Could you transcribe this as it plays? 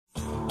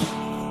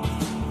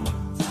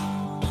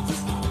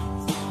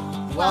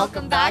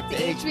Welcome back to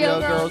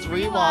HBO Girls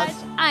Rewatch.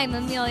 I'm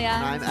Amelia.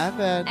 And I'm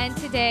Evan. And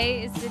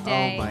today is the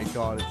day. Oh my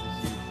god, it's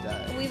a huge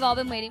day. We've all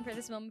been waiting for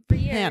this moment for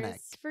years. Panic.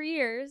 For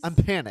years. I'm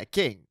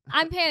panicking.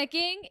 I'm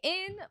panicking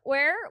in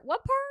where?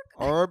 What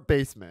park? Our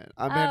basement.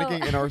 I'm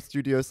panicking in our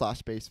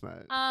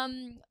studio/basement.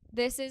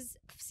 This is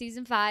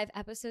season 5,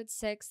 episode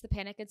 6, The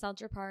Panic in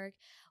Central Park.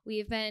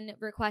 We've been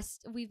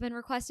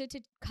requested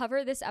to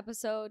cover this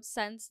episode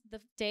since the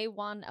day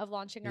 1 of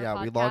launching our podcast.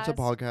 Yeah, we launched a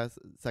podcast,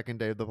 second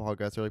day of the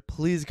podcast. They're like,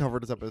 please cover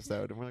this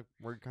episode. And we're like,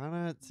 we're kind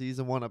of at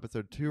season 1,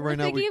 episode 2 right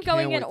now. We're thinking of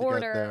going in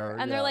order. And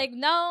yeah. they're like,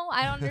 no,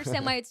 I don't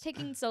understand why it's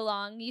taking so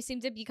long. You seem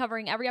to be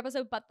covering every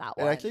episode but that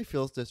one. It actually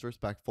feels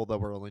disrespectful that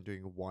we're only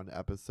doing one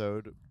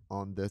episode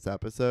on this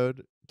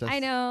episode. Just I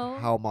know.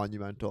 How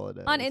monumental it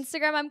is. On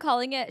Instagram, I'm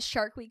calling it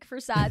Shark Week for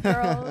Sad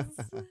Girls.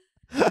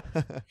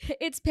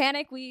 It's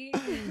Panic Week.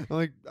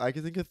 Like, I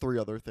can think of 3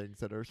 other things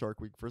that are Shark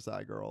Week for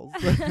sad girls.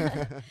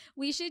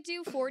 We should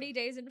do 40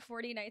 days and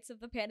 40 nights of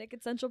the Panic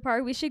at Central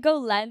Park. We should go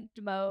Lent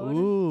mode.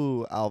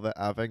 Ooh,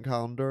 Advent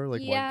calendar,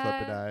 like 1 clip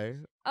a day.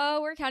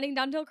 Oh, we're counting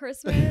down till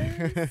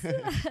Christmas.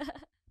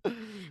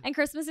 And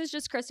Christmas is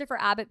just Christopher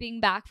Abbott being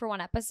back for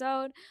 1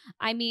 episode.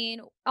 I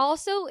mean,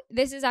 also,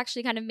 this is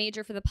actually kind of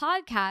major for the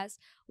podcast.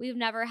 We've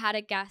never had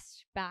a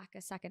guest back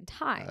a second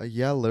time.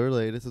 Yeah,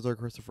 literally. This is our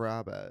Christopher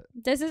Abbott.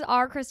 This is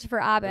our Christopher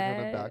Abbott. We're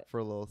coming back for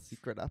a little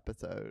secret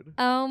episode.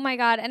 Oh my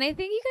god. And I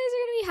think you guys are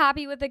going to be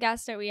happy with the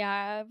guest that we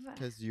have.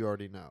 Because you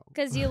already know.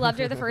 Because you loved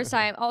her the first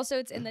time. Also,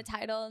 it's in the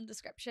title and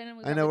description.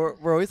 And I know,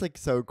 we're always like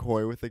so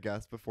coy with the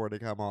guests before they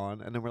come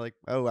on. And then we're like,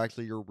 oh,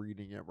 actually, you're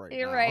reading it right now.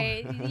 You're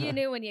right. You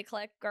knew when you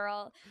clicked,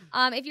 girl.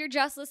 If you're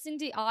just listening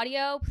to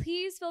audio,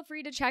 please feel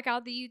free to check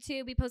out the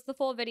YouTube. We post the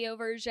full video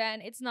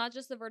version. It's not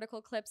just the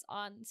vertical clips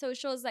on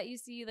socials that you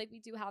see. Like, we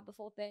do have the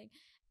full thing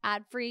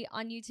ad-free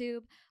on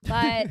YouTube.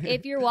 But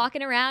if you're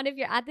walking around, if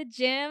you're at the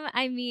gym,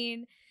 I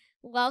mean,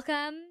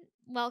 welcome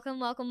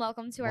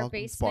to our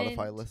basement.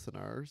 Spotify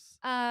listeners.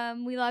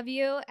 We love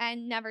you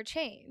and never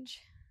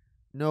change.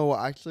 No,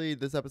 actually,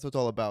 this episode's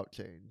all about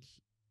change.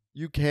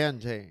 You can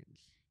change.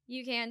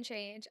 You can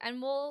change,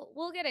 and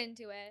we'll get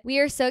into it. We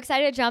are so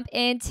excited to jump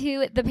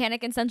into the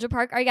Panic in Central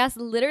Park. Our guests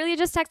literally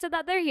just texted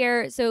that they're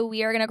here, so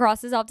we are gonna cross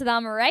this off to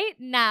them right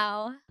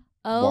now.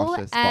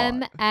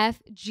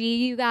 OMFG,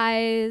 you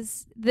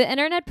guys! The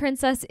Internet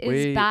Princess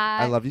is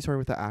back. I love you starting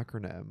with the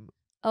acronym.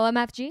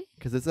 OMFG?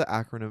 Because it's an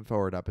acronym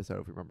forward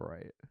episode, if we remember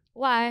right.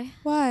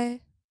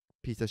 Why?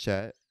 Piece of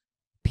shit.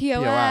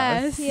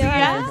 POS.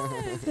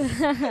 Yes.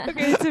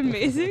 Okay, it's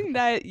amazing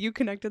that you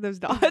connected those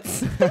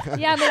dots.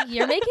 Yeah, but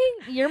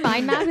your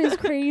mind map is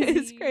crazy.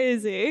 It's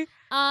crazy.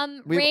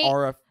 We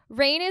have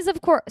Rayne is,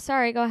 of course.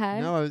 Sorry, go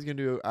ahead. No, I was gonna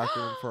do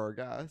acronym for our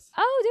guests.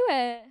 Oh, do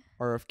it.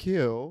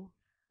 RFQ.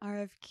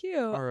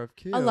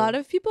 A lot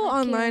of people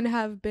online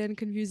have been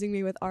confusing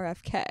me with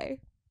RFK.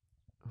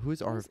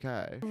 Who's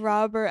RFK?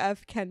 Robert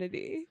F.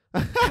 Kennedy.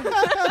 Wait,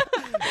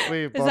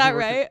 is that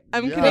right?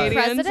 I'm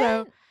Canadian,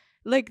 so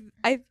like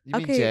You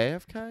mean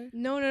JFK?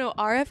 No.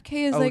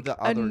 RFK is like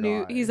a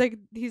new. Guy.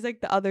 He's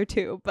like the other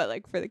two, but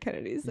like for the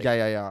Kennedys. Like,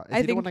 yeah. Is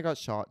he the one that got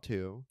shot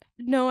too?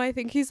 No, I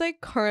think he's like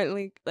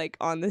currently like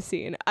on the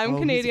scene. I'm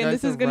Canadian. Canadian.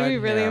 This is gonna be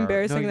really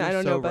embarrassing that I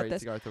don't know about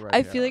this. I feel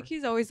hair. like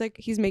he's always like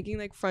he's making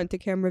like front to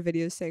camera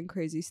videos saying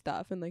crazy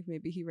stuff, and like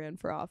maybe he ran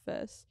for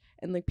office,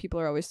 and like people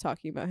are always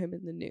talking about him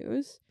in the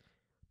news.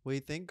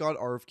 Wait, thank God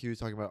RFQ is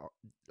talking about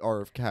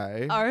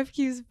RFK.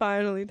 RFQ's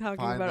finally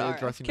talking about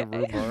addressing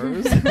RFK. the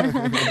rumors.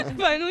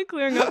 Finally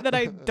clearing up that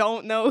I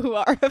don't know who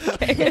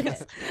RFK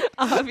is,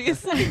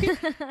 obviously.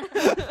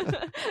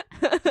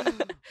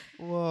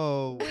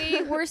 Whoa.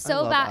 We're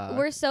so back.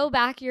 We're so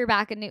back.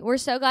 We're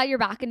so glad you're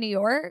back in New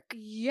York.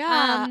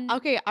 Yeah.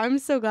 Okay. I'm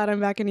so glad I'm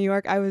back in New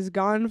York. I was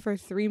gone for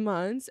 3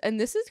 months, and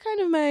this is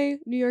kind of my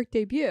New York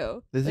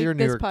debut. This is your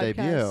New York podcast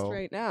debut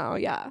right now.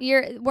 Yeah.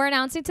 We're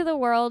announcing to the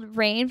world,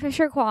 Rayne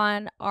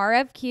Fisher-Quann,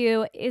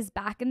 RFQ, is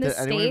back in the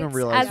States,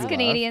 as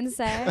Canadians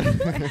say.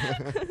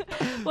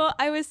 Well,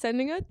 I was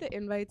sending out the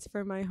invites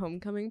for my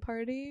homecoming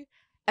party.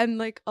 And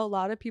like a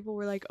lot of people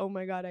were like, "Oh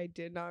my god, I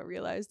did not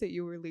realize that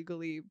you were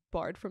legally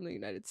barred from the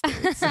United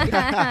States."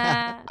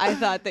 I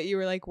thought that you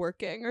were like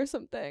working or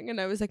something,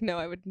 and I was like, "No,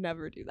 I would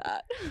never do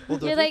that." Well,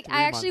 you're like,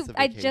 I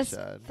just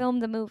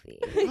filmed a movie.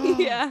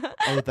 Yeah.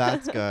 Oh,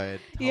 that's good.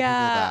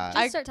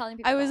 Start telling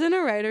people. I was in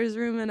a writer's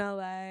room in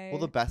LA. Well,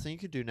 the best thing you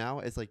could do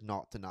now is like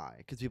not deny,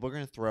 because people are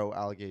gonna throw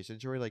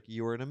allegations. You're like,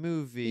 you were in a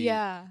movie.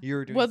 Yeah. You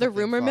were doing. Well, the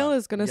rumor fun. mill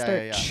is gonna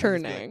start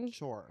churning. Like,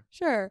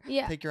 Sure.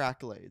 Yeah. Take your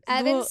accolades.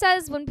 Evan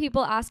says when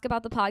people ask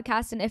about the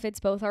podcast and if it's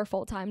both our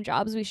full-time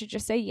jobs, we should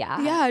just say yeah.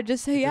 Yeah,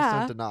 just say yeah.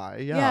 Just don't deny.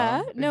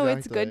 Yeah. No,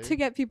 it's good to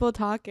get people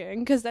talking,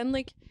 because then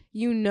like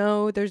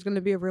there's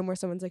gonna be a room where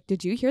someone's like,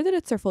 "Did you hear that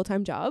it's their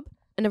full-time job?"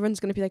 And everyone's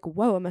gonna be like,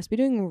 "Whoa, it must be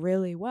doing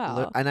really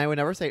well." And I would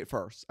never say it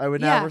first. I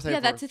would never say it first. Yeah,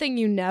 that's the thing.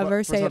 You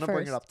never say it first.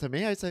 Bring it up to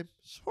me, I say,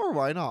 "Sure,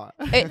 why not?"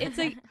 It's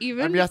like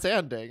even I'm yes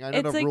anding.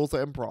 I know the rules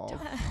of improv.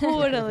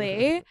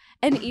 Totally.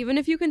 And even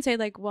if you can say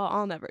like, "Well,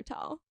 I'll never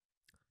tell."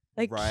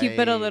 Like keep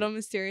it a Right. little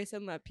mysterious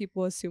and let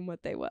people assume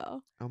what they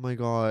will. Oh my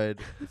god.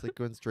 It's like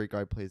when straight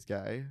guy plays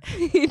gay.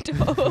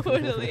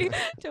 Totally.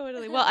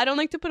 Totally. Well, I don't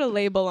like to put a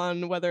label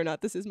on whether or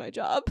not this is my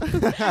job.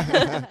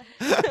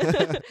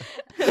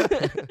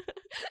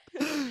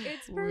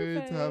 It's Words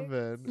perfect.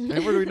 heaven.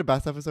 And we're doing the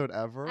best episode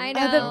ever. I The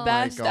know. Oh my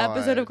best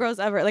episode of God. Girls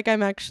Ever. Like,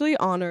 I'm actually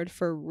honored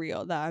for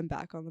real that I'm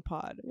back on the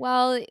pod.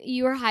 Well,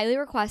 you were highly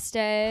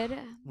requested.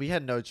 We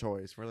had no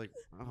choice. We're like,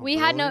 oh, We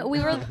had no- we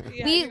were-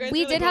 Yeah, we you guys we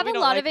were like, did "Oh, have we a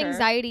don't lot like of her."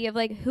 anxiety of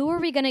like, who are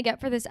we gonna get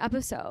for this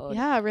episode?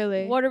 Yeah,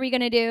 really. What are we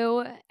gonna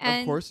do?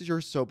 And of course,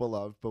 you're so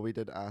beloved, but we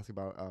did ask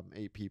about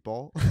 8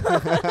 people. they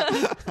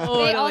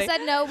all Totally.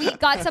 said no. We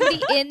got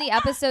somebody in the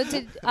episode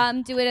to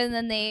do it, and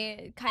then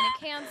they kind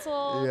of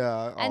canceled.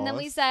 Yeah. And then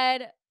we us.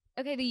 said,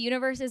 okay, the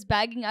universe is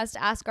begging us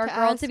to ask our To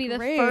girl ask to be the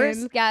Rayne.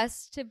 first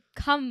guest to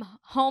come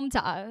home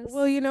to us.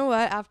 Well, you know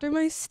what? After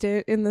my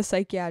stint in the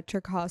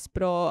psychiatric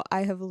hospital,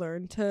 I have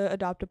learned to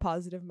adopt a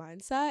positive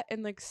mindset.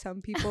 And like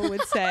some people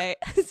would say,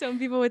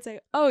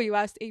 oh, you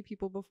asked 8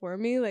 people before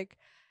me. Like,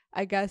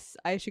 I guess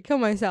I should kill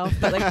myself.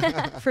 But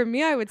like for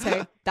me, I would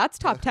say that's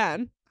top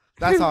 10.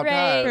 That's all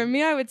Right. For bad.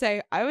 me, I would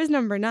say I was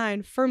number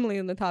 9, firmly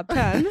in the top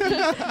 10.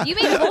 you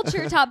made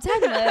Vulture top 10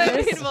 I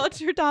made list.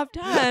 Vulture top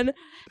 10.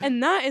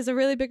 And that is a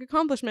really big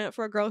accomplishment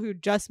for a girl who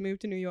just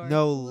moved to New York.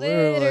 No,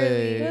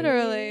 literally.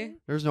 Literally.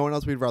 There's no one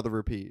else we'd rather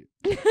repeat.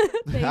 Thank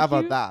How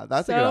about you that?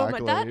 That's a so good much.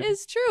 accolade. That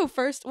is true.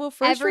 First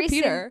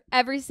repeater.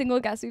 Every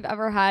single guest we've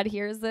ever had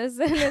hears this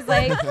and is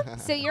like,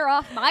 so you're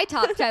off my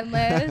top 10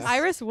 list.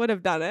 Iris would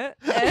have done it.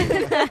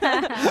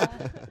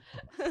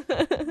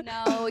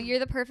 No, you're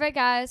the perfect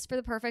guest for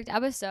the perfect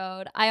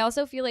episode. I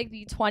also feel like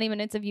the 20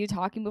 minutes of you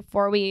talking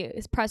before we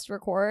pressed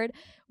record,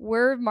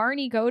 we're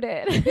Marnie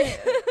goated.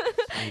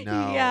 I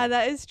know. Yeah,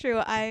 that is true.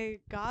 I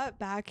got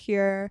back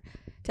here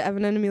to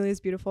Evan and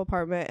Amelia's beautiful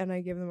apartment and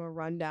I gave them a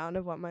rundown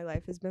of what my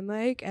life has been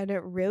like. And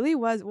it really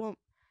was, well,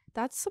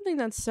 that's something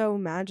that's so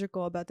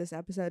magical about this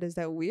episode is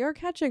that we are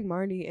catching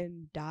Marnie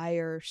in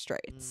dire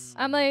straits.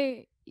 I'm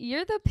like,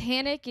 you're the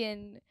panic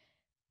in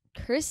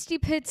Christie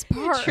Pitts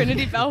Park.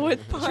 Trinity Bellwood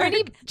Park.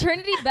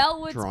 Trinity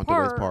Bellwoods Toronto West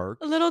Park. Park.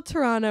 A little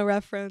Toronto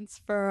reference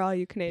for all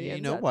you Canadians.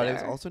 You know out what? There.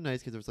 It was also nice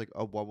because it was like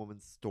a one-woman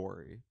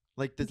story.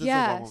 Like this is a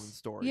Yes. one-woman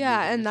story. Yeah,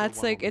 Usually and it's a that's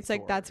like one-woman it's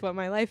like that's story. what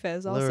my life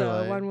is. Also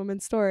Literally. a one-woman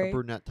A story.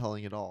 brunette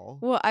telling it all.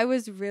 Well, I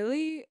was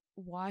really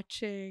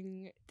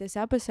watching this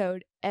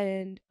episode,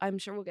 and I'm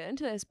sure we'll get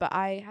into this, but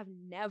I have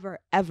never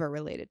ever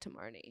related to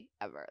Marnie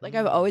ever. Like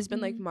I've always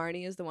been like Mm.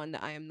 Marnie is the one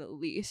that I am the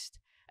least.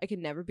 I can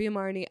never be a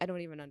Marnie. I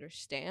don't even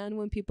understand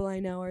when people I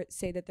know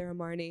say that they're a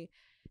Marnie.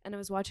 And I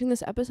was watching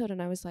this episode,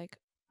 and I was like,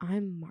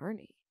 I'm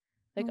Marnie.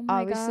 Like Oh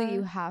my obviously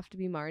you God. have to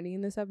be Marnie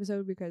in this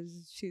episode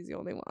because she's the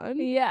only one.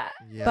 Yeah.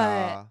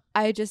 Yeah.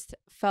 I just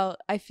felt,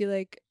 I feel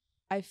like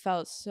I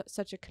felt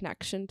such a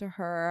connection to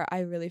her. I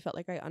really felt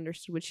like I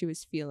understood what she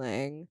was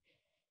feeling.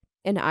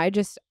 And I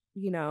just,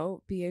 you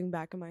know, being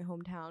back in my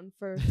hometown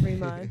for 3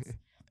 months,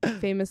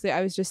 famously,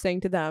 I was just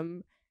saying to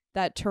them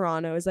that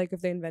Toronto is like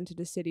if they invented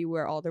a city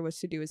where all there was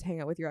to do was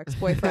hang out with your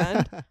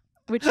ex-boyfriend,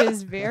 which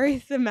is very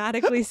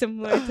thematically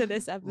similar to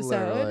this episode.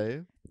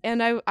 Literally.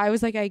 And I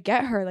was like, I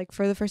get her. Like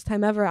for the first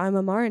time ever, I'm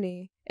a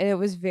Marnie. And it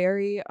was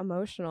very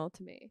emotional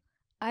to me.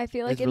 I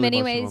feel like It's in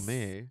really many emotional ways, to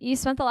me. you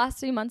spent the last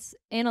 3 months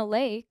in a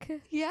lake.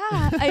 Yeah,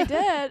 I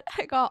did.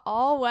 I got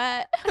all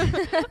wet.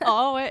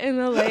 All wet in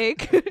the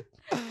lake.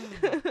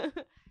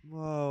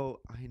 Whoa,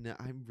 I know.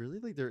 I'm really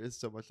like there is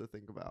so much to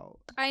think about.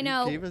 I You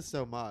know. gave us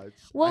so much.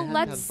 Well, I had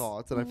 10 let's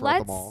thoughts and I forgot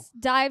them all. let's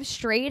dive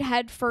straight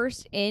head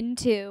first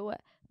into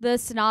the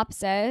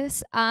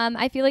synopsis.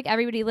 I feel like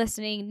everybody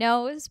listening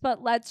knows,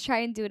 but let's try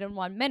and do it in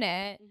 1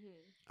 minute.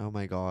 Oh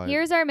my god.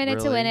 Here's our minute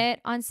to win Really?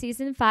 it on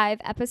season 5,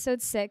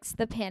 episode 6,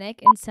 The Panic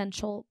in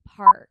Central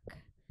Park.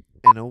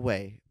 And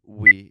away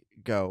we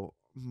go.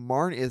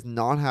 Marnie is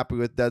not happy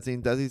with Desi,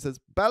 and Desi says,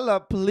 Bella,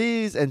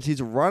 please. And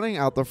she's running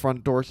out the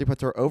front door. She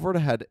puts her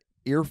over-the-head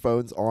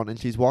earphones on, and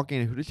she's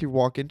walking. And who does she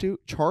walk into?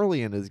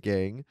 Charlie and his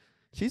gang.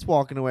 She's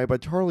walking away,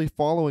 but Charlie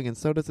following, and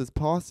so does his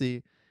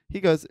posse.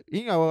 He goes,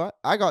 you know what?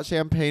 I got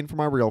champagne for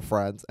my real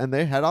friends. And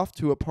they head off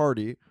to a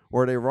party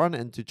where they run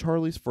into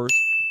Charlie's first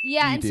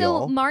Yeah, and so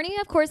deal. Marnie,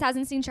 of course,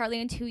 hasn't seen Charlie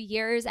in 2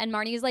 years, and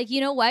Marnie's like, you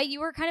know what? You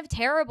were kind of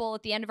terrible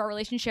at the end of our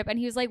relationship. And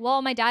he was like,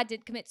 well, my dad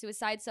did commit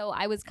suicide, so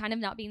I was kind of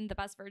not being the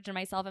best version of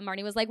myself. And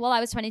Marnie was like, well, I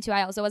was 22.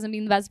 I also wasn't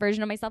being the best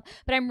version of myself,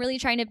 but I'm really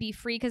trying to be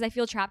free because I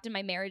feel trapped in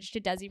my marriage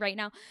to Desi right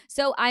now.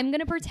 So I'm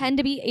going to pretend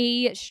to be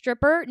a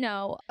stripper.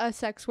 No, A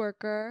sex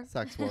worker.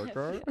 sex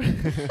worker.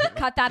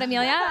 cut that,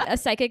 Amelia. A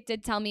psychic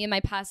did tell me in my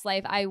past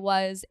life I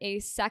was a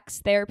sex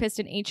therapist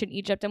in ancient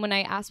Egypt. And when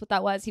I asked what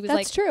that was, he was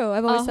That's like, true.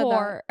 I've a always said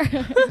that.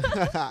 whore.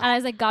 And I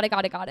was like, got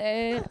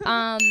it.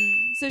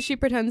 So she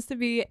pretends to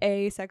be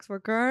a sex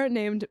worker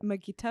named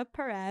Magita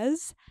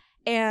Perez.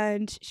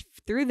 And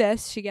through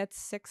this, she gets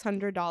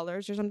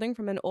 $600 or something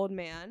from an old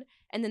man.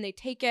 And then they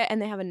take it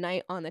and they have a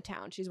night on the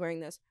town. She's wearing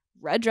this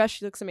red dress.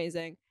 She looks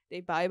amazing.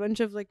 They buy a bunch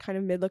of like kind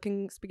of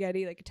mid-looking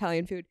spaghetti, like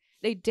Italian food.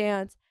 They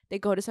dance. They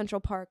go to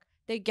Central Park.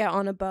 They get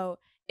on a boat.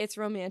 It's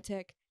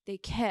romantic. They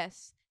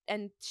kiss.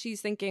 and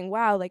she's thinking,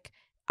 wow, like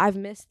I've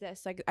missed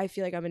this. Like I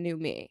feel like I'm a new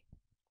me.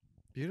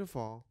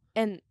 Beautiful.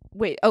 And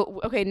wait,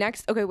 oh, okay,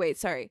 next. Okay, wait,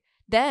 sorry.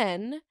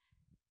 Then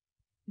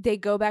they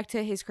go back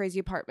to his crazy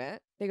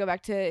apartment. They go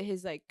back to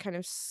his like kind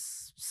of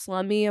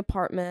slummy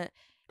apartment.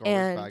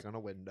 Garbage bag on a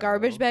window.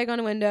 Garbage bag on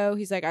a window.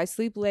 He's like, I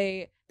sleep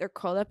late. They're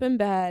curled up in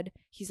bed.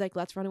 He's like,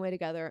 let's run away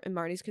together. And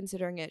Marnie's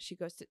considering it.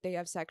 They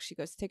have sex. She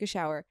goes to take a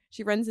shower.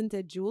 She runs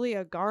into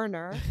Julia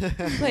Garner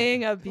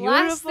playing a beautiful.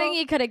 Last thing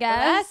you could have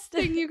guessed. Last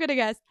thing you could have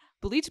guessed.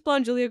 Bleach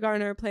blonde Julia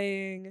Garner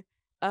playing.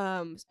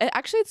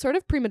 Actually, it's sort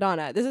of prima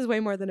donna. This is way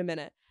more than a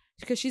minute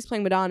because she's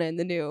playing Madonna in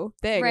the new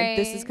thing. Right.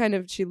 This is kind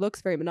of, she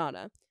looks very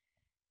Madonna.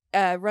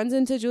 Runs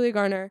into Julia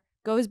Garner,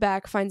 goes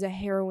back, finds a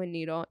heroin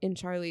needle in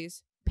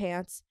Charlie's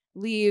pants,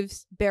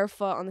 leaves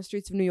barefoot on the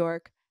streets of New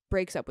York,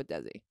 breaks up with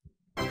Desi.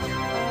 Oh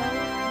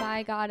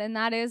my God. And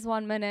that is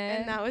 1 minute.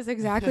 And that was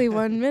exactly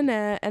 1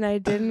 minute. And I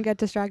didn't get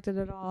distracted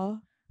at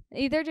all.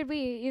 Either did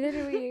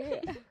we.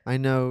 I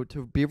know,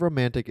 to be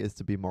romantic is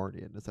to be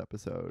Marnie in this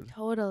episode.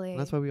 Totally. And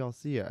that's why we all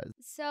see it.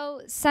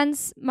 So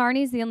since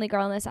Marnie's the only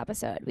girl in this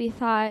episode, we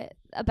thought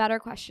a better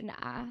question to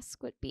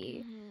ask would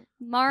be,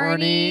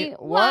 Marnie,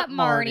 what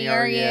Marnie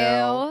are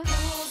you?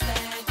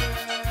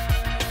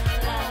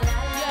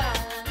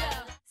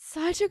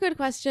 Such a good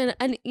question.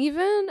 And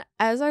even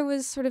as I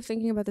was sort of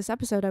thinking about this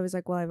episode, I was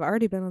like, well, I've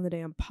already been on the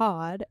damn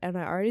pod and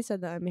I already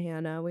said that I'm a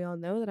Hannah. We all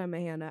know that I'm a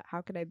Hannah.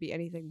 How could I be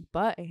anything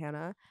but a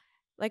Hannah?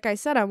 Like I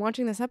said, I'm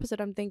watching this episode.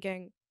 I'm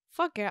thinking,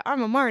 fuck it,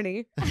 I'm a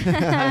Marnie.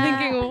 I'm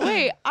thinking,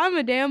 wait, I'm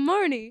a damn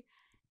Marnie.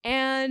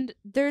 And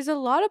there's a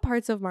lot of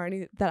parts of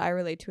Marnie that I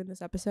relate to in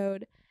this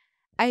episode.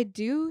 I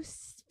do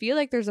feel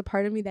like there's a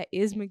part of me that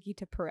is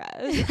Magita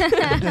Perez.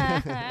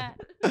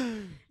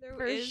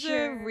 There is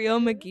a real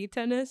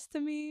Magita-ness to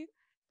me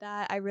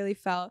that I really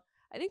felt.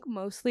 I think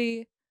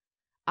mostly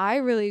I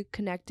really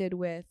connected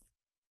with,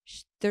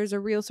 there's a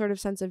real sort of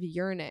sense of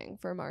yearning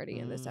for Marty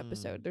in this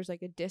episode. There's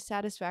like a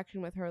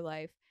dissatisfaction with her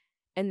life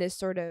and this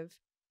sort of,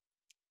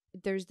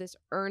 there's this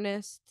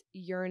earnest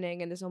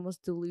yearning and this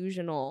almost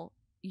delusional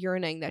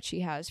yearning that she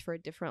has for a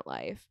different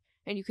life.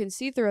 And you can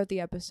see throughout the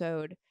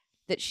episode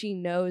that she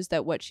knows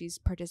that what she's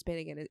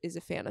participating in is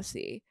a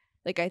fantasy.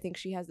 Like, I think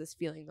she has this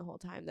feeling the whole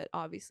time that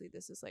obviously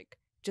this is like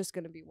just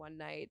going to be one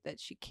night, that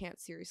she can't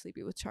seriously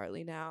be with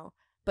Charlie now,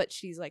 but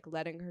she's like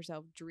letting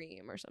herself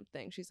dream or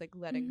something. She's like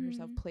letting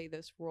herself play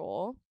this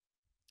role.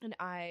 And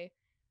I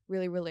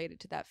really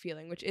related to that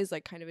feeling, which is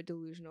like kind of a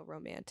delusional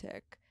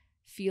romantic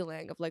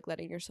feeling of like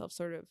letting yourself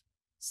sort of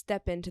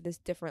step into this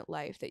different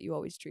life that you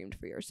always dreamed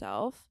for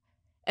yourself.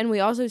 And we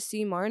also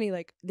see Marnie,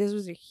 like, this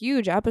was a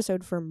huge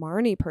episode for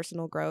Marnie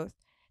personal growth.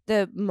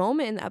 The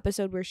moment in the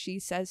episode where she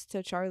says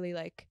to Charlie,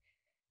 like,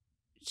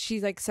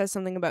 she like says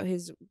something about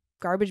his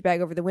garbage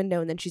bag over the window,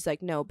 and then she's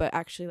like, no, but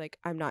actually, like,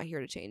 I'm not here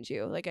to change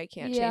you. Like, I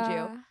can't change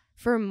you.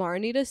 For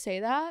Marnie to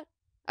say that,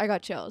 I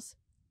got chills.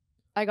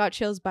 I got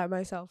chills by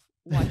myself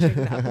watching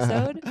the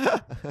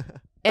episode.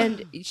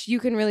 And you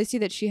can really see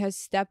that she has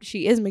stepped.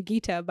 She is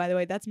Magita, by the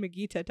way. That's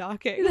Magita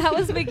talking. That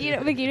was Magita.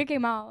 Magita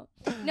came out.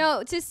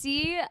 No, to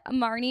see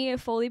Marnie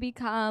fully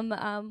become,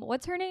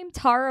 what's her name?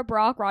 Tara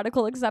Brock,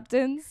 Radical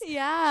Acceptance.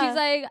 Yeah. She's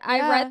like,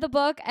 I read the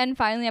book and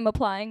finally I'm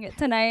applying it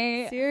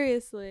tonight.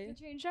 Seriously. It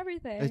changed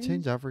everything. It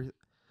changed everything.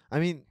 I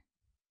mean,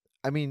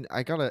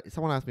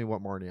 someone asked me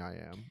what Marnie I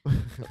am.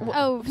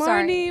 Oh, Marnie,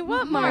 sorry.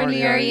 what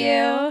Marnie Marnie are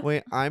you?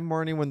 Wait, I'm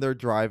Marnie when they're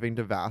driving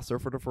to Vassar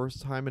for the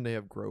first time and they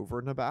have Grover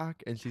in the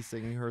back and she's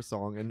singing her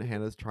song and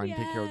Hannah's trying to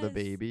take care of the Yes.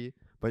 baby,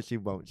 but she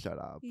won't shut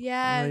up.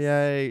 Yes. Oh,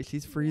 yay.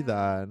 She's free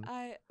Yeah. then.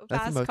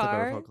 Fast the most car.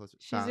 I've ever felt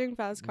She's doing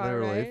fast car,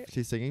 Literally, right?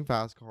 she's singing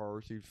Fast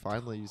Car. She's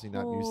finally using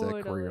that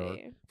music career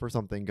Totally. for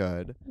something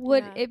good.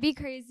 Would Yeah. it be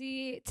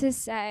crazy to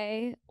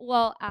say,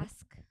 well,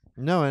 ask.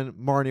 No, and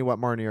Marnie, what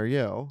Marnie are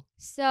you?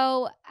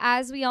 So,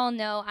 as we all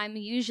know, I'm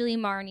usually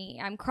Marnie.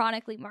 I'm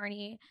chronically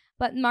Marnie.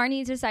 But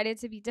Marnie decided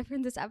to be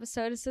different this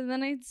episode, so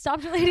then I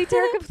stopped relating to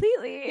her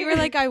completely. You were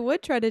like, I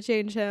would try to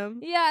change him.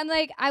 Yeah, I'm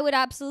like, I would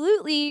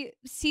absolutely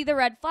see the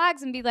red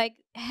flags and be like,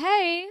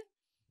 hey,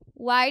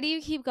 why do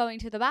you keep going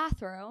to the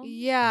bathroom?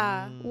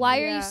 Yeah. Why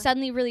are Yeah. you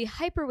suddenly really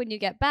hyper when you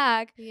get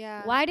back?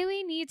 Yeah. Why do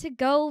we need to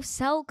go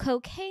sell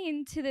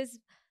cocaine to this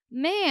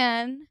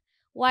man?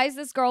 Why is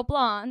this girl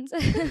blonde?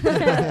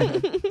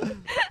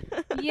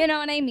 You know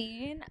what I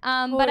mean?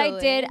 But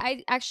Totally.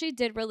 I actually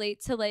did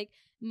relate to like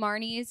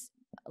Marnie's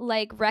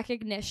like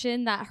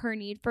recognition that her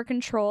need for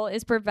control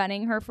is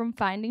preventing her from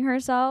finding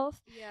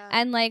herself, Yeah.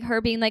 and like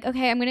her being like,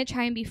 okay, I'm gonna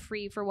try and be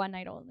free for one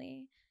night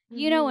only.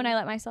 You know, when I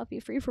let myself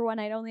be free for one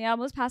night only, I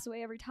almost pass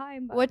away every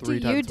time. But What do 3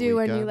 you times a do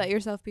when you weekend. let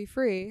yourself be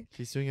free?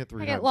 She's doing it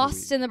 3 I times get a lost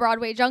week. in the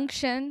Broadway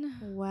Junction.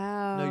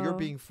 Wow. No, you're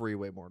being free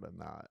way more than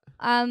that.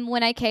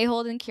 When I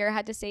K-holed and Kira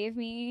had to save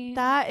me.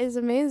 That is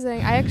amazing.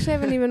 I actually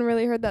haven't even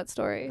really heard that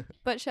story.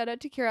 But shout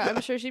out to Kira.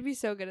 I'm sure she'd be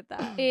so good at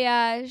that.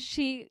 Yeah,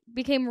 she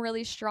became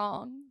really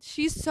strong.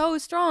 She's so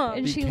strong.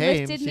 And she Became,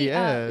 lifted she me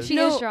up. is. She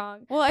No, is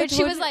strong. well, I But she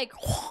told was you- like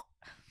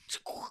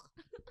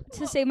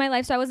to save my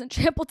life so I wasn't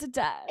trampled to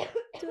death.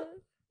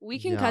 We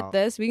can Yeah. cut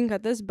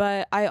this,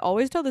 but I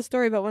always tell the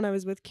story about when I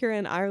was with Kira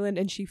in Ireland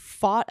and she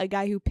fought a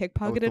guy who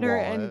pickpocketed the her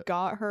wallet. and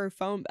got her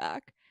phone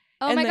back.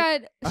 Oh And, my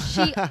like- god,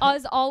 she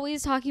was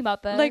always talking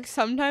about this. Like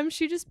sometimes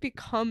she just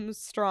becomes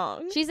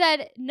strong. She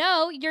said,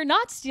 "No, you're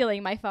not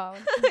stealing my phone.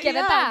 Give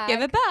Yeah, it back."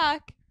 Give it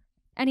back.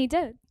 And he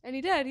did. And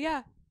he did,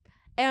 yeah.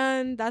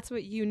 And that's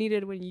what you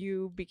needed when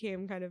you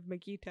became kind of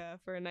Makita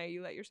for a night.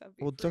 You let yourself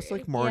be Well, just free.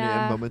 like Marnie,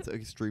 Yeah. in moments of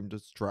extreme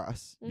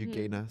distress, you Mhm.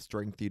 gain a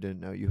strength you didn't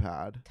know you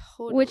had.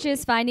 Totally. Which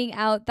is finding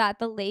out that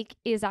the lake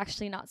is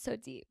actually not so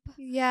deep.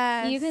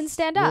 yes. You can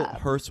stand Well, up.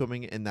 her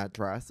swimming in that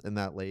dress in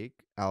that lake,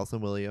 Allison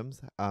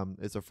Williams,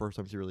 is the first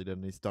time she really did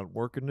any stunt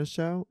work in this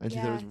show, and she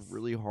said it was Yes.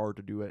 really hard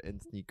to do it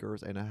in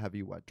sneakers and a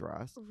heavy wet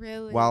dress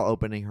Really while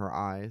opening her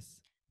eyes.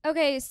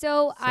 Okay,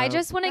 so I So-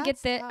 just want to get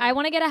That's this. tough. I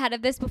want to get ahead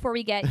of this before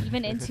we get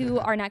even into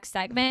our next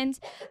segment.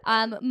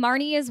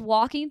 Marnie is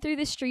walking through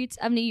the streets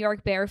of New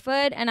York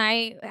barefoot, and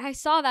I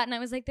saw that and I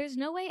was like, "There's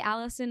no way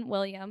Allison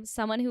Williams,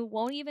 someone who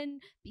won't even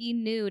be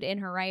nude in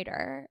her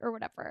rider or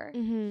whatever,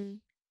 Mm-hmm.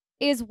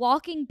 is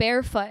walking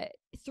barefoot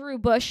through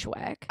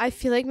Bushwick." I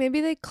feel like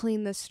maybe they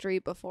cleaned the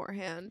street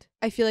beforehand.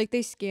 I feel like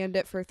they scanned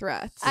it for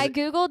threats. I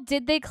googled,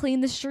 did they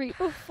clean the street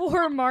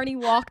before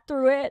Marnie walked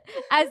through it,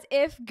 as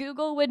if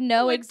Google would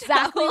know Would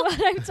exactly tell.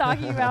 what I'm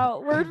talking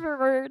about, word for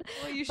word.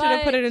 Well, you should have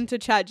put but- it into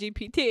Chat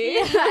GPT.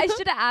 Yeah, I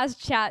should have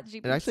asked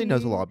ChatGPT. It actually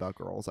knows a lot about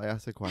girls. I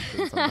ask it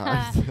questions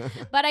sometimes.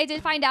 But I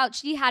did find out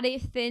she had a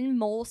thin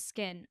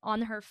moleskin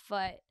on her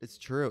foot. It's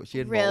true. She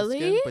had Really?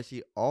 moleskin, but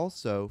she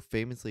also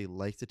famously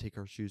likes to take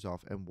her shoes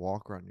off and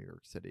walk around New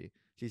York City.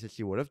 She said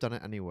she would have done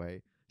it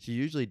anyway. She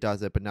usually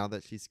does it, but now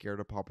that she's scared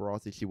of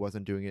paparazzi, she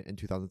wasn't doing it in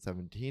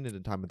 2017 at the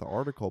time of the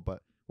article.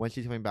 But when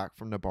she's coming back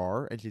from the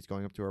bar and she's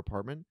going up to her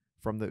apartment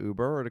from the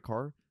Uber or the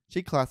car,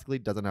 she classically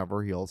doesn't have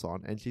her heels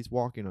on, and she's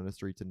walking on the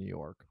streets of New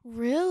York.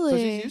 Really? So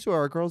she's used to it.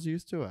 Our girl's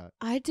used to it.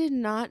 I did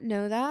not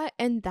know that,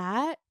 and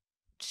that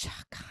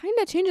kind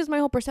of changes my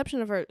whole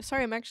perception of her.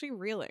 Sorry, I'm actually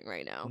reeling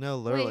right now. No,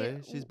 literally,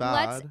 Wait, she's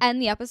bad. Let's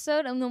end the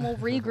episode and then we'll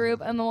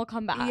regroup and then we'll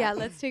come back. Yeah,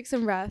 let's take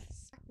some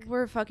breaths.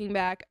 We're fucking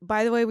back.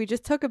 By the way, we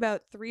just took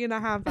about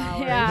 3.5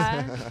 hours.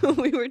 Yeah.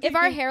 We were If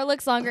our taking hair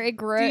looks longer, it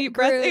grew. deep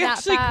breaths. It that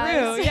actually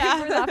fast. grew. Yeah, It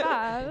grew that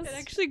fast. It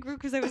actually grew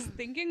because I was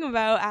thinking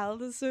about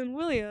Allison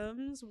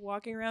Williams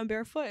walking around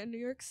barefoot in New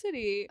York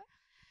City.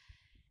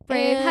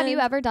 Brave, have you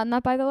And ever done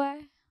that, by the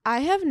way? I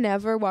have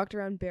never walked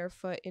around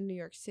barefoot in New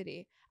York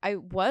City. I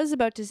was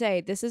about to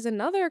say this is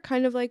another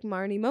kind of like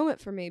Marnie moment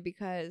for me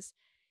because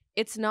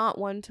it's not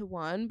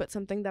one-to-one, but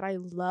something that I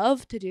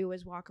love to do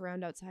is walk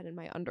around outside in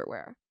my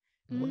underwear.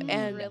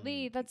 And-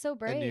 Really, that's so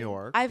brave. in New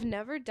York. I've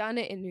never done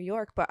it in New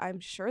York, but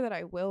I'm sure that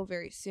I will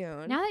very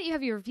soon. Now that you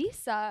have your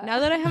visa. Now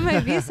that I have my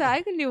visa,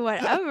 I can do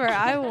whatever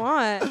I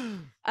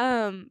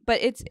want.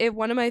 But it's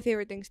one of my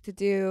favorite things to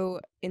do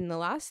in the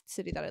last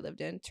city that I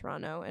lived in,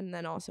 Toronto, and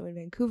then also in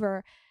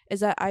Vancouver, is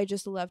that I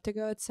just love to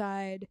go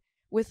outside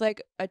with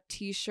like a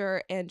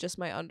t-shirt and just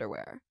my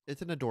underwear.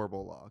 It's an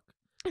adorable look.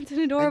 It's an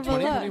In adorable look.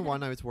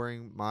 2021, I was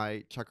wearing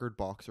my checkered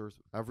boxers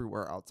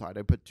everywhere outside.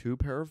 I put 2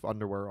 pair of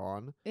underwear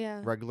on,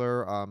 Yeah.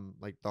 regular,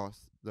 like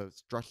the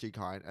stretchy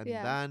kind, and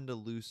Yeah. then the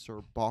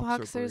looser boxer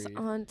Boxers brief.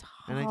 on top.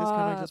 And I just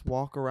kind of just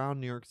walk around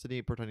New York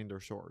City pretending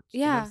they're shorts. And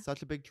Yeah. it was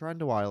such a big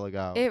trend a while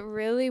ago. It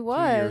really 2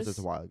 was. years is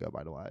a while ago,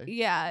 by the way.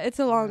 Yeah, it's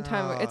a long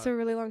time. It's Yeah. a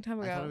really long time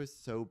I ago. thought it was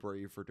so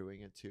brave for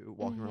doing it too,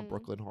 walking around Mhm.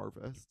 Brooklyn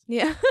Harvest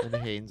Yeah. in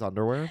Hanes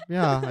underwear.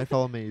 Yeah, I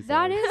felt amazing.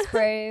 That is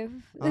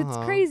brave. It's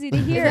Uh-huh. crazy to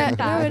hear Yeah, it.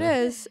 no, it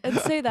is. And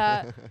say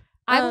that.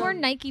 I wore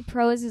Um, Nike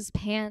Pros as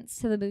pants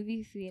to the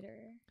movie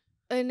theater.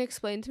 And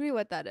explain to me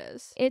what that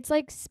is. It's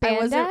like I spandex.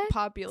 wasn't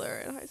popular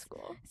in high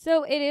school.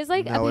 So it is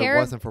like no, a it pair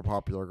of. wasn't for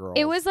popular girls.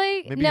 It was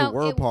like Maybe no. you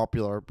were it,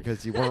 popular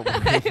because you weren't.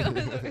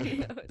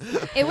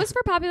 it was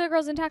for popular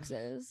girls in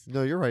Texas.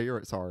 No, you're right. You're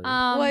right. Sorry.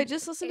 Well, I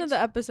just listened to it's-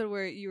 the episode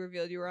where you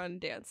revealed you were on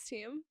dance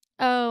team.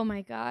 Oh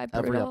my god.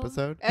 Every brutal.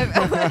 episode.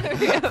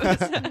 Every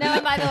episode. No,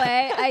 and by the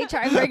way, I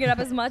try and bring it up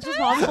as much as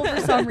possible for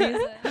some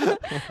reason.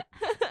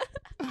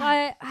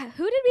 But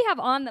who did we have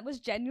on that was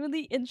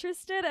genuinely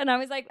interested? And I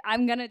was like,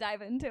 I'm gonna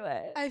dive into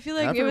it. I feel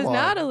like it was Everyone.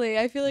 Natalie.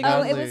 I feel like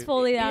Oh, it it was was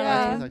fully Yeah.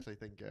 Natalie. I was actually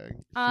thinking. She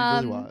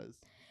Um, really was.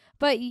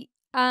 But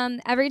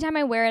every time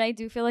I wear it, I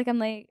do feel like I'm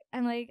like,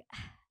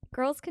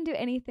 girls can do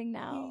anything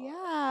now.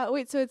 Yeah.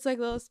 Wait, so it's like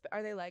little.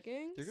 Are they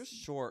leggings? They're just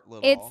short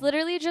little. It's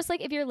literally just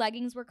like if your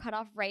leggings were cut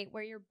off right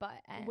where your butt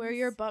ends. Where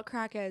your butt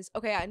crack is.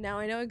 Okay, now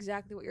I know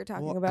exactly what you're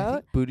talking Well, I about.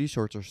 think booty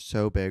shorts are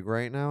so big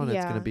right now, and it's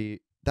Yeah. gonna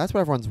be. That's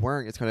what everyone's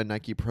wearing. It's kind of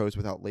Nike Pros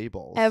without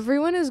labels.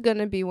 Everyone is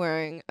gonna be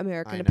wearing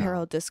American I know.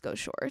 Apparel disco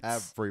shorts.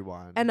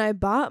 Everyone. And I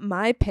bought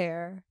my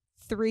pair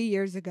 3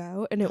 years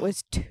ago, and it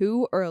was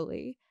too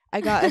early. I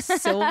got a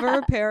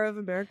silver pair of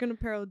American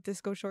Apparel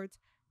disco shorts,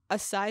 a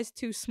size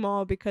too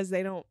small because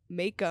they don't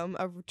make them.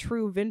 A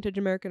true vintage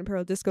American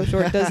Apparel disco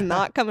short does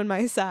not come in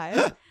my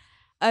size.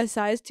 A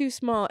size too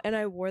small, and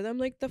I wore them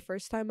like the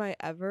first time I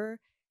ever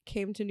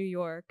came to New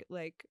York,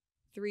 like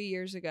 3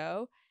 years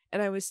ago.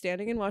 And I was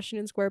standing in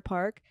Washington Square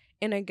Park,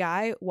 and a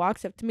guy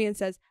walks up to me and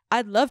says,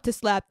 "I'd love to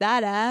slap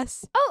that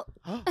ass." Oh,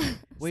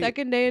 Wait,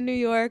 Second day in New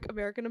York,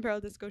 American Apparel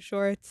disco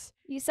shorts.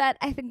 You said,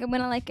 I think I'm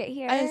going to like it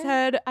here. I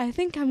said, I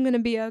think I'm going to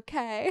be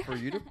okay. for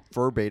you to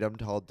verbatim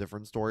tell a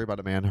different story about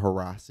a man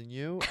harassing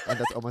you, and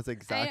that's almost the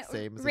exact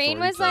same as the Rayne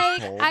story was you just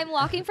like, told I'm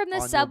walking from the on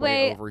your way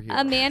subway. over here.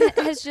 A man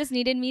has just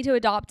needed me to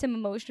adopt him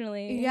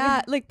emotionally.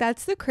 Yeah, like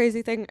that's the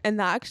crazy thing. And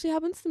that actually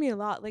happens to me a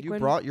lot. Like you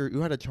when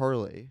you had a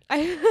Charlie. I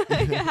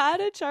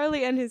had a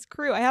Charlie and his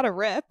crew. I had a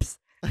Rips.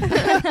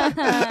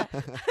 I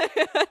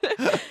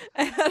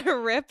had a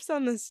Rips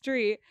on the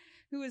street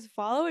who was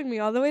following me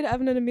all the way to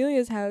Evan and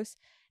Amelia's house.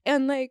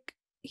 And like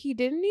he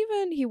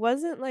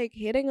wasn't like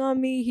hitting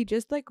on me. He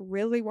just like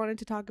really wanted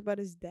to talk about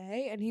his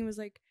day. And he was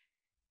like,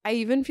 I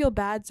even feel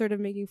bad sort of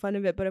making fun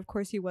of it, but of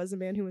course he was a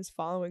man who was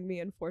following me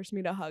and forced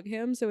me to hug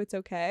him, so it's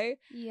okay.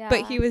 Yeah.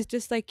 But he was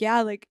just like,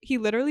 yeah, like he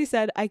literally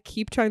said, I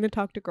keep trying to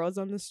talk to girls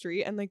on the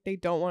street and like they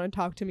don't want to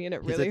talk to me and it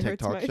He's really a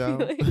hurts TikTok my show.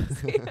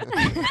 feelings.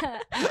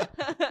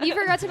 You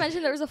forgot to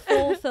mention there was a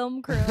full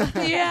film crew.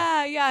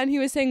 Yeah, and he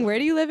was saying, where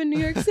do you live in New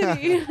York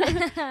City? And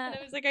I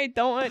was like, I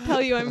don't want to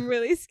tell you, I'm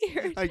really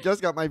scared. I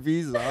just got my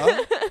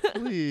visa.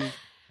 Please.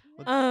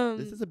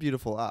 This is a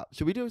beautiful app.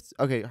 Should we do?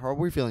 Okay, how are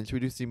we feeling? Should we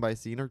do scene by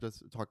scene or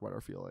just talk about our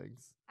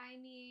feelings? I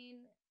mean,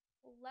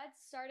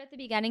 let's start at the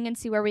beginning and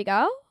see where we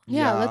go.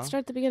 Yeah, let's start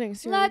at the beginning.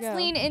 See where we Let's go.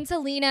 lean into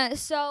Lena.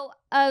 So,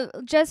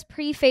 just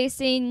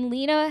prefacing,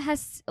 Lena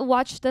has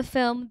watched the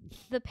film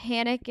The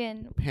Panic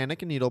in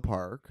Needle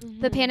Park.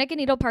 The Panic in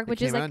Needle Park,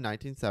 which It is came like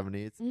out in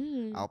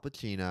 1970s. Al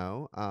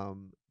Pacino.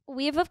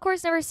 we've of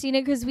course never seen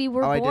it because we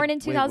were I born did- in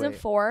wait,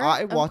 2004.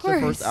 I watched the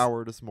first course.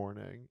 hour this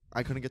morning.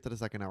 I couldn't get to the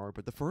second hour,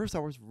 but the first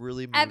hour was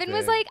really moving. Evan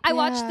was like, I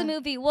watched Yeah. the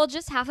movie. Well,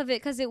 just half of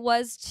it because it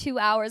was 2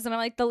 hours, and I'm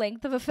like, the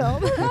length of a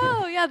film.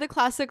 Oh, yeah, the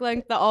classic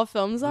length that all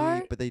films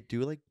are. But they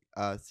do like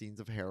scenes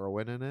of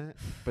heroin in it,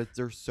 but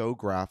they're so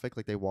graphic.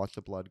 Like they watch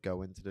the blood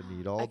go into the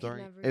needle I could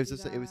during. never It was do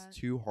just it was that.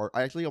 too hard.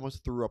 I actually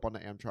almost threw up on the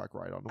Amtrak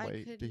ride on the I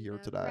way could to here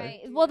never.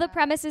 today. Right. Well, the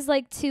premise is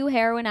like 2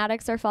 heroin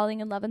addicts are falling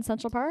in love in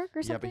Central Park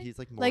or Yeah, something. but he's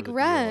like more Like the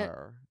Rent.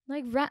 dealer.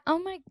 Like oh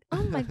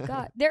my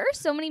god. There are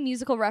so many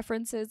musical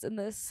references in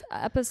this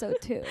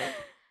episode too,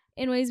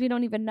 in ways we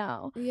don't even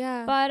know.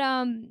 Yeah. But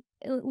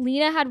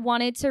Lena had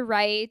wanted to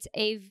write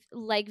a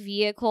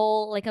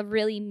vehicle, like a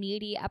really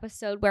meaty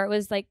episode where it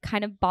was like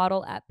kind of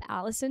bottle up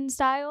Allison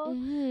style.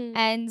 Mhm.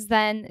 And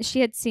then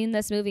she had seen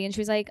this movie and she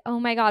was like, oh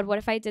my God, what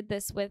if I did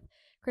this with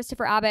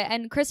Christopher Abbott?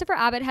 And Christopher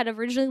Abbott had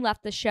originally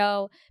left the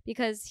show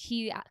because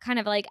he kind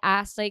of like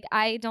asked, like,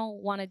 I don't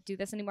want to do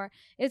this anymore.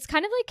 It's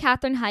kind of like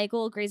Katherine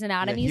Heigl, Grey's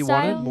Anatomy he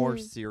style. wanted more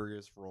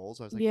serious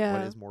roles. I was like, Yeah.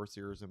 what is more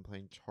serious than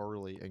playing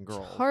Charlie and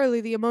Girls?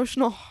 Charlie, the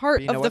emotional heart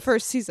But you know of the what's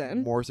first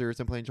season. More serious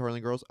than playing Charlie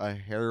and Girls? A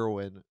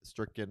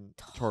heroin-stricken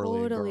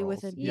Charlie and Totally,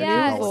 Girls. with a You new knew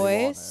Yes. what he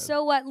wanted. voice.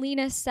 So what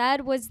Lena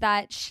said was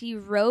that she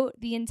wrote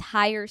the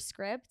entire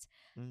script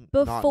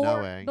Not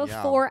knowing,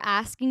 before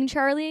asking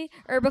Charlie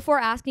or before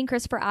asking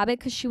Christopher Abbott,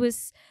 because she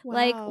was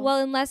like, Wow. well,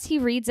 unless he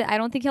reads it, I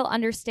don't think he'll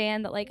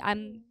understand that like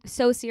I'm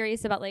so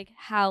serious about like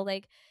how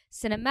like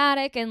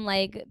cinematic and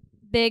like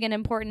big and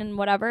important and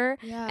whatever.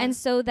 Yeah. And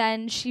so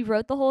then she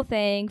wrote the whole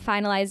thing,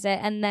 finalized it,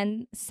 and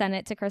then sent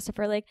it to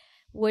Christopher like,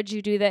 would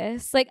you do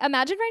this? Like,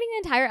 imagine writing an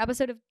entire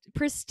episode of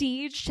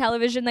prestige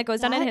television that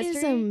goes down in That history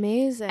is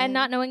amazing. and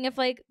not knowing if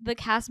like the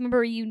cast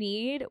member you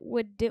need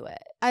would do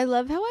it. I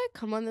love how I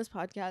come on this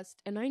podcast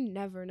and I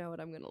never know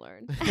what I'm going to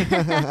learn.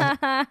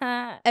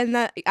 Right. And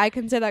that I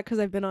can say that because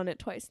I've been on it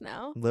twice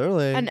now.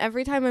 Literally. And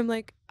every time I'm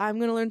like, I'm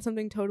going to learn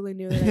something totally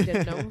new that I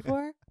didn't know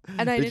before.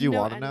 And I Did didn't you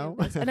know wanna any know?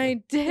 of this. And I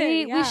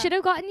did. We should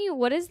have gotten you.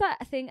 What is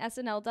that thing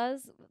SNL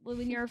does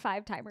when you're a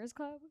 5 timers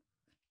club?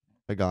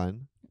 A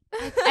gun.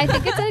 I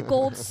think it's a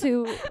gold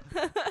suit.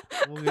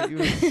 We'll get you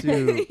a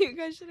suit. You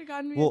guys should have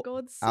gotten me Well, a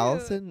gold suit.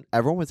 Allison,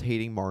 everyone was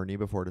hating Marnie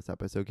before this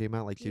episode came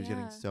out. Like she was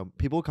getting Yeah. so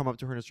people would come up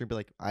to her in the street and be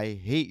like, I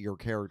hate your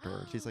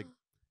character. She's like,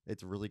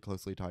 it's really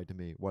closely tied to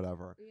me,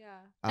 whatever.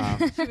 Yeah.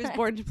 She was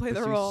born to play But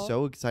the she role. was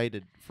so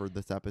excited for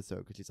this episode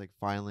because she's like,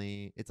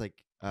 finally, it's like,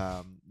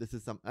 this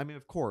is some. I mean,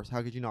 of course,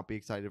 how could you not be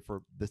excited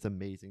for this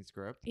amazing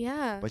script?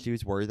 Yeah. But she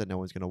was worried that no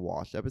one's gonna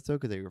watch the episode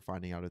because they were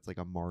finding out it's like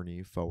a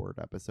Marnie forward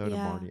episode,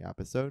 Yeah. a Marnie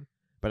episode.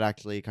 But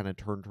actually, kind of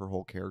turned her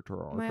whole character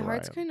arc My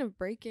heart's around. kind of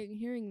breaking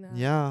hearing that.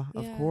 Yeah,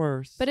 Yeah. of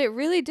course. But it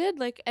really did.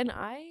 Like, and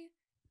I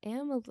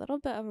am a little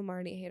bit of a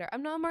Marnie hater.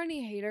 I'm not a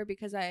Marnie hater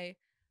because I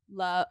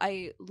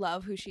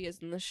love who she is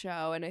in the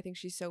show, and I think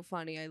she's so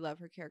funny. I love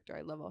her character.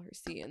 I love all her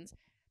scenes.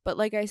 But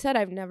like I said,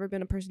 I've never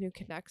been a person who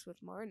connects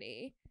with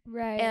Marnie.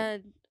 Right.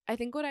 And I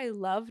think what I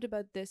loved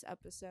about this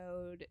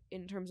episode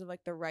in terms of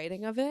like the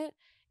writing of it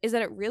is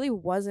that it really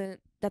wasn't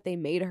that they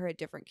made her a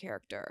different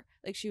character.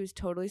 Like she was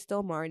totally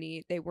still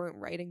Marnie. They weren't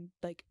writing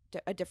like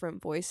a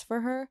different voice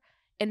for her.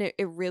 And it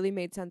really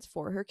made sense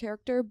for her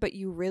character, but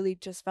you really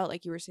just felt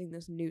like you were seeing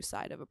this new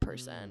side of a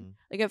person.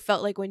 Like it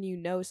felt like when you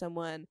know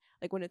someone,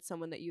 like when it's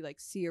someone that you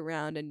like see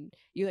around and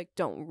you like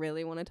don't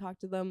really want to talk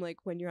to them, like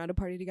when you're at a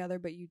party together,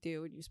 but you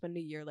do, and you spend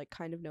a year like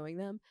kind of knowing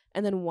them,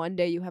 and then one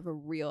day you have a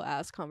real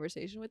ass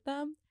conversation with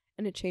them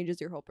and it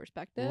changes your whole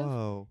perspective.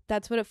 Whoa,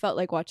 That's what it felt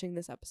like watching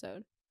this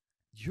episode.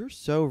 you're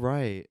so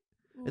right.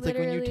 It's like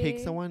when you take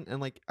Literally. someone and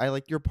like I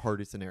like your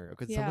party scenario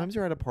because Yeah. sometimes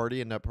you're at a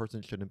party and that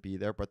person shouldn't be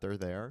there, but they're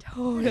there. And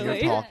Totally.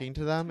 you're talking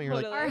to them and you're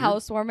Totally. Our like,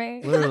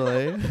 housewarming.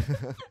 literally.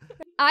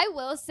 I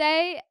will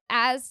say,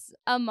 as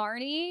a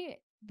Marnie,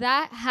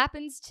 that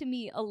happens to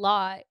me a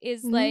lot.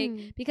 Is like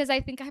because I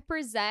think I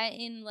present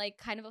in like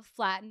kind of a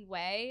flattened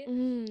way,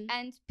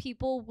 and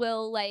people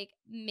will like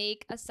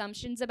make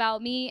assumptions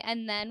about me,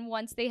 and then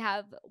once they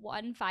have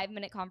 1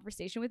 5-minute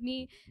conversation with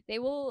me, they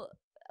will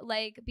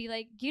like be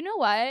like, you know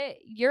what,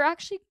 you're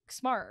actually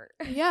smart.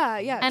 Yeah,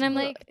 yeah. And I'm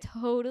like,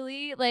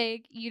 totally,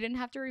 like, you didn't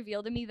have to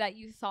reveal to me that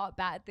you thought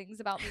bad things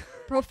about me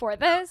before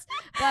this,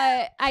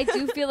 but I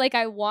do feel like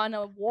I won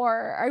a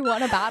war. I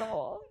won a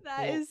battle.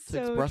 that Well, is to so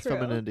express true.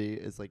 femininity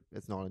is like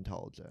it's not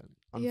intelligent.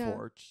 Yeah.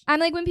 Unfortunately. I'm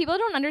like, when people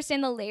don't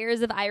understand the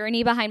layers of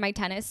irony behind my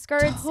tennis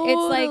skirts, it's like,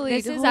 Totally,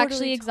 this is actually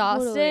totally.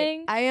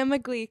 exhausting. I am a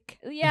Gleek.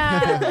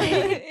 Yeah.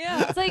 Like,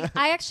 Yeah. it's like,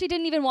 I actually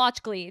didn't even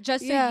watch Glee,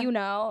 just so Yeah. you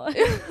know.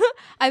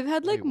 I've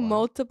had like Wait, what?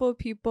 multiple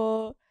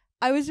people.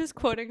 I was just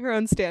quoting her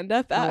own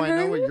stand-up at No, her. I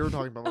know what you're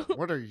talking about.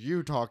 What are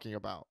you talking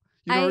about?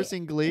 You've I- never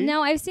seen Glee?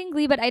 No, I've seen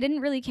Glee, but I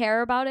didn't really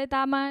care about it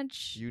that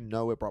much. You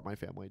know it brought my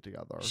family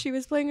together. She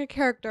was playing a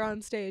character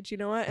on stage, you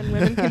know what? And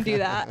women can do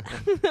that.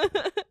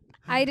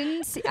 I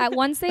didn't see.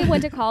 Once they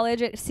went to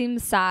college, it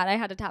seemed sad. I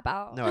had to tap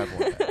out. No,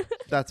 everyone did.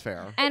 That's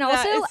fair. And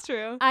That also, is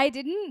true. I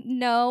didn't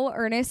know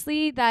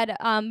earnestly that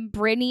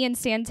Brittany and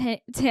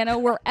Santana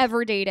were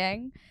ever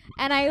dating.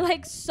 And I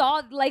like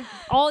saw like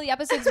all the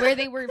episodes where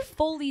they were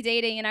fully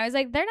dating, and I was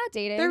like, they're not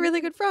dating. They're really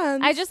good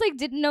friends. I just like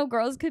didn't know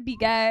girls could be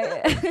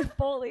gay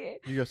fully.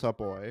 You just a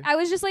boy. I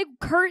was just like,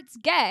 Kurt's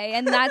gay,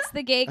 and that's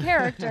the gay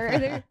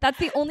character. That's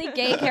the only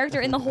gay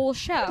character in the whole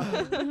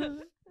show.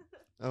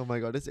 Oh my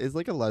god, this is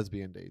like a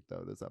lesbian date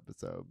though, this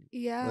episode.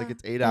 yeah. Like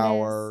it's 8 is.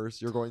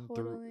 hours. You're going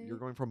Totally. you're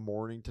going from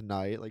morning to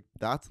night. Like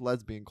that's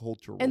lesbian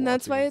culture. we're And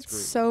that's watching why on it's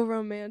screen. so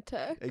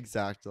romantic.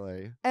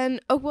 Exactly. And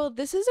oh well,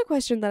 this is a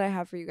question that I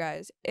have for you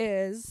guys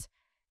is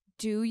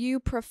do you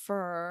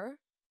prefer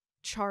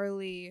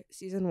Charlie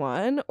season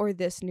 1 or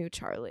this new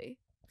Charlie?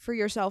 For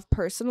yourself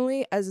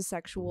personally as a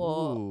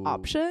sexual Ooh.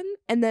 option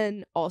and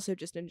then also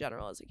just in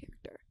general as a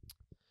character.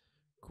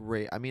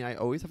 Great. I mean, I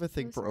always have a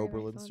thing I'm for sorry, my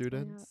Oberlin phone's going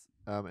students.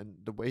 And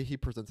the way he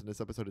presents in this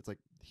episode, it's like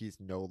he's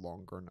no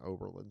longer an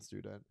Oberlin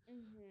student.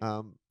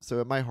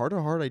 So in my heart of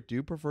heart, I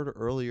do prefer to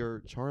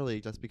earlier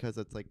Charlie just because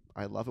it's like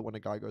I love it when a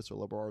guy goes to a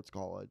liberal arts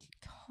college.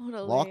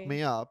 Totally. Lock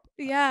me up.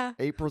 Yeah.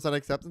 8%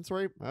 acceptance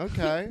rate?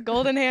 Okay.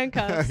 Golden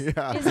handcuffs.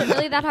 Yeah. Is it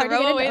really that hard to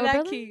Throw get away into that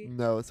Oberlin? key.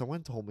 No,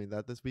 someone told me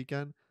that this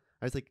weekend.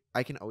 I was like,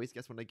 I can always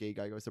guess when a gay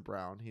guy goes to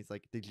Brown. He's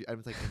like, did you? I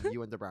was like, and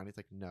you went to Brown? He's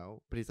like,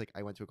 no. But he's like,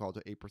 I went to a college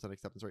with 8%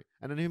 acceptance rate.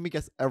 And then he made me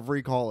guess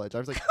every college. I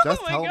was like,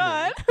 just Oh my tell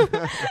God.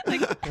 me.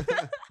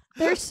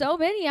 There's so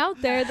many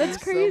out there. That's There's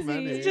so crazy.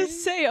 many.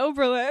 Just say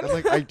Oberlin. I'm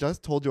like, I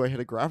just told you I hit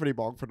a gravity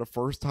bong for the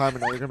first time,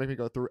 and now you're gonna make me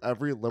go through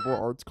every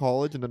liberal arts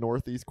college in the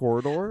Northeast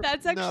corridor.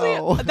 That's actually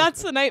No.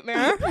 that's the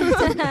nightmare.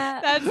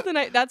 That's the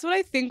night. That's what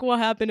I think will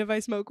happen if I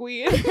smoke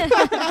weed.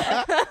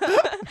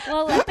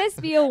 Well, let this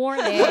be a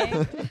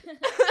warning.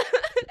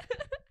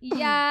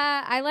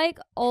 Yeah, I like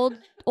old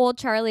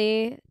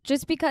Charlie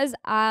just because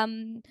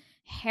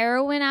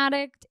heroin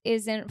addict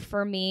isn't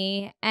for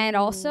me, and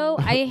also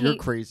I You're hate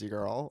crazy,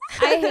 girl.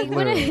 I hate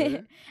when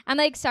Literally. I'm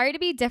like, sorry to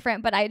be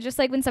different, but I just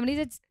like when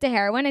somebody's to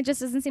heroin, it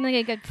just doesn't seem like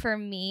a good for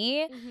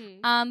me.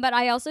 But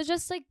I also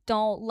just like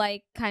don't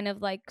like kind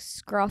of like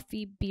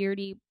scruffy,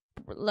 beardy,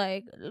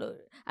 like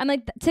I'm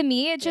like to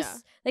me it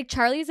just like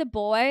Charlie's a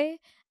boy,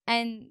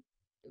 and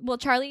well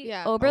Charlie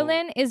Yeah.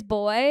 Oberlin is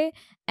boy,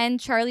 and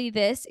Charlie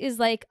this is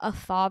like a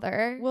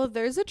father. Well,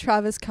 there's a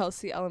Travis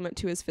Kelce element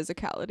to his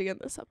physicality in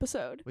this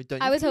episode. Wait,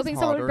 don't you I was think hoping he's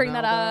someone would hotter bring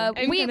that now, up.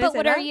 though? And Wait, can I but say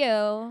what are that?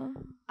 you?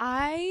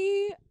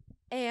 I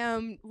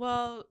am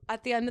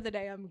at the end of the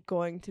day, I'm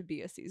going to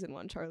be a season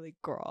 1 Charlie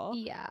girl.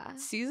 Yeah.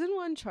 Season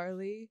 1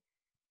 Charlie.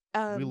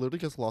 We literally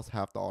just lost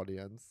half the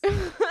audience.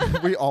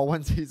 We all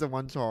went season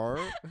 1 Char.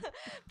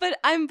 but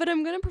I'm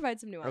gonna provide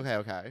some nuance.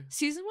 Okay.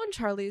 Season 1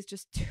 Charlie is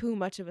just too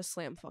much of a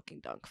slam fucking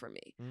dunk for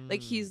me.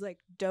 Like Mm. he's like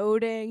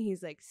doting,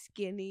 he's like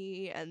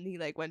skinny, and he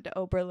like went to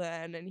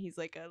Oberlin, and he's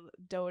like a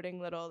doting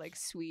little like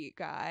sweet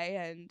guy,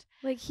 and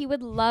Like he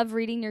would love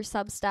reading your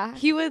Substack.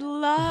 he would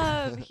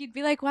love. He'd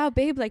be like, "Wow,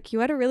 babe, like you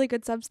had a really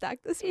good Substack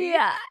this week."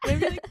 Yeah. And I'd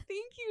be like,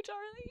 "Thank you,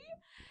 Charlie."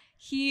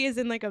 He is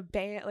in like a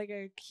band, like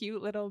a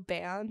cute little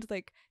band.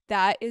 Like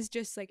that is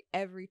just like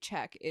every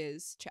check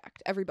is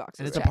checked, every box.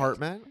 In is his checked.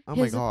 apartment? Oh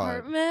my His god.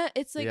 apartment,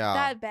 it's like Yeah.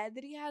 that bed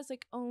that he has.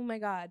 Like, oh my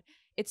god,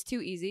 it's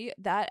too easy.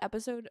 That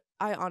episode,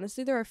 I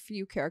honestly, there are a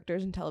few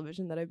characters in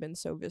television that I've been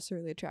so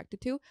viscerally attracted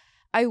to.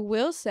 I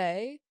will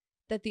say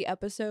that the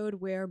episode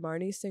where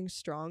Marnie sings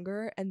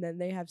 "Stronger" and then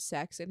they have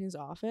sex in his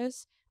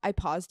office, I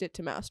paused it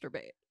to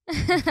masturbate.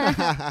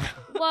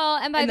 Well,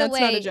 and by And the that's way,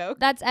 not a joke.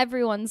 that's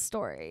everyone's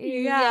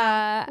story.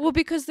 Yeah. Well,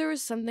 because there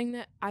was something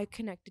that I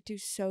connected to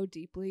so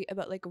deeply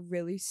about like a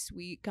really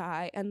sweet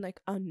guy and like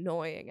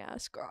annoying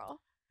ass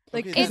girl.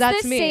 Like, Okay, 'cause It's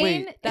that's the me. same-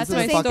 Wait, That's is it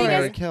my a fuck, story.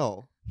 marry,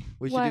 kill?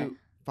 We should What? do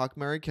fuck,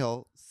 marry,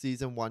 kill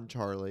season 1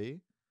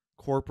 Charlie,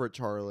 Corporate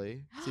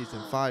Charlie,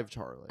 season 5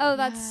 Charlie. Oh,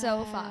 that's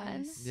so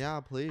fun. Yes. Yeah,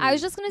 please. I was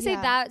just gonna say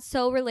Yeah. that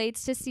so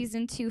relates to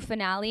season 2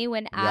 finale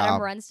when Adam Yeah.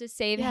 runs to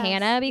save Yes,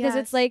 Hannah, because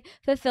it's yes. like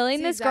fulfilling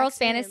It's the this exact girl's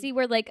same. fantasy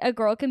where like a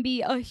girl can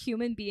be a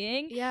human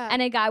being Yeah.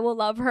 and a guy will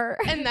love her.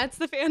 And that's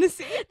the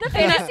fantasy. The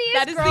fantasy is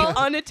that is girl- the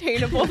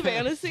unattainable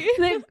fantasy.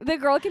 the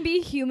girl can be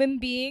a human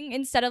being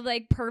instead of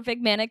like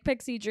perfect manic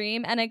pixie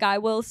dream, and a guy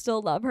will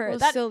still love her. We'll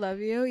That- still love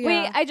you. Yeah.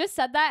 Wait, I just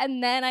said that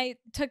and then I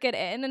took it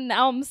in and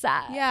now I'm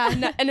sad.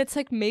 yeah, and it's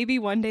like maybe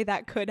one day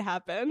that could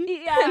happen.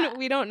 Yeah. And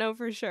we don't know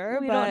for sure,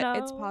 We but don't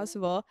it's know.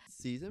 possible.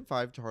 Season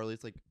 5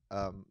 Charlie's like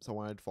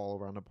someone I'd follow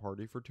around a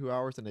party for 2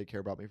 hours and they'd care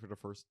about me for the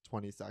first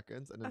 20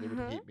 seconds and then they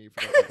would hate me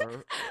for the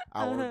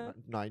other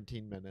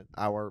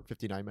hour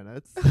 59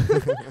 minutes.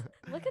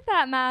 Look at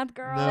that math,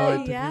 girl. No, it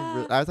took me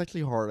Yeah. that was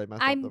actually hard. I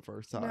messed I'm- up the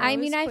first time. No, I it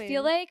mean, was I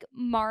feel clean. like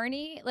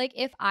Marnie, like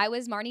if I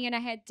was Marnie and I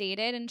had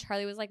dated and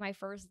Charlie was like my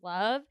first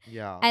love,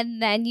 Yeah.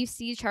 and then you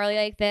see Charlie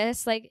like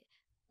this, like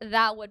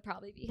that would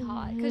probably be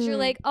hot because you're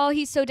Mhm. like, oh,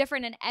 he's so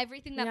different, and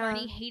everything that Yeah.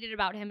 Marnie hated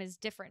about him is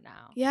different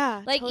now.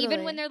 Yeah. Like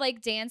even when they're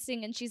like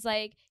dancing and she's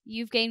like,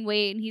 you've gained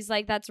weight, and he's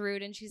like, that's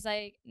rude, and she's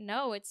like,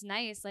 no, it's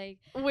nice. Like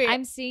wait,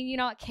 I'm seeing you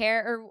not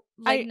care or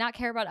like not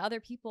care about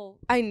other people.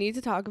 I need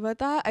to talk about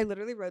that. I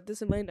literally wrote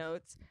this in my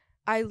notes.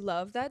 I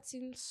love that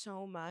scene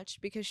so much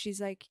because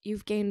she's like,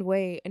 you've gained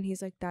weight, and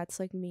he's like,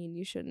 that's like mean,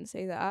 you shouldn't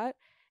say that.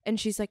 And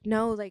she's like,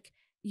 no, like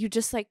you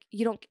just like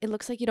you don't, it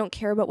looks like you don't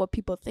care about what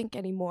people think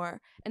anymore.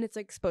 And it's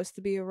like supposed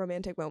to be a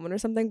romantic moment or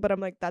something, but I'm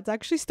like, that's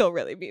actually still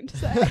really mean to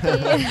say.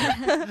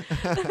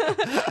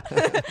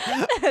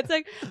 It's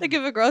like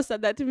if a girl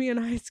said that to me in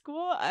high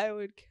school, I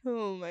would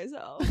kill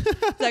myself.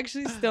 It's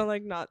actually still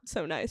like not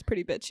so nice,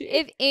 pretty bitchy.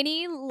 If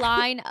any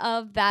line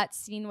of that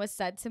scene was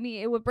said to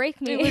me, it would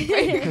break me. It would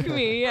break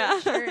me, yeah.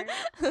 For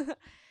sure.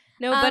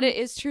 No, but Um, it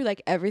is true.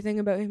 Like everything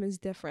about him is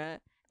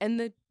different, and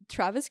the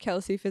Travis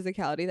Kelce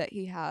physicality that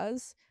he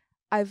has,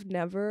 I've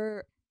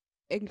never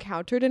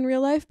encountered in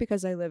real life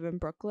because I live in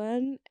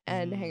Brooklyn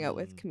and hang out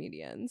with Mm.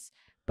 comedians.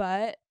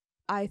 But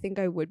I think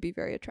I would be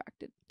very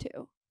attracted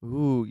to.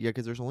 Ooh, yeah,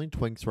 because there's only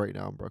twinks right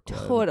now in Brooklyn.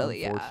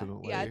 Totally, yeah,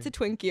 unfortunately. yeah. It's a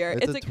twink year.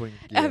 It's a like, twink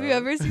have you year.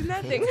 ever seen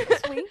that thing?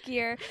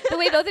 Twinkier. The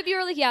way both of you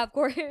are like, yeah, of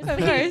course. Of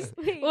course.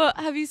 Well,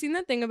 have you seen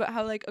that thing about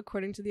how, like,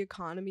 according to the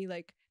economy,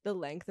 like the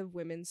length of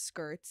women's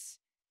skirts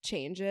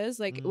changes?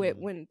 Like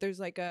when there's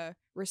like a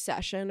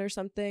recession or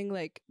something,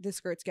 like the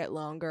skirts get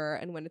longer,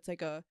 and when it's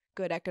like a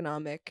good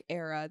economic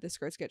era, the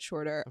skirts get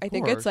shorter. Of I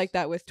think it's like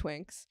course. that with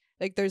twinks.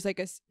 Like there's like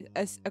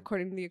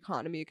according to the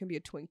economy, it can be a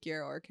twink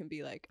year or it can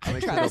be like a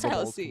Like Travis the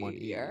bulk Kelce one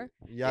year.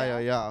 Yeah,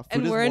 yeah. Food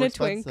And is we're in more a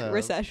twink expensive.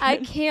 recession. I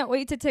can't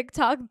wait to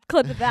TikTok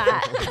clip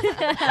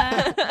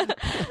that.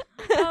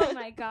 Oh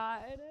my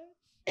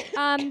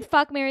god.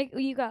 Fuck Mary,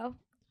 you go.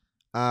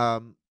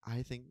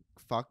 I think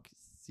fuck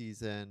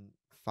season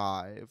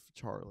 5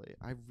 Charlie.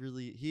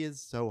 He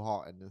is so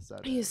hot in this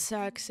setting. He's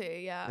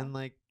sexy, yeah. And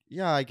like,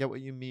 yeah, I get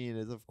what you mean.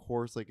 Is of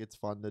course like it's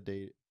fun to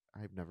date.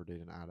 I've never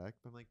dated an addict.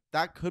 But I'm like,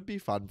 that could be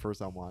fun for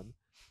someone.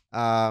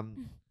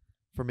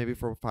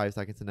 For 5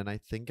 seconds, and then I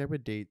think I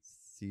would date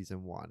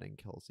season 1 and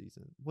kill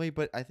season. Wait,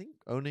 but I think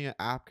owning an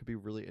app could be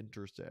really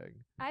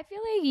interesting. I feel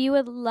like you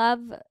would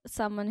love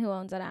someone who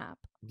owns an app.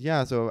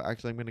 Yeah, so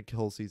actually I'm gonna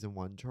kill season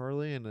 1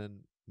 Charlie and then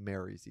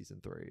marry season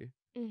 3.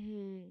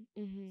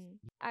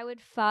 I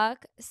would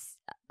fuck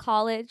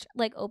college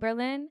like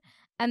Oberlin,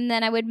 and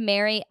then I would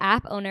marry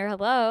app owner.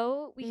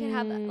 Hello, we could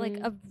have like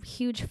a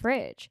huge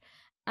fridge.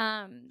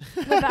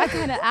 With that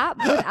kind of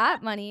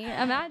app money,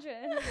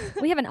 imagine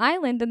we have an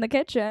island in the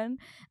kitchen,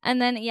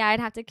 and then yeah, I'd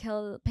have to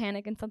kill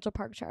Panic in Central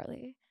Park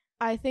Charlie.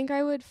 I think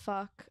I would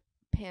fuck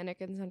Panic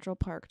in Central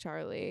Park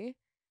Charlie.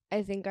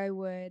 I think I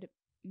would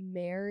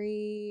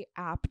marry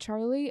App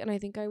Charlie, and I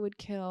think I would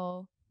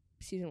kill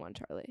season 1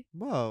 Charlie.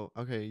 Whoa.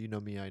 Okay, you know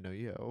me, I know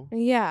you.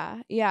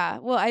 Yeah.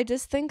 Well, I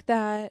just think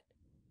that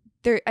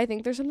I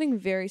think there's something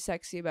very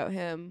sexy about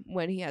him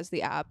when he has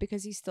the app,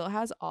 because he still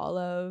has all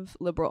of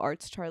liberal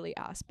arts Charlie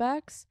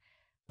aspects,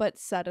 but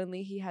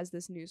suddenly he has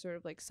this new sort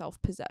of like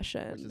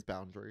self-possession. Versus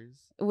boundaries.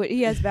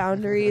 He has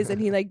boundaries and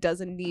he like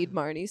doesn't need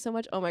Marnie so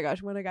much. Oh my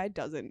gosh, when a guy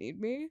doesn't need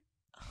me.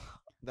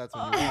 That's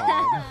what you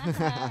want.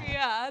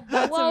 Yeah,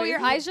 that's Whoa, your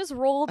amazing. eyes just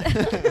rolled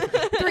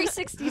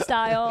 360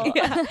 style.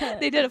 Yeah,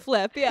 they did a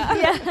flip. Yeah.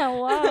 Yeah,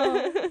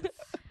 whoa.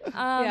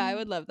 Yeah, I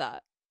would love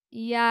that.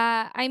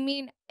 Yeah, I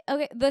mean,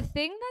 okay, the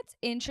thing that's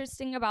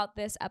interesting about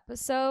this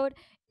episode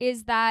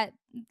is that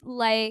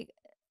like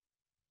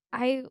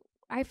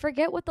I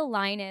forget what the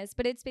line is,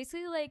 but it's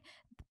basically like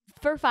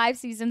for 5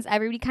 seasons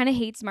everybody kind of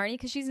hates Marnie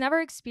because she's never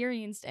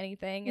experienced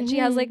anything and she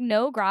has like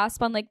no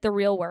grasp on like the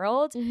real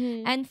world.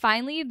 And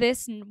finally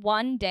this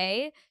one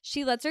day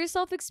she lets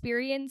herself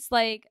experience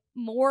like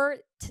more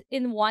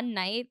in one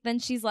night than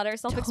she's let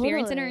herself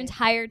experience in her Totally.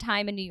 entire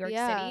time in New York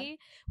City,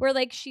 where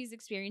like she's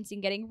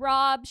experiencing getting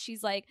robbed,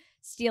 she's like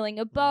stealing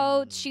a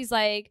boat, she's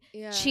like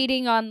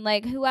cheating on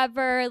like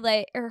whoever,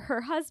 like or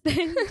her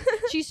husband.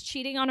 She's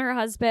cheating on her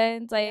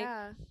husband,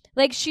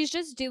 like she's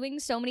just doing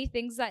so many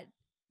things that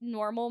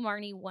normal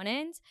Marnie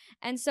wouldn't.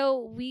 And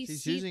so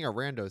She's see using a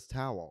rando's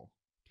towel.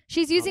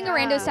 She's using a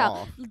rando Yeah.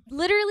 style.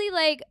 Literally,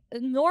 like,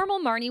 normal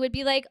Marnie would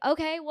be like,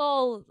 okay,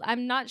 well,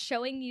 I'm not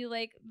showing you,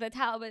 like, the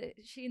towel, but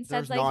she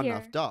instead's There's like, not here.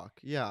 enough duck.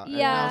 Yeah. And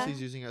Yeah. now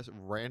she's using a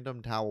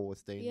random towel with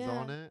stains Yeah.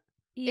 on it.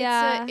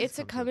 Yeah. It's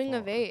a Come too coming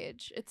of far.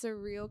 age. It's a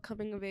real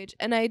coming of age.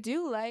 And I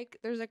do like,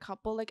 there's a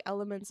couple like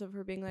elements of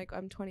her being like,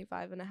 I'm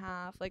 25 and a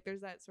half. Like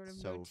there's that sort of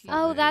So motif. funny.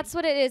 Oh, that's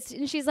what it is.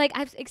 And she's like,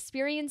 I've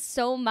experienced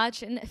so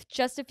much in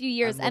just a few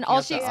years. And looking all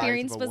at she the eyes of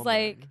experienced a was woman.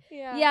 like,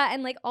 yeah,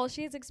 and like all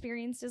she has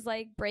experienced is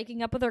like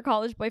breaking up with her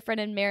college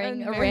boyfriend and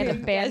marrying a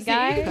random band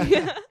guy.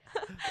 Yeah.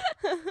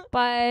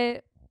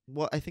 But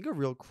Well, I think a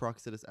real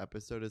crux of this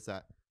episode is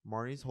that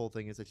Marnie's whole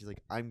thing is that she's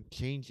like, I'm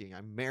changing.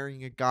 I'm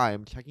marrying a guy.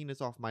 I'm checking this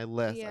off my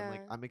list. Yeah.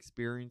 I'm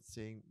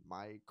experiencing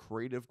my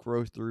creative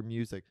growth through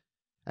music.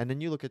 And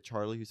then you look at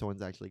Charlie, who's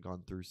someone's actually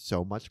gone through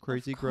so much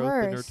crazy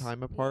growth in their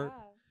time apart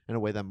in a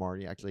way that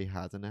Marnie actually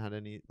hasn't had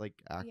any like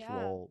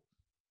actual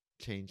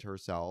change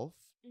herself.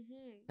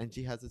 And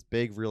she has this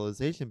big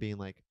realization being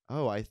like,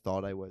 oh, I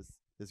thought I was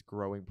this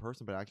growing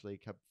person, but actually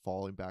kept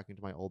falling back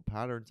into my old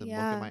patterns. And look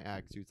at my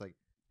ex who's like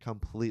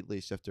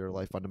completely shifted her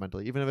life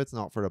fundamentally. Even if it's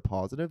not for the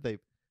positive, they've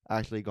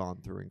actually gone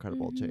through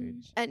incredible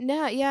change. And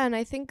now, yeah, and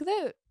I think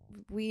that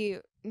we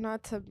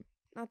not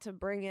to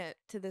bring it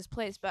to this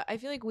place, but I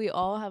feel like we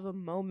all have a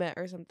moment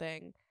or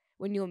something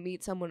when you'll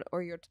meet someone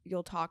or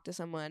you'll talk to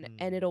someone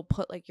and it'll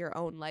put like your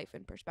own life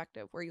in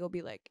perspective, where you'll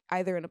be like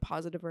either in a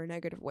positive or a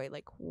negative way,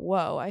 like,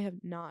 whoa, I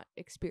have not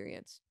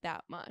experienced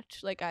that much.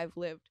 Like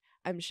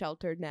I'm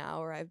sheltered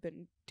now, or I've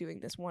been doing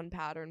this one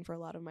pattern for a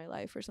lot of my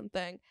life or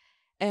something.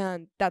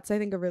 And that's, I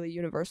think, a really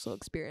universal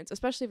experience,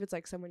 especially if it's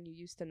like someone you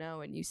used to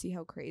know and you see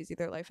how crazy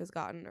their life has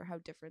gotten or how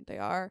different they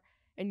are.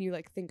 And you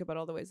like think about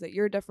all the ways that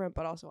you're different,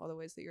 but also all the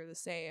ways that you're the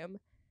same.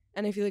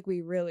 And I feel like we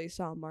really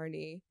saw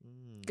Marnie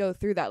go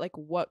through that. Like,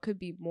 what could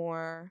be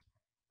more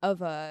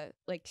of a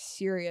like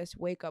serious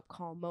wake up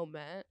call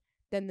moment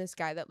than this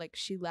guy that like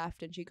she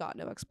left and she got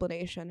no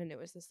explanation, and it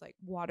was this like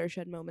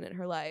watershed moment in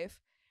her life.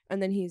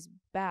 And then he's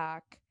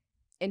back.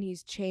 And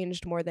he's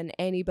changed more than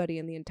anybody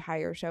in the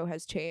entire show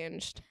has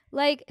changed.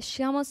 like,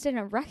 she almost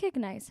didn't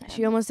recognize him.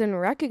 She almost didn't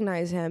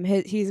recognize him.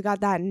 He's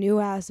got that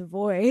new ass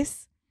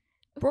voice.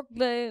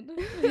 Brooklyn.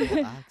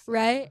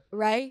 Right?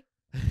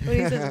 When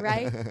he says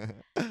right.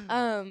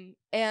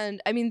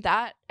 And I mean,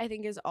 that I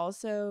think is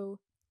also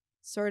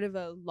sort of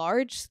a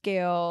large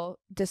scale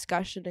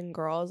discussion in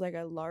Girls, like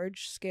a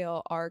large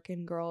scale arc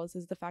in Girls,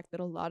 is the fact that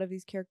a lot of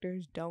these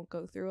characters don't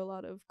go through a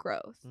lot of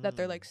growth, that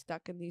they're like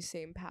stuck in these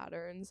same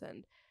patterns.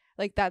 And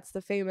like that's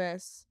the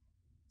famous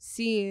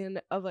scene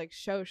of like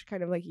Shosh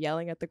kind of like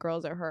yelling at the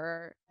girls at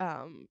her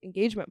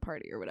engagement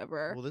party or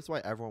whatever. Well, this is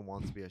why everyone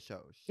wants to be a Shosh.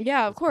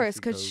 Yeah, of It's course, she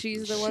because goes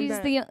she's through the one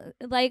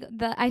She's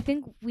that I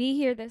think we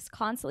hear this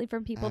constantly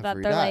from people that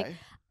every they're like, day.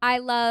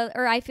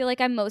 I feel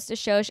like I'm most a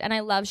Shosh, and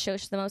I love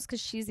Shosh the most because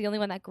she's the only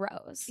one that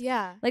grows.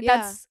 yeah, Like, yeah,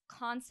 that's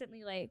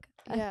constantly like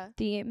a yeah.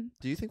 theme.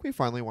 Do you think we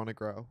finally want to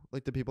grow?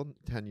 Like, the people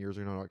 10 years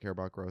ago don't care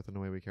about growth in the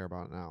way we care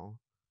about it now.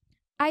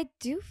 I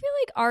do feel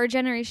like our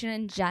generation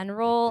in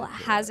general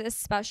Ridiculous. has a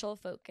special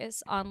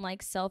focus on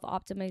like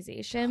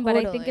self-optimization, but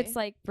I think Totally. it's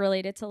like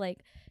related to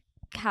like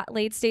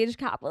late stage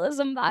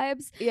capitalism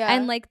vibes Yeah,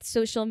 and like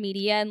social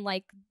media and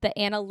like the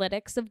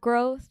analytics of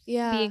growth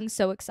yeah, being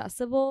so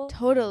accessible.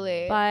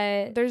 totally.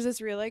 But There's this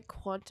real like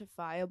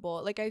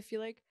quantifiable, like I feel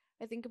like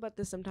I think about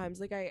this sometimes,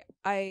 like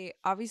I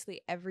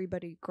obviously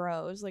everybody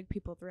grows, like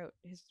people throughout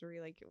history,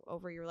 like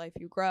over your life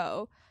you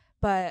grow,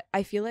 but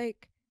I feel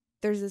like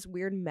there's this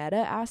weird meta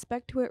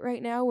aspect to it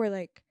right now where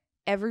like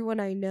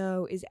everyone I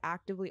know is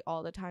actively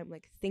all the time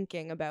like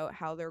thinking about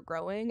how they're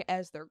growing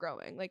as they're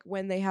growing. Like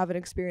when they have an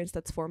experience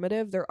that's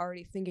formative, they're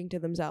already thinking to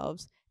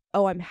themselves,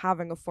 oh, I'm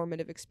having a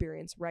formative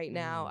experience right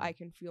now. I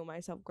can feel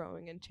myself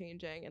growing and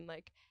changing. And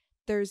like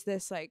there's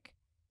this like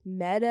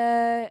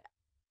meta,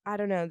 I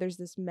don't know, there's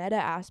this meta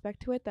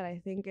aspect to it that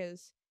I think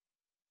is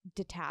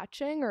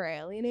detaching or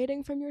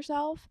alienating from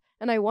yourself.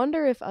 And I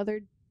wonder if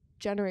other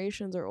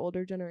generations or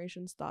older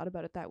generations thought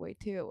about it that way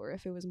too, or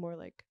if it was more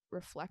like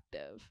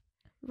reflective.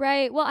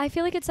 right. Well, I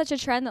feel like it's such a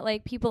trend that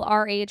like people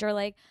our age are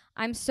like,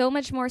 I'm so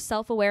much more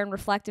self-aware and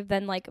reflective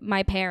than like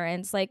my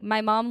parents. Like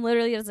my mom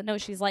literally doesn't know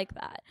she's like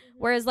that.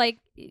 Whereas like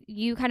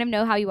you kind of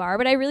know how you are.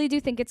 But I really do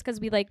think it's because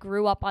we like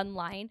grew up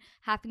online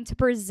having to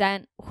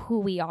present who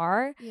we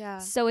are. Yeah.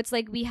 So it's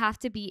like we have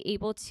to be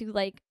able to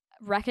like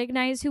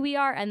recognize who we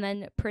are and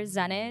then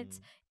present it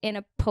in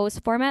a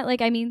post format.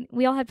 Like, I mean,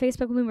 we all had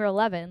Facebook when we were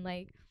 11.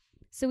 Like,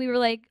 so we were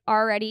like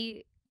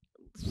already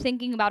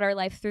thinking about our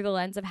life through the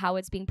lens of how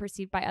it's being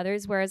perceived by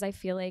others. Whereas I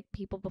feel like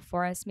people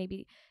before us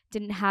maybe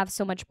didn't have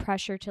so much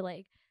pressure to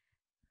like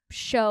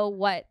show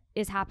what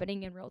is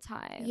happening in real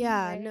time.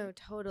 Yeah, right? no,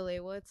 totally.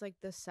 Well, it's like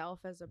the self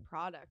as a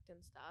product and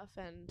stuff.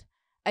 And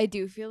I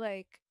do feel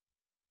like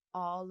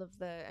all of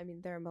the, I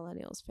mean, they're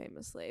millennials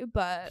famously,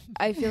 but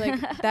I feel like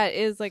that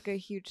is like a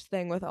huge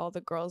thing with all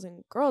the girls,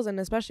 and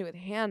especially with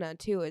Hannah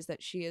too, is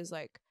that she is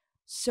like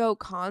so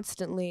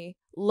constantly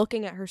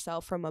looking at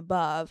herself from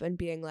above and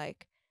being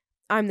like,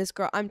 I'm this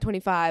girl, I'm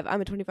 25,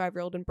 I'm a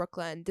 25-year-old in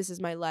Brooklyn, this is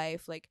my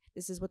life, like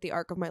this is what the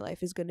arc of my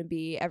life is going to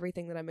be,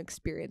 everything that I'm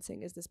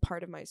experiencing is this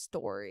part of my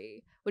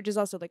story, which is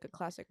also like a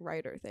classic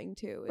writer thing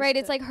too, Right,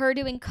 it's like her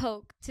doing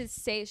coke to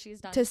say she's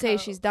done to say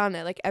coke. she's done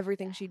it, like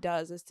everything she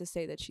does is to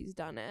say that she's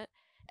done it.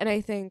 And I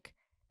think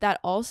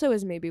that also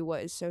is maybe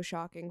what is so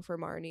shocking for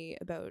Marnie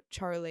about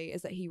Charlie,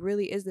 is that he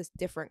really is this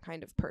different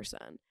kind of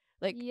person,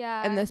 like,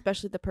 Yeah. and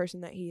especially the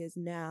person that he is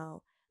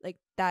now, like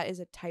that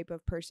is a type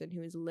of person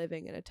who is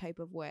living in a type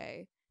of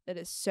way that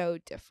is so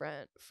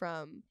different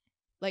from,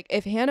 like,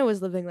 if Hannah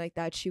was living like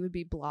that, she would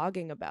be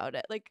blogging about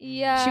it. Like,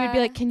 Yeah. she would be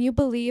like, can you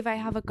believe I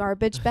have a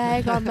garbage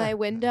bag on my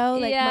window?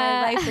 Like,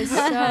 Yeah. my life is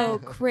so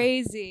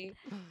crazy.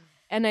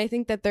 And I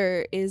think that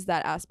there is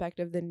that aspect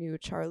of the new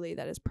Charlie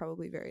that is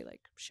probably very,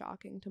 like,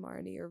 shocking to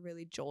Marnie, or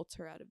really jolts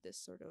her out of this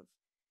sort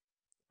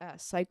of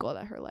cycle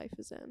that her life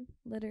is in.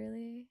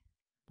 Literally.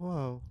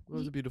 Whoa, that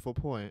was a beautiful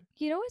point.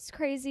 You know what's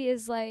crazy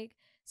is, like,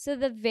 so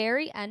the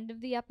very end of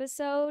the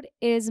episode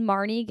is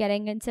Marnie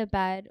getting into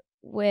bed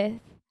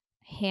with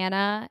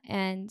Hannah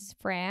and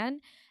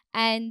Fran.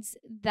 And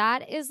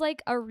that is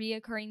like a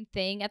reoccurring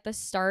thing at the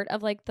start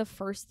of like the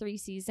first 3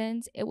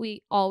 seasons.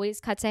 We always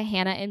cut to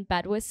Hannah in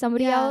bed with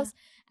somebody else.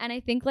 And I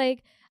think,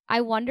 like,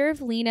 I wonder if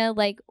Lena,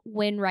 like,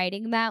 when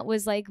writing that,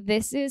 was like,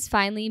 this is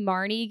finally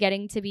Marnie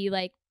getting to be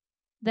like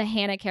the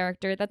Hannah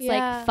character that's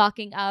like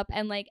fucking up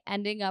and like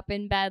ending up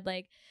in bed,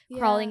 like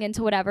crawling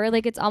into whatever.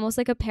 Like, it's almost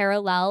like a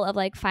parallel of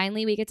like,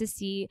 finally we get to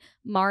see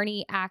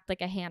Marnie act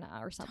like a Hannah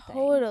or something.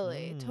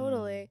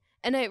 Totally.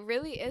 And it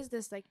really is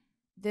this, like,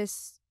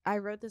 this, I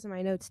wrote this in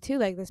my notes too,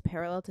 like this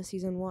parallel to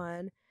season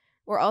 1,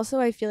 where also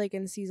I feel like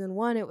in season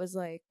 1 it was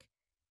like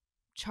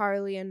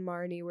Charlie and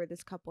Marnie were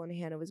this couple and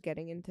Hannah was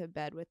getting into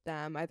bed with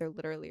them, either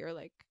literally or,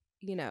 like,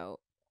 you know,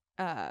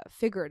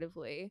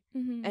 figuratively.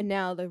 And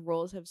now the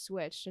roles have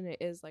switched, and it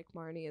is like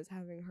Marnie is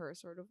having her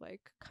sort of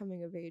like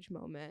coming of age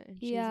moment, and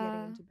she's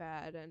getting into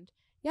bed. And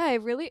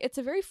it's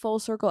a very full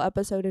circle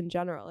episode in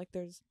general. Like,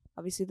 there's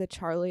obviously the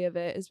Charlie of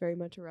it is very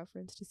much a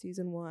reference to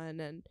season 1,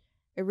 and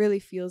it really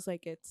feels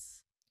like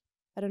it's,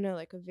 I don't know,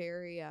 like a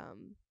very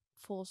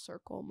full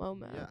circle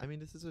moment. Yeah, I mean,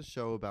 this is a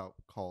show about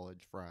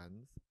college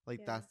friends.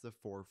 Like, that's the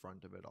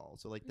forefront of it all.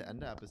 So, like, the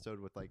end of the episode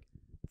with, like,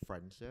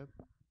 friendship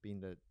being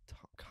the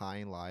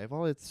kind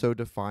rival, it's so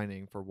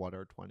defining for what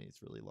our 20s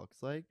really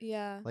looks like.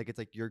 Yeah. Like, it's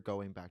like you're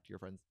going back to your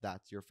friends.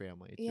 That's your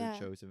family. It's your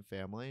chosen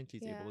family. And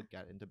she's able to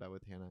get into bed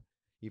with Hannah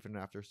even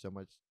after so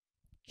much.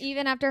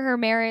 Even after her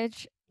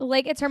marriage,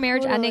 like, it's her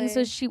marriage ending,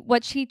 so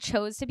what she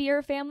chose to be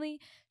her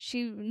family,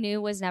 she knew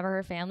was never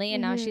her family,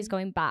 and now she's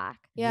going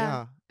back.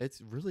 Yeah,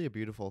 it's really a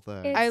beautiful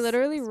thing. I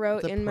literally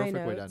wrote in my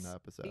perfect way to notes. end the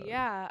episode.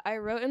 Yeah, I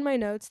wrote in my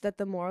notes that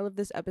the moral of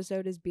this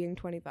episode is being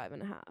 25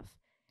 and a half.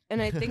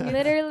 And I think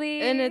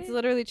literally, and it's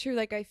literally true.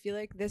 Like, I feel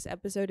like this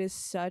episode is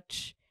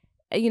such,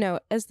 you know,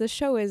 as the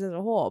show is as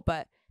a whole,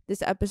 but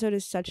this episode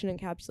is such an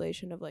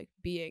encapsulation of like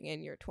being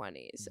in your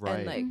 20s.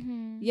 Right.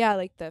 And like,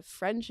 like the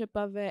friendship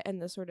of it,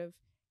 and the sort of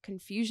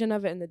confusion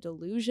of it, and the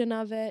delusion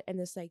of it, and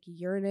this like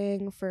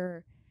yearning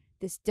for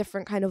this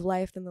different kind of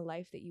life than the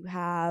life that you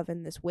have,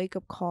 and this wake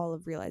up call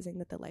of realizing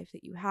that the life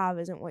that you have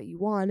isn't what you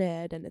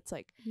wanted. And it's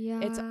like,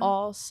 it's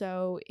all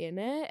so in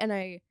it.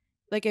 And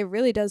like, it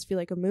really does feel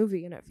like a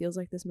movie, and it feels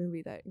like this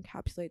movie that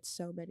encapsulates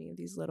so many of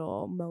these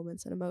little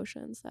moments and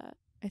emotions that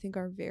I think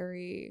are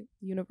very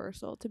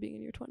universal to being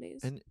in your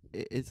 20s. And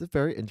it's a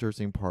very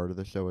interesting part of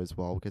the show as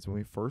well, because when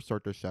we first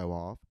start the show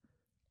off,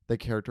 the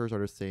characters are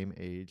the same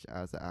age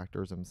as the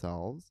actors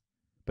themselves.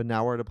 But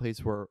now we're at a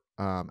place where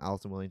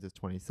Allison Williams is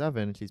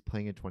 27, and she's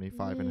playing a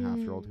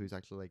 25-and-a-half-year-old who's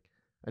actually like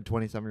a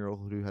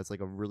 27-year-old who has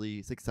like a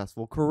really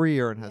successful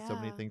career and has so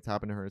many things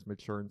happen to her, and is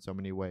mature in so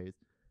many ways.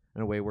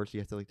 In a way where she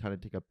has to like kind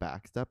of take a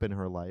back step in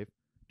her life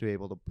to be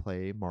able to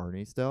play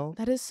Marnie still.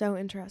 That is so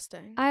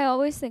interesting. I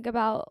always think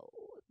about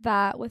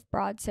that with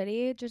Broad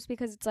City, just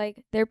because it's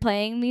like they're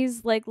playing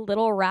these like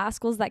little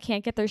rascals that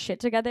can't get their shit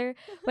together,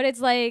 but it's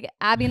like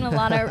Abby and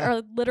Alana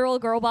are literal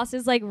girl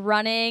bosses, like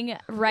running,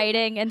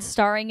 writing, and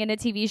starring in a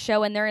TV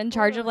show, and they're in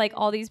charge of like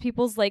all these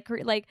people's like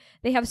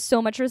they have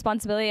so much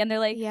responsibility, and they're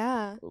like,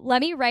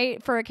 let me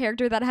write for a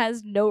character that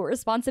has no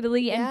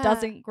responsibility and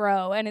doesn't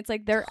grow. And it's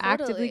like they're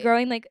actively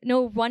growing. Like,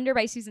 no wonder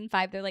by season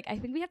 5 they're like, I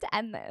think we have to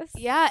end this.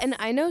 Yeah, and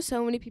I know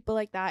so many people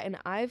like that, and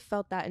I've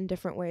felt that in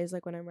different ways,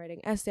 like when I'm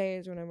writing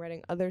essays, when I'm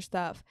writing other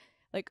stuff,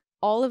 like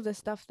all of the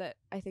stuff that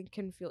I think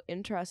can feel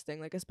interesting,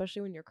 like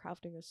especially when you're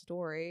crafting a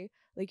story,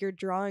 like you're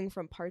drawing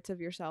from parts of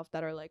yourself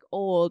that are like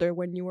old, or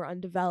when you were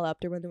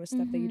undeveloped, or when there was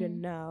stuff that you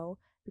didn't know,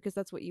 because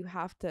that's where you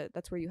have to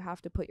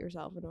put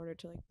yourself in order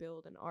to like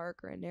build an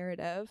arc or a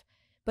narrative.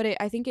 But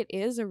I think it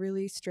is a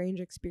really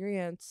strange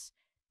experience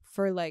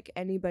for like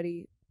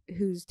anybody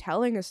who's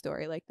telling a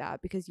story like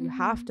that, because you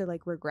have to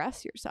like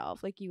regress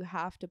yourself, like you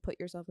have to put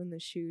yourself in the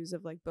shoes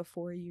of like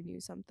before you knew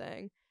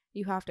something.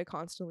 You have to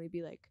constantly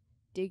be like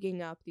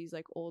digging up these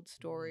like old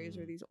stories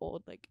or these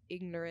old like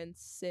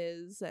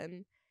ignorances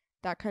and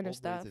that kind of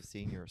stuff. Old ways of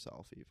seeing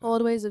yourself, even.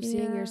 Old ways of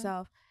seeing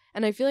yourself.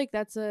 And I feel like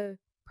that's a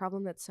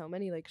problem that so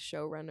many like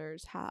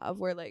showrunners have,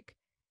 where like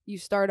you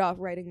start off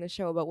writing the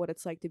show about what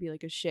it's like to be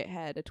like a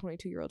shithead, a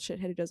 22-year-old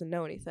shithead who doesn't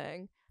know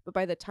anything. But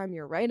by the time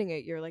you're writing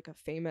it, you're like a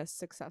famous,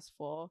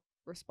 successful,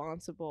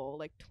 responsible,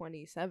 like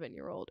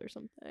 27-year-old or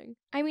something.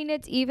 I mean,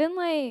 it's even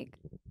like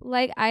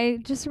I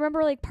just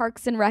remember like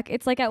Parks and Rec.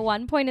 It's like at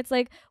one point it's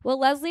like, well,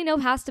 Leslie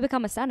Knope has to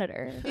become a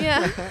senator.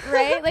 Yeah.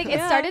 Right? Like it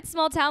Yeah. started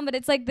small town, but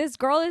it's like this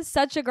girl is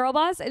such a girl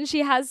boss and she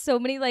has so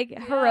many like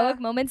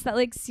heroic moments that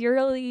like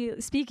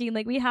serially speaking,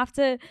 like we have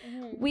to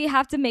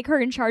make her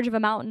in charge of a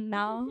mountain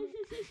now.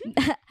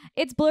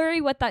 It's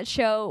blurry what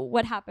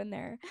happened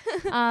there.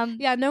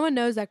 Yeah, no one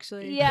knows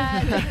actually.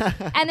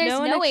 Yeah. And there's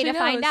one no way to actually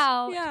find knows.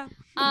 out. Yeah.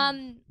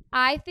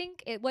 I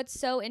think what's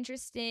so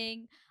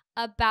interesting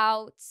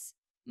about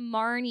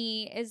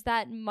Marnie is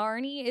that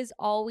Marnie is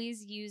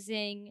always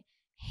using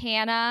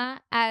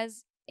Hannah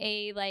as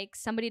a like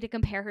somebody to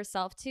compare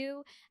herself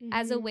to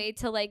as a way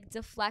to like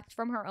deflect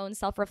from her own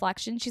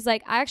self-reflection. She's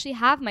like, I actually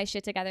have my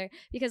shit together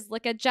because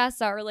look at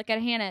Jessa or look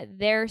at Hannah.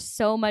 They're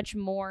so much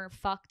more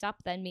fucked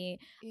up than me.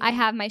 Yeah. I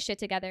have my shit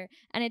together.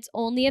 And it's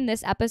only in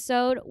this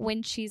episode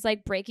when she's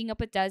like breaking up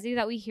with Desi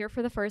that we hear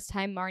for the first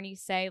time Marnie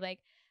say like,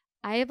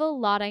 I have a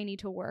lot I need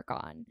to work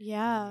on.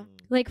 Yeah.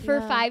 Like for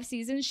Yeah. 5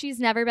 seasons, she's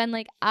never been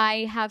like,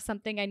 I have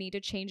something I need to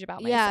change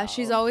about myself. Yeah,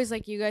 she's always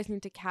like, you guys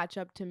need to catch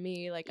up to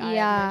me. Like, I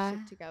have my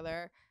shit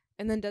together.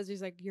 And then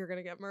Desi's like, you're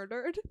gonna get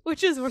murdered,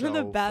 which is one of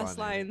the So best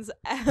funny. lines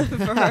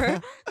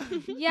ever.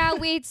 Yeah,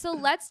 wait, so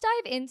let's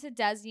dive into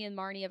Desi and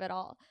Marnie of it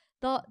all.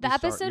 The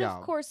episode,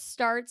 of course,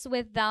 starts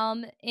with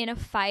them in a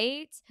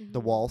fight. The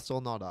wall's still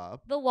not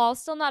up. The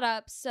wall's still not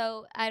up,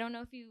 so I don't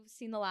know if you've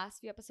seen the last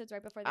few episodes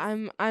right before this.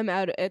 I'm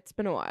out. It's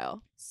been a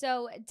while.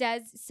 So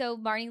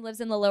Marnie lives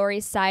in the Lower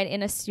East Side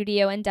in a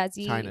studio, and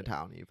Desi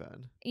Chinatown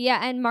even. Yeah,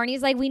 and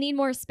Marnie's like, we need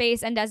more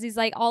space, and Desi's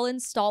like, I'll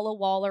install a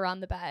wall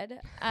around the bed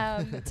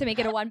to make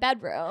it a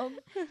 1-bedroom.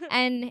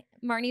 And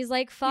Marnie's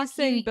like, fuck He's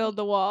saying you. build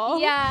the wall.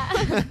 Yeah.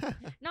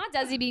 Not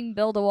Desi being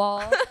build a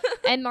wall.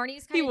 And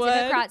Marnie's kind of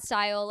Democrat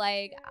style,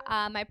 like,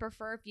 I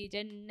prefer if you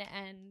didn't,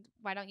 and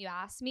why don't you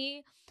ask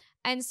me?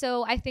 And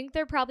so I think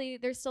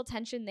there's still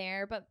tension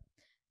there, but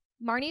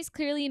Marnie's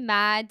clearly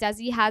mad.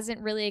 Desi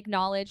hasn't really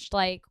acknowledged,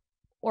 like,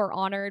 or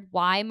honored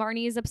why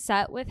Marnie is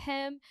upset with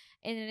him,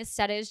 and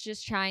instead is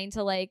just trying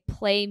to like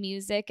play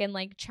music and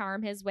like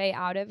charm his way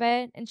out of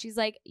it. And she's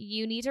like,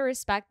 you need to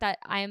respect that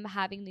I'm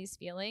having these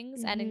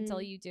feelings, and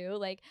until you do,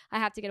 like, I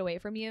have to get away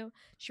from you.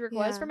 She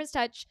recoils from his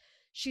touch.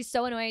 She's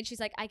so annoyed. She's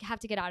like, I have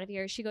to get out of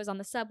here. She goes on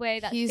the subway.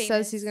 He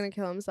says he's gonna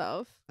kill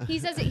himself. He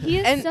says he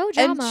is so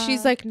drama. And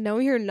she's like, no,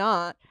 you're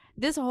not.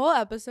 This whole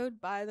episode,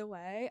 by the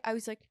way, I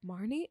was like,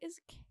 Marnie is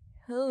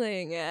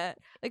killing it.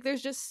 Like,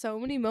 there's just so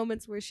many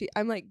moments where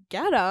I'm like,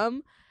 get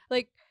him.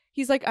 Like,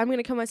 he's like, I'm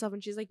gonna kill myself,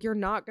 and she's like, you're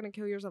not gonna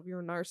kill yourself.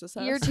 You're a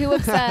narcissist. You're too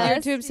obsessed.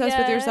 You're too obsessed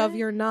with yourself.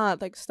 You're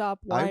not. Like, stop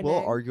whining. I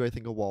will argue. I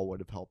think a wall would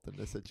have helped in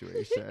this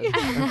situation.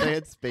 If they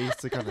had space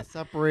to kind of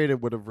separate,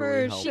 it would have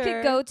really helped. She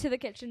could go to the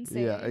kitchen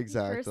sink. Yeah,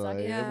 exactly. For a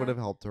second. It would have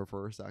helped her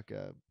for a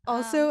second.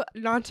 Also,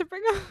 not to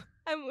bring up,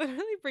 I'm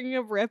literally bringing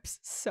up Rips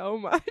so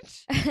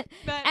much.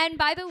 And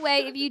by the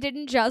way, if you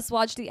didn't just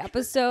watch the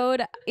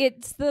episode,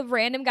 it's the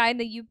random guy in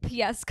the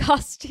UPS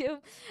costume.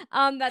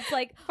 That's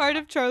like part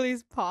of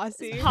Charlie's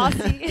posse.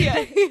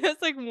 Yeah, he has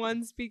like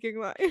one speaking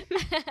line.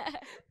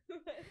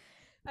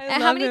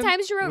 How many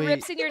times you wrote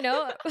Rips in your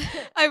note?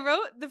 I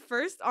wrote the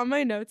first on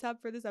my notes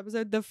app for this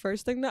episode. The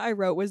first thing that I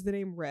wrote was the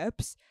name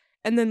Rips,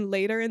 and then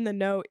later in the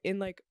note, in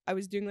like I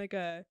was doing like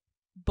a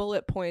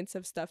bullet points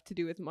of stuff to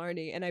do with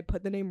Marnie, and I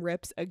put the name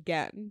Rips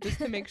again just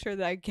to make sure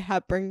that I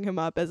kept bringing him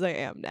up as I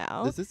am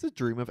now. This is a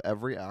dream of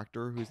every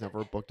actor who's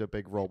never booked a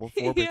big role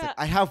before. But it's like,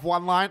 I have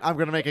one line. I'm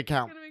gonna make it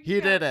count.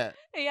 He did it.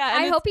 Yeah,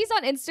 I hope he's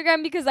on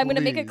Instagram because I'm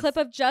gonna make a clip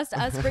of just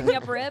us bringing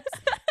up Rips,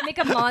 make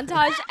a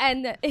montage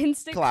and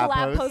instant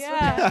collab post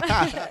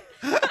with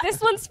him.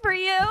 This one's for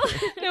you.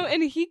 No,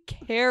 and he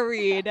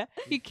carried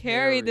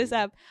this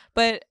app.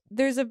 But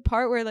there's a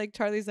part where like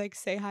Charlie's like,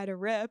 say hi to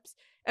Rips,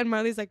 and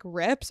Marley's like,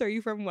 Rips, are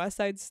you from West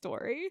Side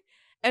Story?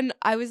 And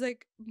I was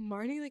like,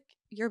 Marnie, like,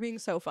 you're being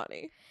so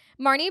funny.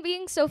 Marnie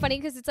being so funny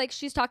because it's like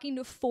she's talking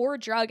to 4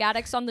 drug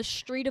addicts on the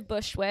street of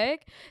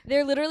Bushwick.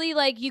 They're literally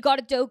like, you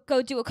gotta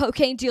go do a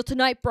cocaine deal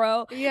tonight,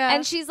 bro. Yeah.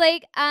 And she's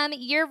like,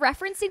 you're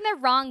referencing the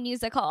wrong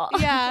musical.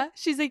 Yeah.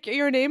 She's like,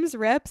 your name's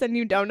Rips and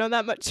you don't know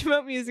that much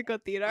about musical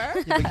theater.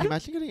 Yeah, but can you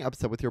imagine getting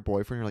upset with your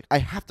boyfriend? You're like, I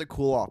have to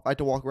cool off. I have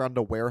to walk around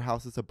to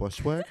warehouses of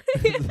Bushwick.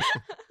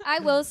 I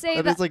will say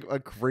that is like a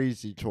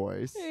crazy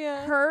choice.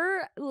 Yeah.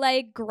 Her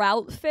like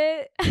grout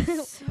fit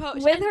So,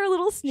 with her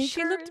little sneakers.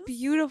 She looked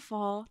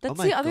beautiful. That's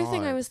my the other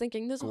thing I God. was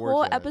thinking. This whole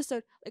Gorgeous.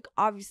 episode, like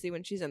obviously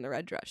when she's in the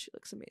red dress, she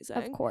looks amazing.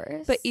 Of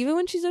course. But even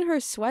when she's in her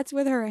sweats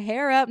with her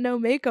hair up, no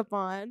makeup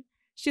on,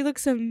 she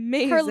looks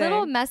amazing. her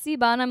little messy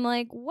bun, I'm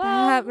like,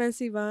 well, that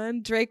messy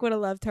bun. Drake would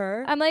have loved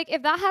her. I'm like,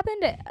 if that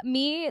happened to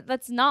me,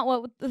 that's not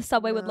what the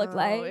subway would look No,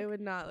 like. It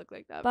would not look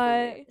like that. for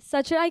But me.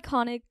 such an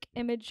iconic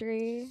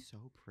imagery. So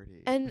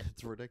pretty. And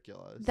it's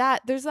ridiculous.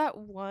 There's that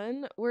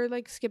one, we're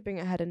like skipping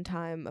ahead in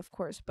time, of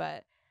course,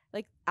 but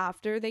like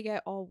after they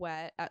get all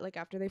wet, like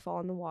after they fall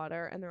in the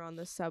water and they're on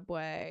the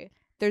subway,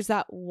 there's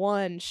that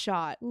one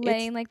shot.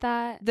 laying like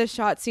that. The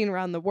shot seen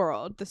around the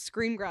world, the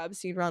screen grab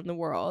seen around the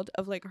world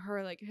of like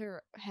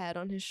her head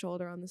on his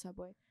shoulder on the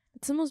subway.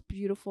 It's the most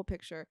beautiful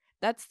picture.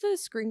 That's the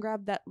screen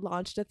grab that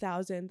launched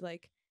 1,000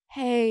 like,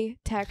 hey,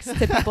 texts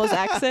to people's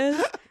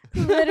exes.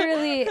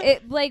 Literally,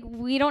 it like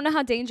we don't know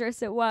how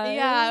dangerous it was.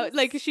 Yeah,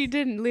 like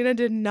Lena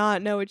did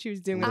not know what she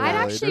was doing with I'd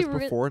that. actually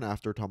there's before and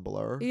after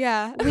Tumblr.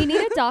 Yeah. We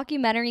need a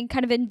documentary,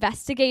 kind of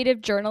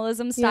investigative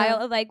journalism style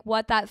of like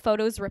what that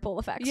photo's ripple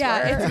effects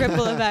were. It's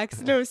ripple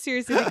effects. No,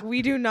 seriously, like,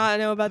 we do not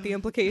know about the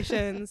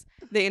implications,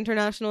 the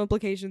international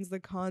implications,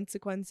 the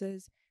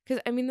consequences.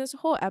 Because I mean, this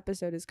whole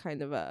episode is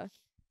kind of a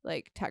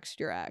like text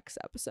your ex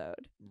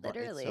episode.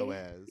 Literally. It so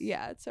is.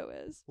 Yeah, it so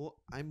is. Well,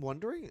 I'm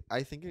wondering,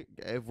 I think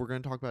if we're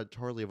going to talk about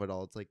Charlie of it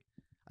all, it's like,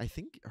 I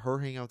think her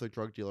hanging out with a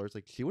drug dealer is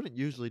like, she wouldn't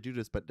usually do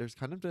this, but there's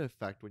kind of the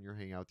effect when you're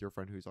hanging out with your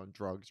friend who's on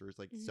drugs or is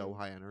like so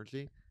high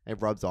energy.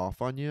 It rubs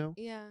off on you.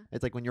 Yeah.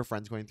 It's like when your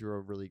friend's going through a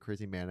really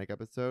crazy manic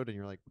episode and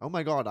you're like, oh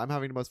my God, I'm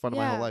having the most fun of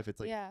my whole life. It's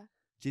like,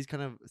 she's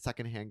kind of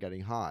secondhand getting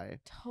high.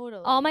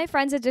 Totally. All my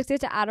friends addicted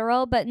to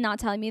Adderall, but not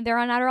telling me they're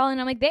on Adderall, and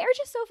I'm like, they are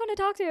just so fun to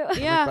talk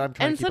to. Yeah, but I'm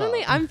trying and to keep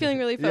suddenly up. I'm feeling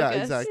really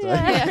focused. Yeah, exactly.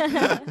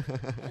 Yeah.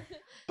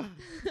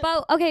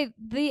 But okay,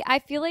 I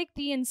feel like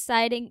the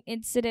inciting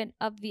incident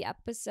of the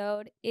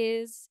episode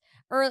is,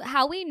 or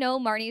how we know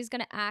Marnie is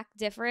gonna act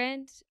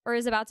different or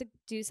is about to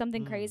do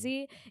something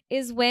crazy,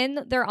 is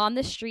when they're on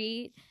the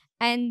street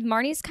and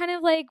Marnie's kind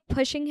of like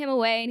pushing him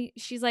away, and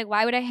she's like,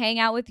 why would I hang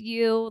out with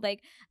you?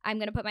 Like, I'm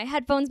gonna put my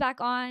headphones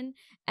back on.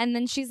 And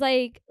then she's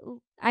like,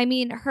 I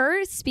mean,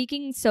 her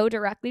speaking so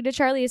directly to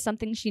Charlie is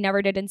something she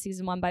never did in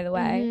season 1, by the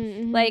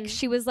way. Like,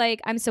 she was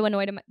like, I'm so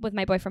annoyed with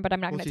my boyfriend, but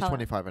I'm not gonna tell him.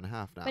 She's 25 and a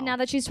half now. But now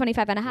that she's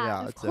 25 and a half.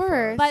 Yeah, of it's course.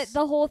 different. But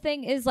the whole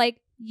thing is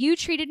like, you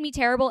treated me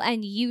terrible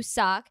and you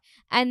suck.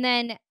 And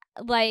then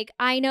like,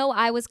 I know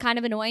I was kind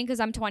of annoying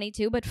because I'm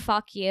 22, but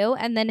fuck you.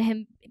 And then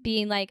him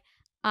being like,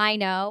 I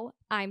know,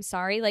 I'm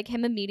sorry. Like,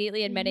 him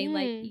immediately admitting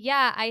like,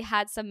 yeah, I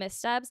had some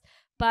missteps,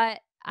 but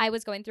I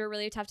was going through a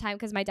really tough time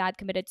because my dad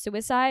committed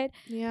suicide.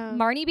 Yeah.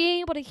 Marnie being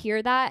able to hear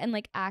that and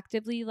like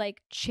actively like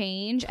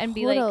change and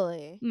be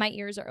like, my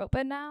ears are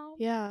open now.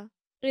 Yeah.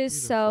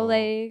 Is so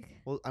like.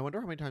 Well, I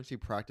wonder how many times she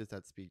practiced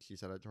that speech she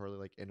said to Charlie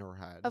like in her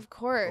head. Of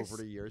course.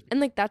 Over the years. And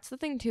like, that's the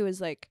thing too, is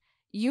like,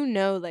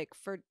 like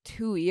for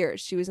 2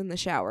 years she was in the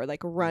shower like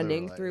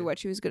running through what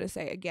she was gonna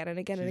say again and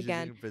again and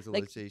again.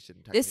 Visualization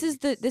like,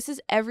 this is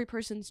every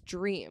person's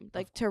dream,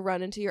 like to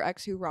run into your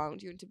ex who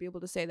wronged you and to be able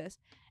to say this,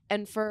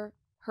 and for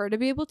her to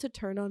be able to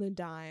turn on a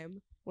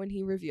dime when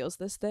he reveals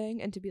this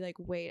thing and to be like,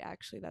 wait,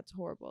 actually that's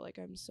horrible, like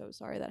I'm so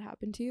sorry that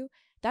happened to you.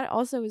 That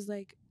also is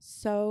like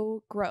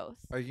so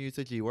growth. Are you use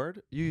a G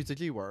word? You use a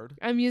G word.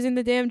 I'm using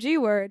the damn G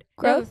word.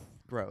 Growth.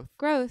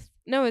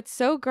 No, it's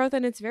so growth,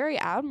 and it's very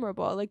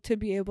admirable, like to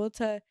be able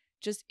to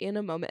just in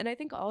a moment. And I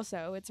think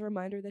also it's a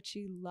reminder that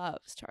she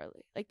loves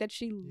Charlie, like that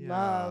she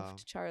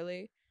loved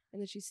Charlie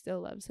and that she still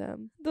loves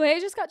him. The way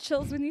I just got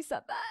chills when you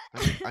said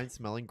that. I'm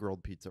smelling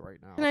grilled pizza right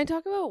now. Can I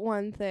talk about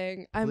one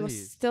thing? I'm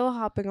still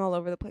hopping all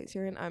over the place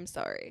here, and I'm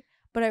sorry,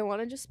 but I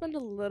want to just spend a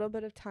little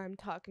bit of time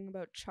talking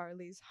about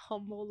Charlie's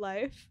humble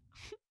life.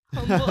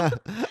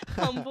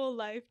 humble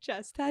life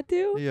chest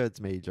tattoo. Yeah,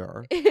 it's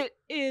major. It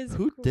is.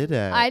 Who did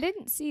it? I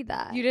didn't see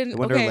that. You didn't.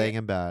 When they're laying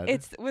in bed.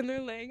 It's when they're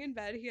laying in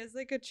bed. He has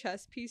like a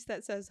chest piece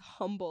that says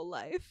 "humble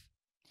life."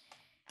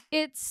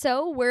 It's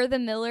so we're the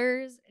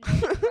Millers.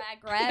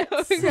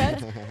 Regrets.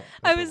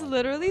 I was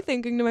literally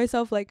thinking to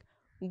myself, like,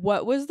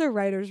 what was the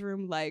writer's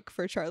room like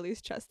for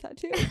Charlie's chest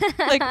tattoo?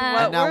 Like, what?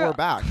 And now we're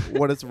back.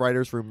 What is the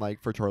writer's room like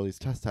for Charlie's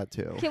chest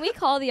tattoo? Can we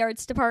call the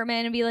arts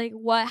department and be like,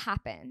 what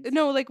happened?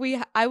 No, like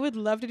I would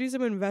love to do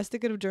some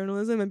investigative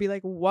journalism and be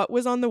like, what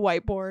was on the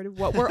whiteboard?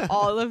 What were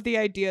all of the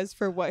ideas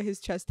for what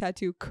his chest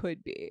tattoo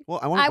could be? Well,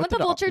 I want the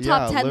Vulture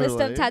top 10 list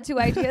of tattoo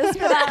ideas for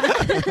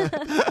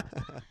that.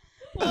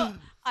 Well,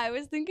 I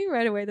was thinking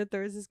right away that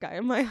there was this guy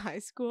in my high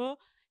school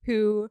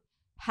who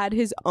had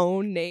his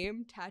own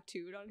name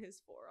tattooed on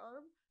his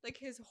forearm. Like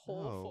his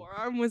whole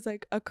forearm was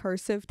like a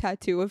cursive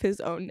tattoo of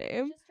his own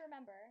name. Just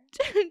remember.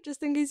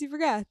 Just in case you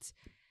forget.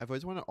 I've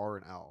always wanted R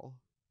and L.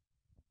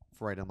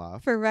 For right and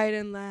left. For right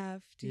and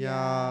left.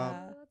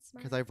 Yeah.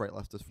 Because I have right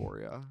left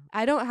dysphoria.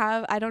 I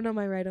don't know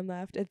my right and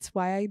left. It's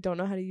why I don't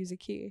know how to use a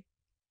key.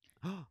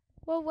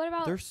 Well, what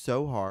about... They're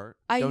so hard.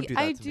 Don't do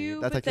that to me.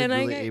 That's actually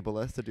really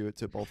ableist to do it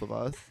to both of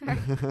us.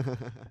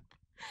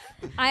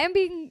 I am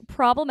being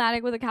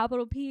problematic with a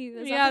capital P.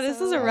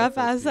 This is a rough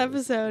ass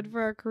episode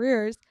for our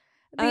careers.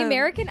 The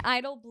American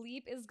Idol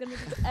bleep is gonna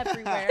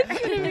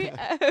be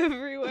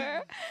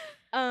everywhere.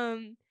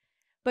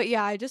 But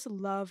yeah, I just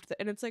loved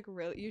and it's like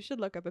really, you should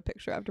look up a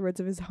picture afterwards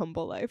of his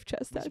humble life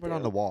chest tattoo. Put it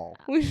on the wall.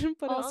 We should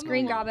put it on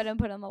screen grab it and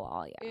put it on the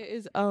wall. Yeah, it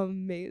is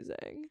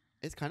amazing.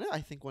 It's kind of, I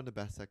think, one of the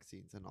best sex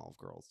scenes in all of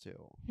Girls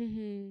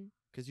too.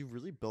 Because you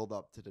really build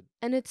up to the,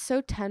 and it's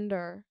so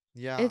tender.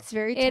 Yeah, it's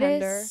very tender.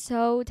 It is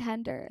so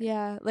tender.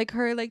 Yeah, like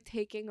her like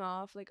taking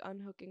off, like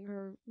unhooking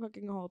her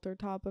fucking halter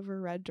top of her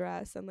red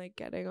dress and like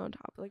getting on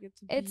top. Like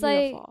it's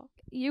like beautiful.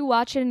 You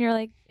watch it and you're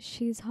like,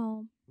 she's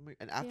home.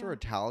 And after Yeah.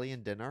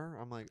 Italian dinner,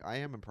 I'm like, I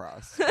am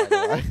impressed. By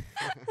the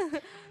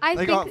way. I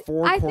They think got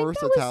four I think course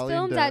that was Italian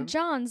filmed dinner. at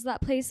John's,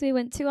 that place we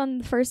went to on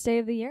the first day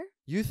of the year.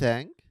 You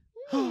think?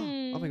 Oh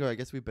Hmm. my god! I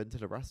guess we've been to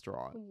the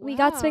restaurant. We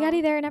got spaghetti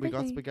Wow. there and We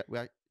everything. got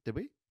spaghetti. Did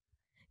we?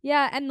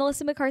 Yeah, and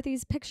Melissa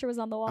McCarthy's picture was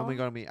on the wall. Oh my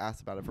god! And we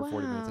asked about it for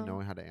 40 minutes and no Wow.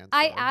 one had to answer.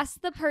 I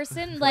asked the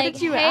person What like,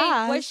 did you "Hey,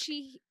 ask?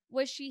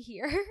 was she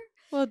here?"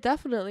 Well,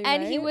 definitely.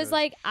 And he right? was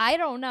like, "I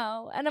don't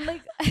know." And I'm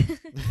like,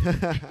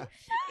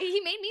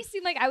 he made me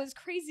seem like I was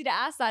crazy to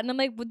ask that. And I'm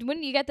like,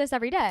 "Wouldn't you get this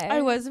every day?"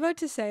 I was about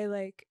to say,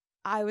 like,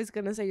 I was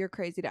gonna say you're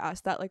crazy to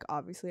ask that. Like,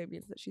 obviously, it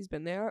means that she's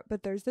been there.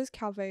 But there's this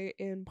cafe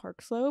in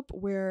Park Slope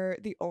where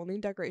the only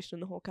decoration in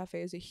the whole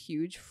cafe is a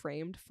huge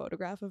framed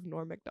photograph of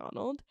Norm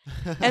Macdonald.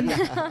 And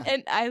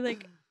and I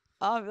like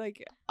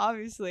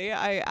obviously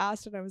I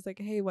asked and I was like,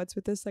 hey, what's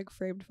with this like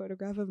framed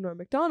photograph of Norm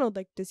Macdonald?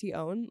 Like, does he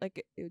own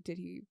did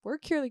he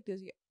work here? Like,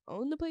 does he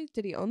own the place?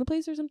 Did he own the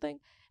place or something?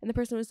 And the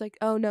person was like,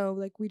 oh no,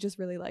 like we just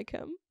really like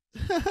him.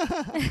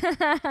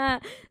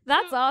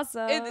 That's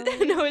awesome.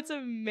 No, it's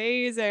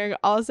amazing.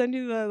 I'll send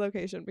you the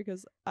location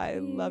because I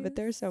love it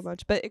there so Please.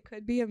 much. But it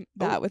could be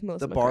that with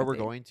Melissa the bar we're McCarthy.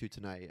 going to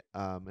tonight,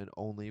 it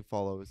only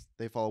follows.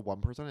 They follow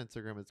one person on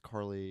Instagram. It's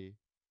Carly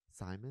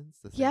Simons.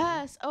 The singer?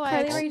 Yes. Oh, Carly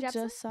I Rae actually Jepsen?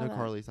 just saw No, that.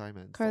 Carly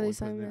Simons. the Carly only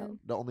person they- Simon.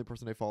 The only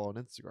person they follow on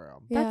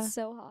Instagram. Yeah. That's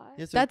so hot.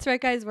 Yeah, so That's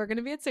right, guys. We're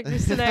gonna be at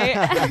Singers tonight.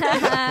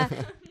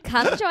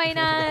 Come join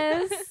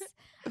us.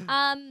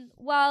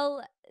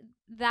 Well,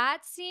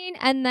 that scene,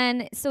 and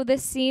then so the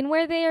scene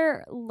where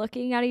they're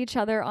looking at each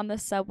other on the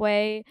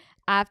subway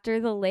after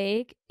the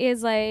lake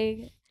is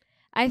like,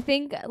 I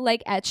think,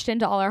 like etched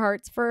into all our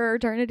hearts for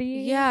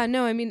eternity. Yeah,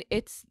 no, I mean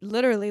it's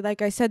literally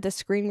like I said, the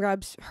screen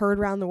grabs heard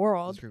around the the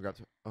world. screen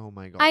grabs. Oh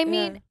my god. I Yeah.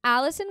 mean,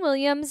 Allison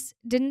Williams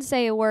didn't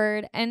say a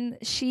word, and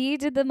she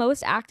did the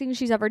most acting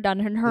she's ever done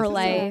in her This is the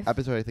life.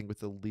 episode I think with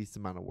the least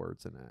amount of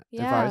words in it.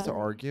 If I was to Yeah.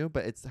 argue,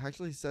 but it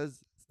actually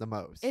says the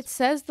most. It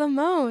says the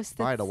most.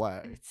 by It's- the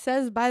way. It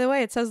says, by the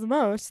way, it says the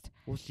most.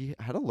 Well, she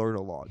had to learn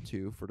a lot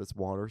too for this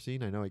water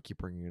scene. I know I keep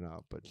bringing it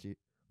up, but she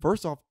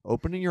first off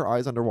opening your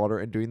eyes underwater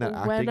and doing that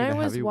acting When in I a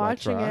was heavy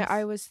watching wet it, dress.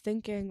 I was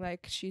thinking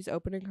like she's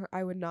opening her.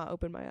 I would not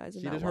open my eyes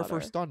in She that did her water.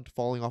 first stunt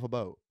falling off a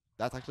boat.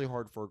 That's actually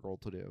hard for a girl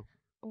to do.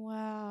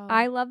 Wow.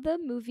 I love the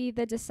movie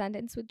The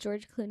Descendants with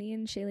George Clooney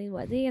and Shailene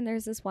Woodley, and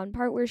there's this one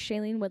part where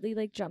Shailene Woodley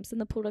like jumps in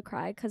the pool to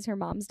cry because her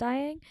mom's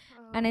dying,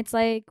 and it's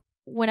like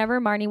whenever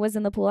Marnie was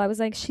in the pool, I was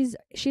like, she's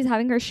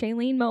having her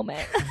Shailene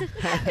moment.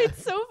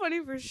 It's so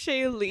funny for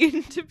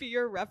Shailene to be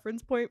your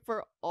reference point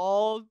for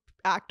all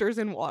actors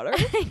in water.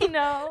 I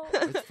know.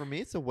 For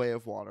me, it's a way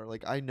of water.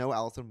 Like I know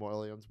Allison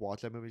Williams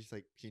watched that movie. She's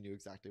like, she knew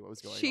exactly what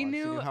was going She on.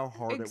 knew how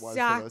hard it was. For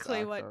exactly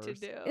those what to actors.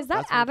 do. Is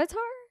that That's what-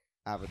 Avatar?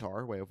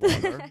 Avatar, Way of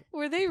Water.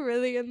 Were they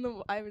really in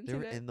the? I haven't They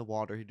seen were it. in the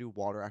water. He do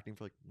water acting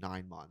for like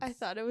 9 months. I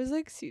thought it was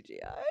like CGI.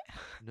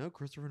 No,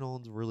 Christopher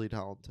Nolan's really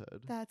talented.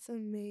 That's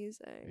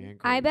amazing. And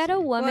I bet a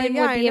crazy. woman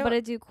yeah, would I be able know-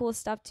 to do cool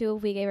stuff too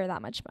if we gave her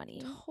that much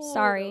money.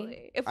 Sorry.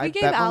 Totally. If we I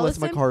gave bet Melissa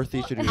Allison,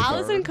 McCarthy should use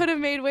Allison her. could have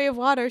made Way of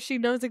Water. She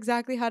knows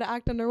exactly how to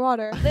act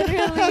underwater.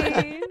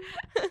 Literally.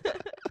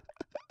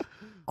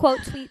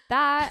 Quote tweet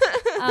that.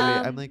 Wait,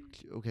 I'm Um, like,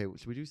 okay,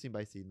 should we do scene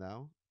by scene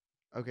though?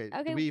 Okay.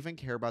 Okay. Do we even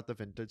care about the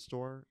vintage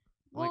store?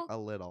 Like Well, a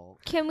little.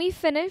 Can we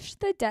finish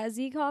the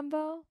Desi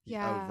convo?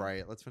 Yeah. Oh,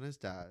 right. Let's finish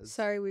Daz.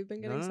 Sorry, we've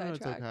been getting No, it's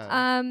sidetracked.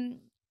 okay.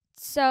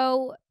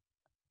 So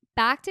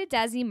back to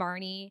Desi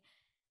Marnie.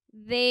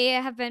 They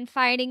have been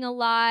fighting a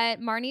lot.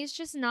 Marnie's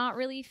just not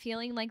really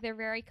feeling like they're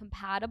very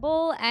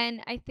compatible.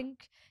 And I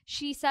think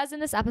she says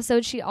in this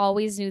episode she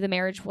always knew the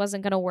marriage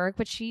wasn't going to work,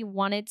 but she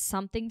wanted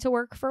something to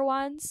work for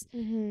once,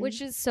 which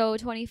is so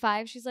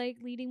 25. She's like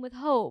leading with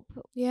hope.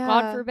 yeah,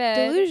 God forbid.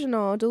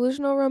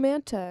 delusional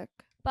romantic.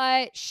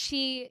 But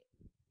she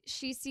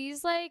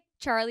sees like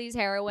Charlie's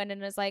heroin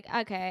and is like,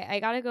 okay, I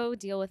got to go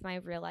deal with my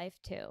real life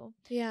too.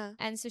 Yeah,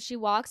 And so she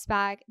walks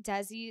back.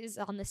 Desi is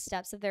on the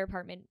steps of their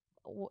apartment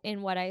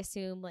in what I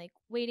assume, like,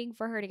 waiting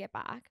for her to get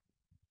back.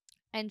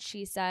 And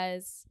she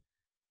says,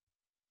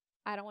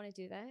 I don't want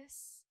to do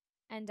this.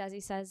 And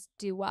Desi says,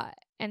 do what?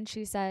 And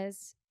she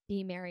says,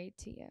 be married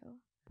to you.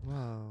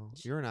 Wow.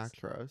 You're an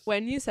actress.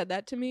 when you said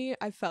that to me,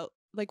 I felt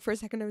like for a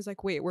second I was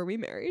like, wait, were we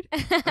married?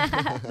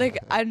 Like,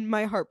 and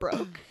my heart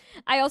broke.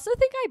 I also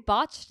think I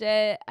botched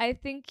it. I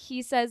think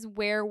he says,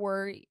 where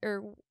were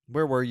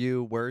Where were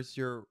you? Where's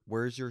your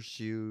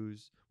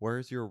shoes?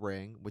 Where's your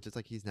ring? Which is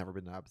like he's never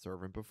been that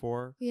observant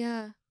before.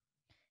 Yeah.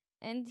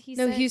 and he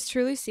No, said, he's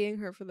truly seeing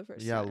her for the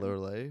first Yeah, time.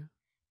 literally.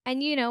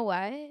 and you know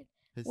what?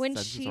 His When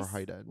senses are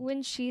heightened.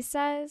 when she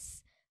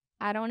says,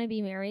 I don't want to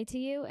be married to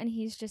you, and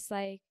he's just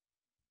like,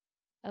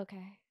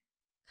 okay,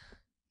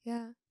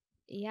 Yeah.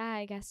 yeah,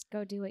 I guess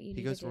go do what you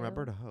He need goes, to do.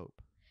 remember to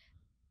hope.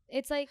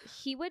 It's like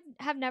he would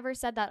have never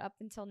said that up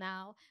until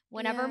now.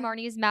 Whenever Yeah.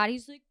 Marnie is mad,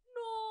 he's like,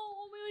 no,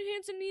 oh my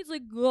hands and knees,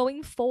 like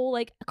going full,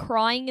 like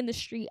crying in the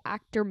street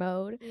actor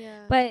mode.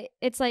 Yeah. But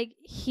it's like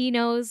he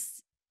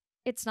knows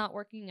it's not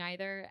working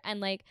either. And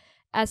like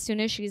as soon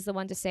as she's the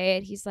one to say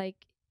it, he's like,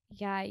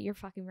 yeah, you're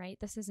fucking right.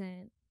 This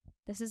isn't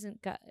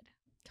good.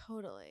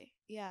 totally.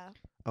 Yeah.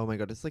 Oh my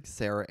god, it's like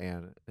Sarah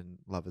Ann in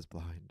Love Is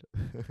Blind.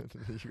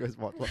 You guys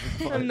watch Love Is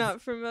Blind? I'm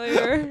not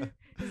familiar.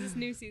 Is this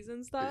new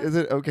season stuff? Is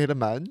it okay to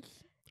mention?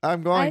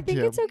 I'm going I think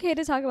to. it's okay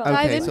to talk about.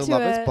 Dive Okay, so into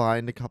Love Is it.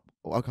 Blind.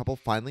 A couple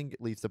finally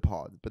leaves the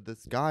pod, but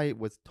this guy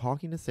was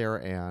talking to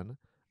Sarah Ann.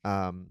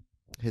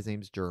 His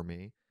name's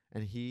Jeremy,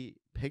 and he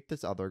picked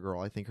this other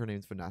girl. I think her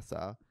name's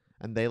Vanessa,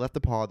 and they left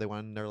the pod. They went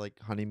on their like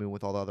honeymoon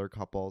with all the other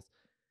couples.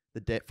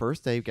 The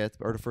first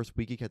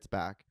week he gets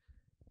back,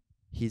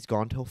 he's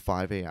gone till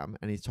 5 a.m.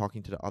 and he's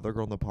talking to the other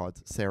girl in the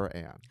pods, Sarah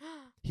Ann.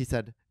 He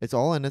said, "It's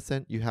all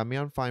innocent. You have me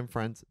on Fine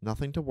Friends.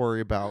 Nothing to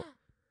worry about.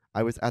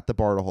 I was at the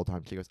bar the whole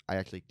time." She goes, "I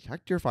actually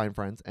checked your Fine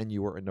Friends and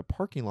you were in the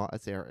parking lot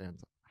at Sarah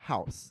Ann's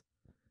house."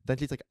 Then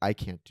she's like, "I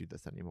can't do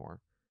this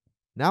anymore."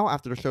 Now,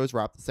 after the show's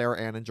wrapped, Sarah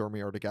Ann and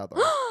Jeremy are together.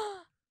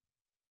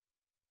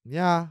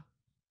 Yeah.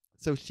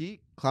 So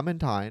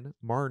Clementine,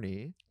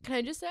 Marnie. Can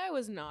I just say I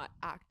was not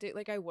acting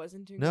like I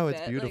wasn't doing No, the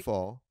it's bit.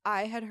 beautiful. Like,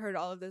 I had heard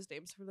all of those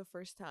names for the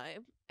first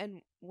time,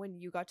 and when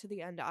you got to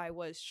the end, I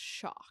was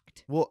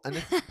shocked. Well, and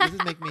this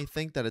is making me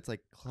think that it's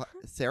like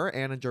Sarah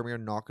Ann and Jeremy are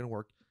not going to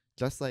work.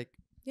 Just like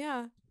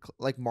Yeah.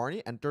 like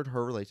Marnie entered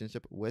her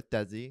relationship with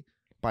Desi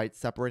by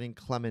separating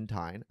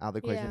Clementine out of the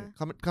equation.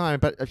 Clementine,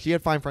 but if she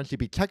had Fine Friends, she'd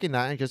be checking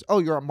that and goes, "Oh,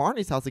 you're at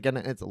Marnie's house again,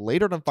 and it's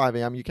later than 5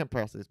 a.m. You can't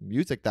press this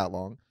music that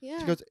long." Yeah.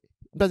 She goes,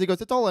 Desi goes,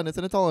 "It's all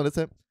innocent. It's all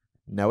innocent."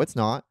 No, it's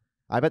not.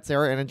 I bet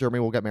Sarah Ann and Jeremy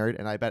will get married,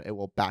 and I bet it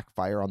will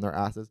backfire on their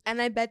asses. And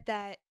I bet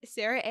that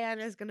Sarah Ann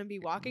is going to be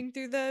walking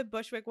through the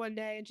Bushwick one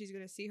day, and she's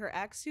going to see her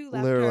ex who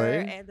left her,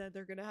 Literally. and then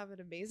they're going to have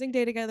an amazing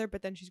day together,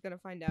 but then she's going to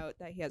find out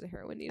that he has a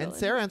heroin needle. And in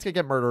Sarah his- Ann's gonna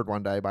get murdered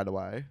one day, by the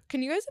way.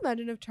 Can you guys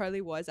imagine if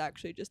Charlie was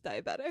actually just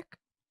diabetic?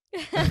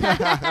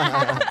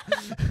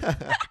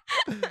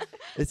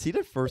 Is he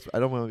the first? I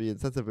don't want to be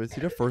insensitive, but is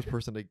he the first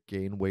person to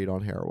gain weight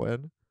on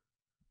heroin?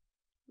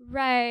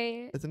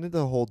 Right. Isn't it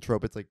the whole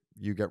trope? It's like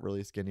you get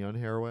really skinny on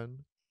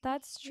heroin.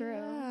 That's true.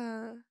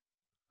 Yeah.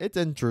 It's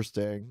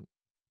interesting.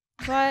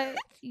 But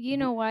you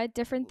know what?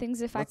 Different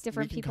things affect We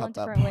different can people in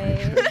cut that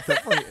different part. ways. It's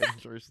definitely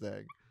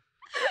interesting.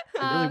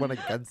 I really Um, went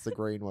against the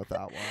grain with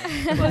that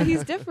one. Well,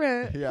 he's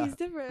different. Yeah. He's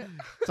different.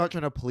 Start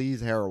trying to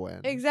please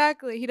heroin.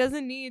 Exactly. He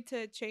doesn't need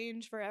to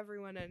change for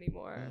everyone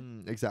anymore.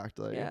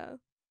 Exactly. Yeah.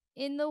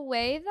 In the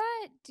way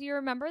that, do you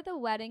remember the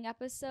wedding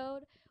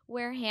episode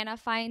where Hannah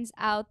finds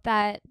out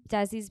that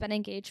Desi's been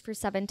engaged for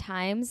 7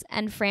 times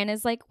and Fran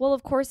is like, well,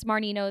 of course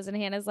Marnie knows, and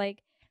Hannah's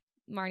like,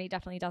 Marnie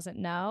definitely doesn't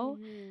know.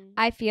 Mhm.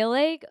 I feel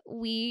like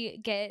we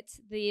get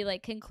the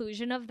like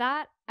conclusion of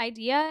that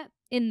idea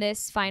in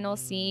this final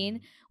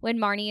scene when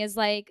Marnie is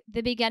like,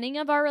 the beginning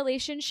of our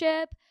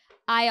relationship,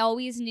 I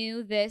always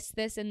knew this,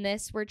 and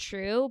this were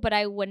true, but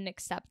I wouldn't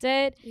accept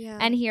it. Yeah.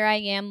 And here I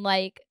am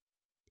like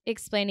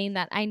explaining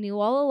that I knew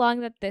all along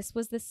that this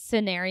was the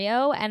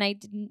scenario and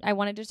I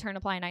wanted to turn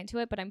a blind eye to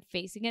it, but I'm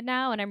facing it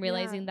now and I'm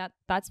realizing that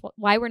that's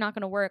why we're not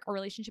going to work. A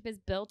relationship is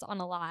built on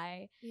a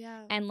lie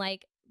Yeah. and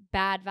like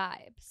bad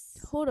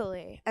vibes.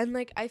 Totally. And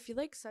like I feel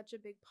like such a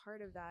big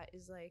part of that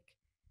is like,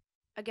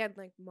 again,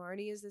 like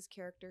Marnie is this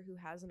character who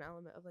has an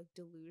element of like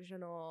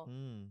delusional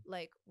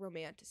like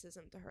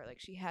romanticism to her.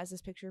 Like she has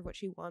this picture of what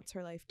she wants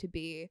her life to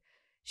be.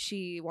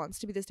 She wants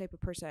to be this type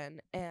of person,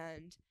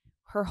 and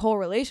her whole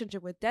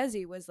relationship with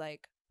Desi was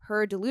like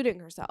her deluding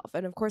herself.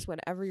 And of course,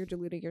 whenever you're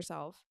deluding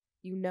yourself,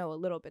 you know a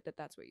little bit that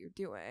that's what you're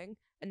doing,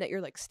 and that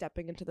you're like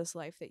stepping into this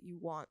life that you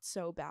want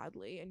so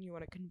badly, and you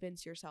want to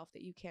convince yourself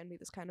that you can be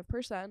this kind of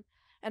person.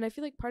 And I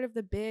feel like part of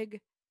the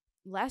big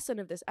lesson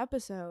of this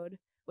episode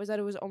was that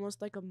it was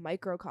almost like a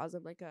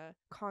microcosm, like a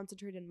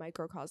concentrated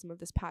microcosm of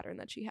this pattern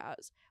that she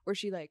has, where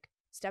she like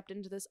stepped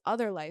into this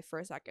other life for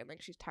a second.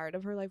 Like she's tired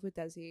of her life with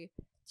Desi.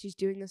 She's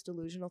doing this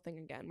delusional thing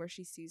again, where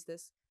she sees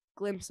this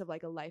glimpse of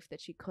like a life that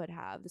she could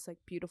have, this like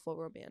beautiful,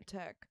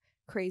 romantic,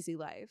 crazy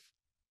life.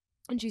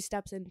 And she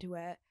steps into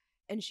it,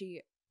 and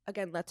she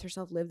again lets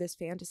herself live this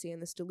fantasy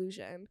and this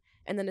delusion.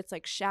 And then it's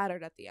like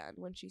shattered at the end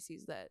when she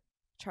sees that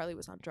Charlie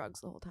was on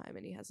drugs the whole time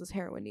and he has this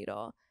heroin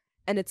needle.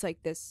 And it's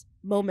like this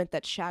moment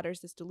that shatters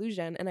this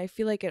delusion. And I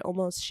feel like it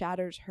almost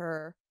shatters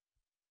her,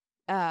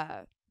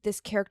 this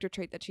character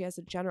trait that she has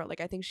in general.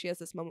 Like I think she has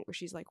this moment where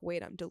she's like,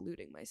 wait, I'm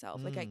deluding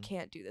myself. Like I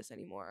can't do this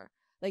anymore.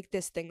 Like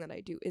this thing that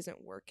I do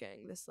isn't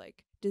working. This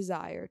like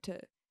desire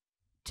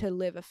to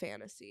live a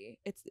fantasy,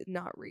 it's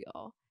not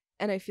real.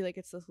 And I feel like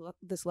it's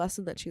this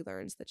lesson that she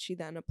learns that she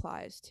then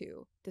applies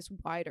to this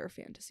wider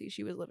fantasy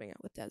she was living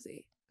out with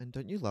Desi. And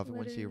don't you love it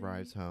when she Literally.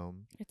 arrives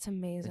home? It's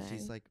amazing. And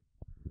she's like,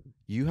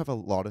 you have a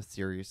lot of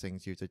serious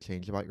things you have to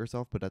change about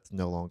yourself, but that's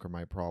no longer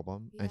my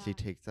problem. And she Yeah.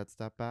 takes that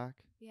step back.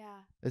 yeah.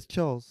 It's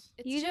chills.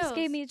 It's You just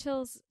gave me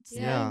chills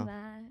saying Yeah.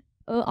 that.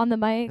 Oh, on the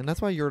mic. And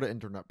that's why you're the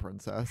internet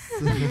princess.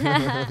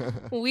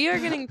 We are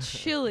getting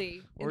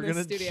chilly in We're this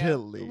gonna studio.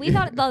 chilly. We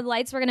thought the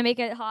lights were gonna make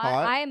it hot.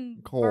 Hot,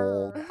 I'm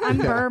cold. I'm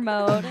Yeah. burr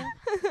mode.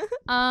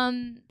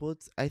 Well,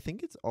 I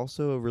think it's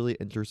also a really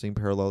interesting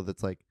parallel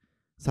that's like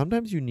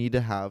sometimes you need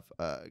to have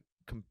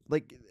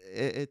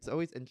it's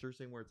always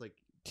interesting where it's like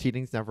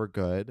cheating's never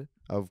good,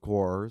 of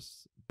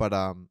course, but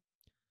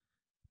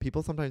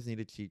people sometimes need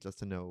to cheat just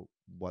to know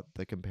what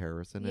the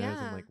comparison is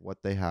Yeah. and like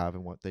what they have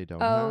and what they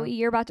don't Oh, have.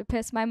 you're about to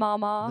piss my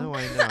mom off. No,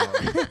 I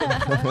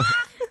know.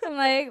 I'm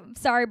like,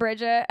 sorry,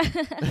 Bridget.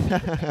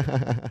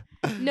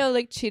 No,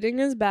 like cheating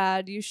is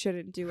bad. You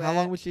shouldn't do it. How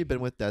long would she have been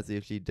with Desi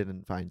if she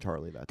didn't find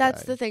Charlie that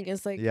That's day? the thing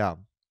is like Yeah.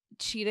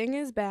 cheating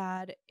is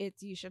bad.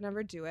 You should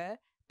never do it.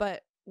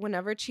 But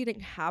whenever cheating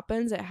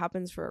happens, it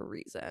happens for a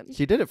reason.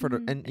 She did it for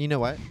Mhm. and you know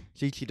what?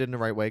 She cheated in the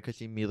right way because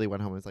she immediately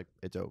went home and was like,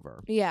 it's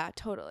over. Yeah,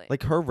 totally.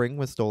 Like her ring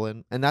was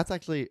stolen, and that's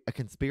actually a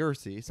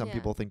conspiracy. Some Yeah.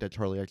 people think that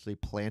Charlie actually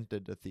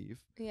planted the thief.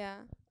 yeah.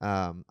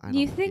 I don't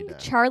You think he think did.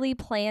 Charlie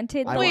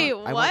planted I the Wait,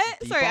 went what?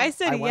 deep Sorry, on- I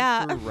said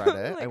yeah. went through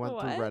Reddit. I Like, went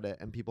what? through Reddit,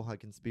 and people had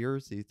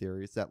conspiracy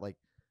theories that like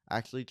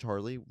actually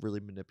Charlie really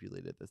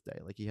manipulated this day.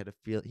 Like he had a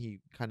feel, he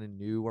kind of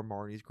knew where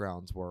Marnie's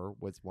grounds were.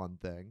 Was one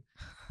thing.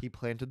 He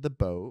planted the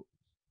boat.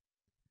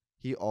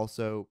 He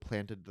also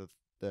planted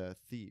the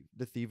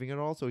thieving it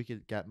all, so he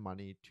could get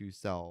money to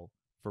sell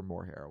for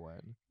more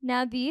heroin.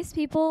 Now these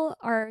people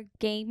are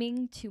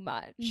gaming too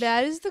much.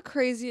 That is the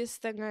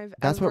craziest thing I've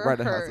That's what ever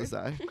Reddit heard. has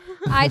to say.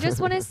 I just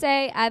want to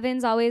say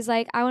Evan's always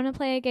like, I want to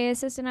play a gay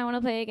assistant. I want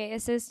to play a gay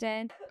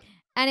assistant.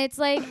 And it's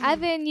like,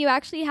 Evan, you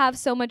actually have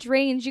so much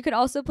range. You could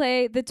also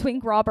play the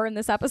twink robber in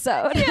this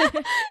episode.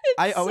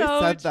 I always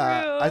so said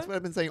that. true. That's what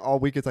I've been saying all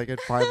week. Is I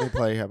could finally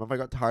play him. If I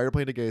got tired of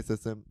playing a gay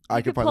system, I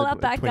You could could pull finally out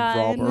play that Twink guy.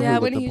 Robber who Yeah,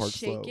 lived when in he's Park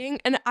Slope. shaking.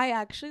 And I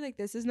actually, like,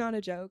 this is not a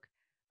joke.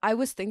 I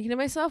was thinking to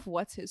myself,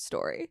 what's his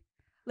story?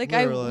 Like,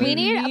 Literally. We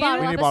need a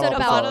bottle We need a episode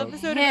bottle about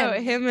episode about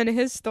him and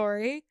his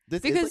story.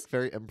 This because is like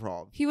very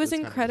improv. He was this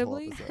kind of this whole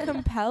incredibly episode.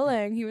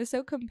 compelling. He was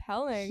so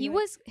compelling. He Like,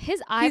 was,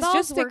 his eyeballs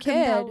just a were kid.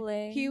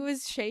 compelling. He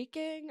was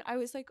shaking. I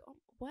was like, oh,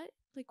 what?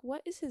 Like,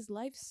 what is his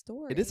life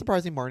story? It is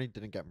surprising Marnie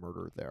didn't get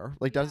murdered there.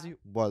 Like, Yeah. Desi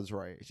was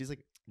right. She's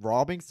like,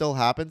 robbing still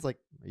happens. Like,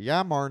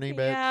 yeah, Marnie, bitch.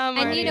 Yeah,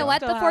 And you Marnie. know what?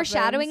 Still The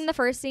foreshadowing, happens. the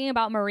first scene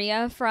about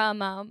Maria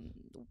from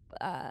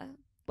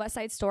West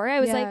Side Story,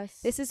 I was like, Yes.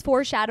 this is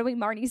foreshadowing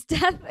Marnie's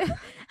death.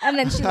 And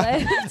then she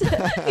lived.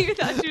 You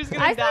thought she was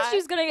gonna I die. thought she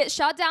was going to get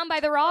shot down by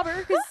the robber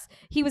because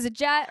he was a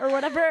jet or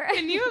whatever.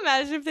 Can you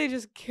imagine if they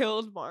just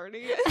killed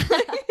Marnie?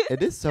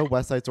 It is so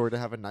West Side Story to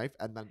have a knife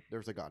and then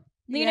there's a gun.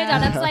 Lena Yeah.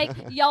 Dunham's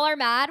like, y'all are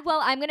mad? Well,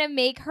 I'm going to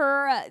make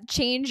her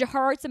change her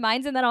hearts and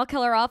minds and then I'll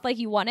kill her off like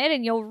you wanted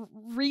and you'll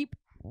reap.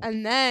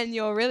 And then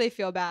you'll really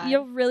feel bad.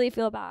 You'll really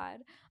feel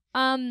bad.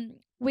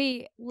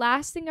 Wait,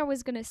 last thing I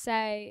was going to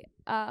say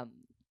About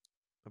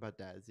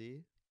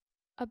Desi,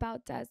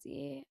 about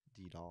Desi.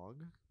 D-Dog.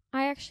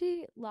 I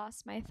actually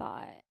lost my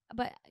thought,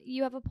 but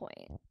you have a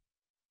point.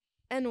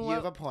 and You what?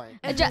 have a point.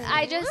 And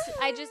I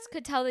just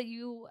could tell that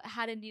you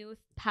had a new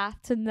path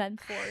to then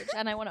forge,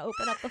 and I want to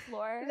open up the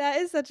floor. That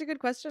is such a good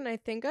question. I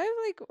think I've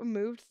like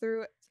moved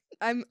through.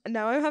 I'm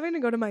having to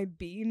go to my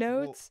B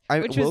notes, I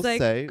which will was like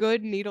say-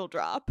 good needle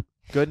drop.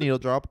 Good needle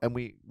drop, and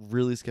we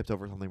really skipped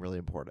over something really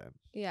important.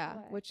 Yeah,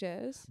 What? which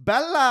is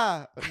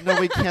Bella! No,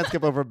 we can't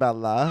skip over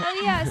Bella.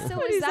 Oh yeah, so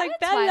When is he's that like, a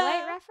 "Bella."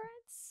 Twilight reference?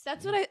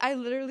 that's what I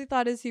literally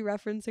thought. Is he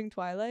referencing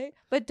Twilight?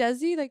 But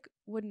does he like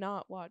would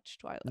not watch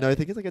Twilight? No, I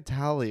think it's like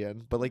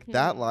Italian, but like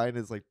that Hmm. line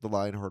is like the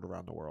line heard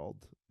around the world.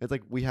 It's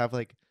like we have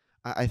like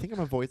I think I'm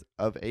a voice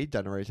of a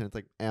generation. It's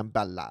like and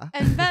Bella.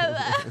 And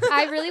Bella.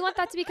 I really want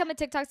that to become a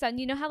TikTok sound.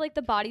 You know how like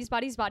the bodies,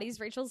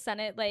 Rachel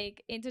sent it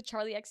like into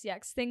Charlie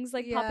XCX things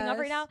like popping up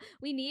right now. Yes.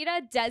 We need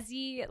a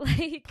Desi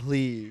like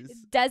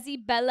Please.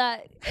 Desi Bella.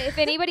 If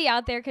anybody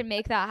out there can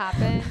make that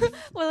happen.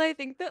 Well, I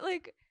think that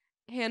like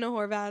Hannah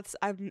Horvath's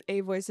 "I'm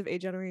a voice of a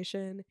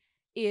generation"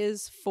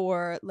 is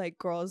for like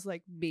girls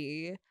like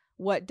me.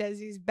 What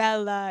Desi's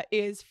Bella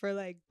is for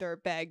like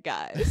dirtbag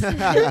guys.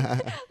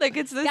 Like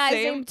it's the Guys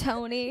same. named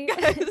Tony.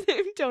 Guys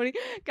named Tony.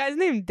 Guys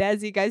named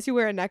Desi. Guys who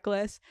wear a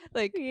necklace.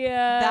 Like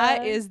Yeah.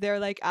 that is their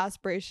like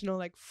aspirational.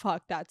 Like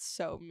fuck, that's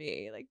so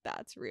me. Like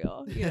that's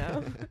real. You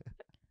know,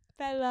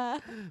 Bella.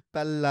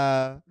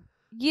 Bella.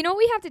 You know what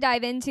we have to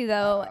dive into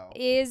though Uh-oh.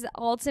 is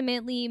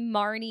ultimately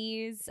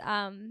Marnie's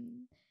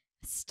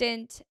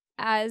stint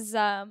as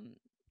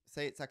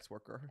Say it, sex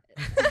worker.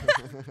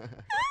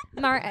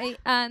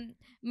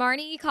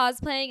 Marnie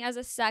cosplaying as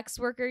a sex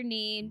worker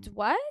named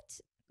what?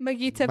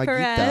 Magita Magita.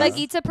 Perez.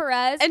 Magita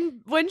Perez.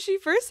 And when she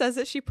first says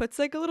it, she puts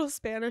like a little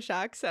Spanish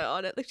accent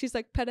on it. Like she's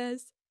like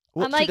Perez.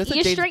 Well, I'm she like, does a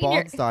you James straighten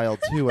your- Bond style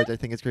too, which I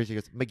think is crazy.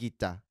 She goes,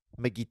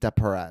 Magita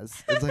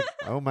Perez. It's like,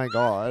 oh my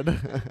god.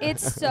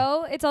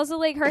 It's also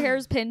like her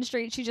hair's pinned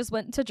straight. She just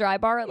went to dry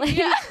bar. Like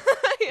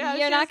Yeah,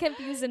 you're not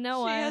confusing no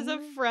She one. has a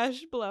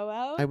fresh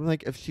blowout. I'm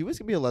like, if she was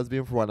gonna be a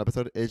lesbian for one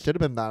episode, it should have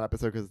been that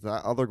episode because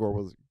that other girl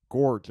was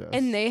gorgeous.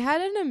 And they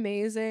had an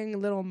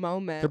amazing little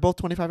moment they're both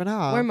 25 and a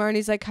half. where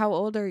Marnie's like, how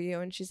old are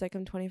you? And she's like,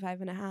 I'm 25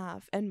 and a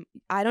half. And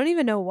I don't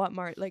even know what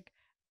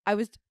I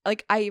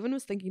even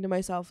was thinking to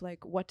myself,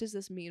 like, what does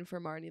this mean for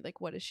Marnie? Like,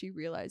 what is she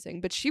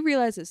realizing? But she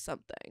realizes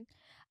something.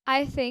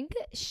 I think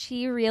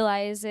she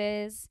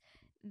realizes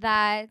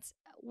that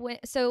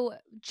so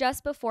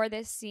just before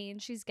this scene,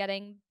 she's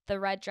getting the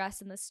red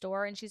dress in the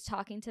store and she's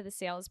talking to the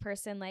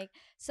salesperson like,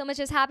 so much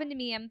has happened to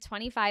me. I'm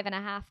 25 and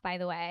a half, by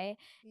the way.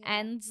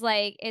 And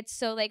like, it's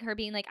so like her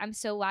being like, I'm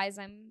so wise.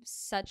 I'm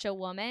such a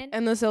woman.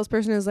 And the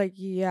salesperson is like,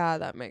 yeah,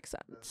 that makes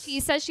sense.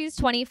 She says she's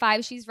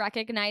 25. She's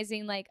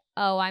recognizing like,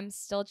 oh, I'm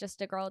still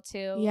just a girl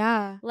too.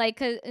 Yeah. Like,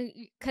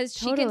 cause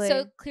she can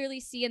so clearly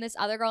see in this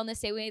other girl in the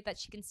same way that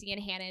she can see in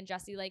Hannah and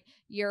Jesse, like,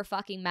 you're a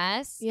fucking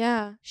mess.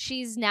 Yeah.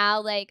 She's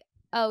now like,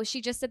 oh,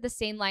 she just said the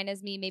same line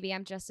as me. Maybe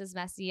I'm just as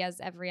messy as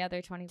every other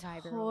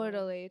 25-year-old.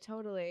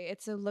 Totally.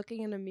 It's a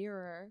looking in a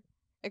mirror.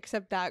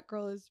 Except that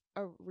girl is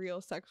a real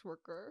sex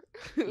worker.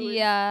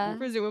 Yeah.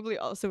 Presumably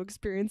also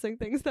experiencing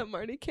things that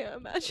Marnie can't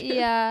imagine.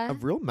 Yeah. A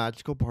real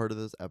magical part of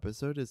this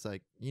episode is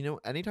like,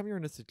 anytime you're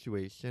in a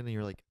situation and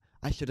you're like,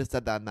 I should have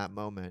said that in that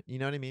moment. You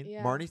know what I mean?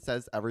 Yeah. Marnie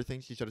says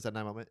everything she should have said in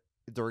that moment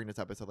during this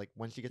episode. Like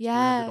when she gets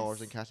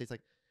 $300 in cash, she's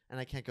like, and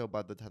I can't go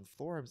above the 10th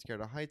floor. I'm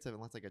scared of heights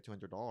unless I get $200.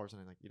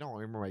 And I'm like, you don't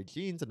remember my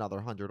jeans, another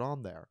 100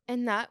 on there.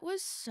 And that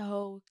was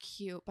so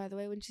cute, by the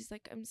way, when she's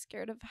like, I'm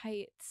scared of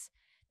heights.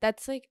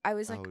 That's like, I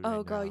was like,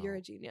 oh, girl, you're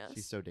a genius.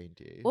 She's so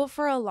dainty. Well,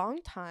 for a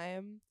long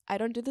time, I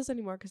don't do this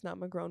anymore because now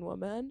I'm a grown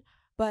woman.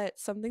 But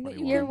something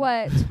 21. that You're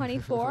what,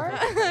 24?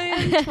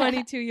 I'm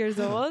 22 years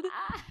old.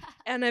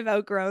 And I've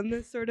outgrown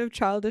this sort of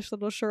childish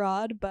little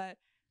charade.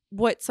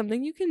 But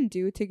something you can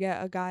do to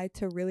get a guy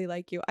to really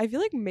like you. I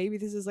feel like maybe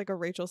this is like a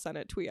Rachel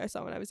Sennett tweet I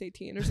saw when I was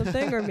 18 or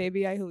something. Or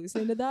maybe I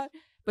hallucinated that.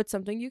 But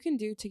something you can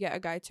do to get a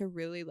guy to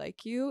really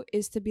like you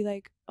is to be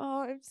like,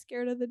 oh, I'm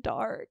scared of the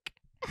dark.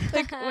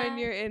 Like when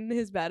you're in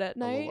his bed at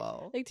night.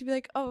 LOL. Like to be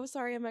like, oh,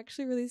 sorry, I'm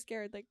actually really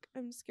scared. Like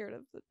I'm scared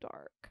of the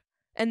dark.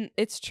 And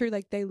it's true,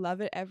 like they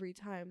love it every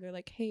time. They're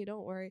like, hey,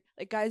 don't worry.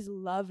 Like guys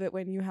love it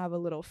when you have a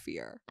little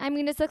fear. I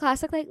mean, it's the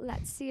classic, like,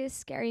 let's see a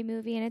scary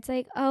movie. And it's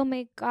like, oh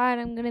my God,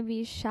 I'm going to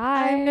be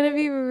shy. I'm going to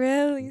be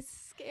really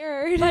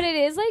scared. But it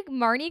is like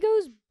Marnie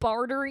goes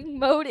bartering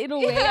mode in a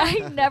way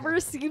I've never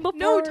seen before.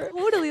 No,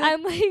 totally. Like,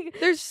 I'm like,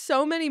 there's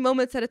so many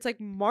moments that it's like,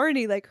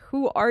 Marnie, like,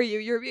 who are you?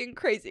 You're being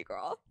crazy,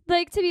 girl.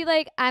 like to be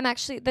like, I'm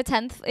actually the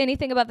 10th,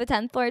 anything above the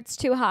 10th floor, it's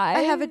too high.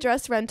 I have a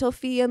dress rental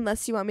fee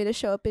unless you want me to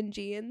show up in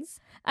jeans.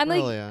 I'm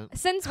like, Brilliant.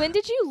 since when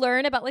did you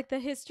learn about like the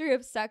history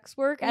of sex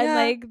work and Yeah.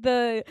 like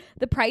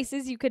the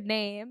prices you could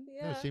name?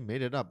 No, she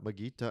made it up.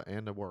 Magita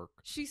and a work.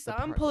 She The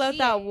saw him price. pull out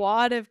that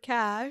wad of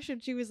cash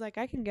and she was like,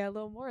 I can get a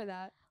little more of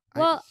that.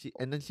 Well-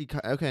 And then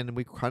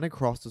we kind of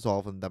crossed us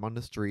off and them on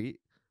the street.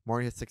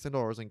 Marnie has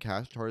 $600 in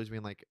cash. Charlie's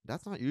being like,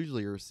 that's not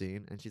usually your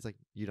scene. And she's like,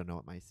 you don't know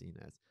what my scene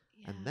is.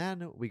 And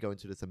then we go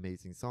into this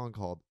amazing song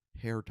called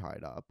Hair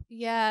Tied Up.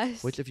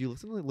 Yes. Which if you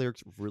listen to the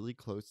lyrics really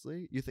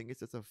closely, you think it's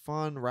just a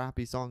fun,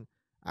 rappy song.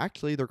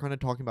 Actually, they're kind of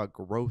talking about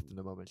growth in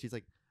the moment. She's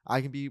like,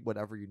 I can be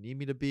whatever you need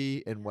me to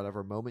be in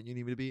whatever moment you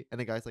need me to be. And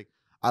the guy's like,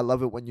 I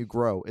love it when you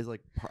grow is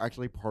like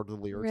actually part of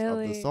the lyrics of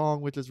the Really?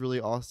 song, which is really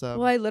awesome.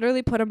 Well, I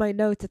literally put in my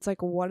notes, it's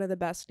like one of the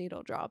best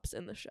needle drops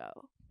in the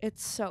show.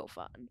 It's so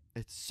fun.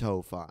 It's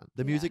so fun.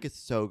 The Yeah. music is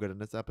so good in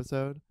this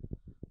episode.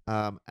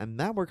 And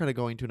then we're kind of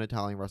going to an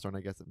Italian restaurant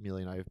I guess that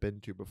Amelia and I have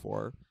been to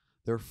before.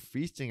 They're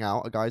feasting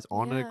out. A guy's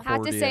on an Yeah.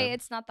 accordion. Have to say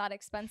it's not that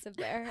expensive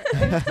there.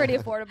 It's pretty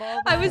affordable.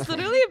 I but- was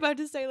literally about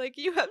to say, like,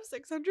 you have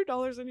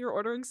 $600 and you're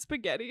ordering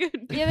spaghetti.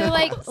 And Yeah, they're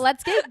like,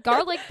 let's get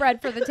garlic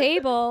bread for the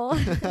table.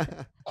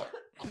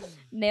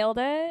 Nailed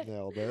it.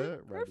 Nailed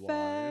it. Red wine.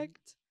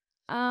 Perfect.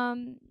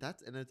 And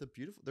it's a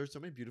beautiful. There's so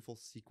many beautiful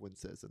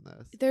sequences in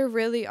this. There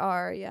really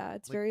are. Yeah,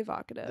 it's Like, very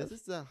evocative. This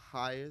is the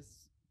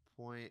highest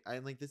point.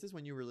 And like this is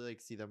when you really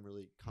like see them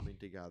really coming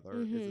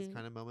together. Is this Mhm.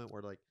 kind of moment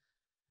where like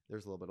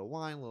there's a little bit of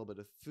wine, a little bit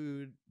of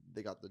food.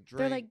 They got the drink.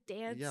 They're like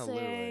dancing. Yeah,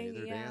 literally.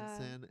 They're yeah.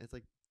 dancing. It's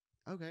like,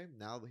 okay,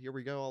 now here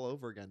we go all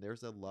over again.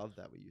 There's a love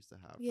that we used to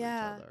have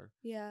Yeah. for each other.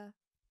 Yeah.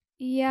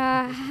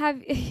 Yeah.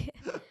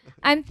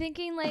 I'm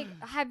thinking like,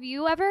 have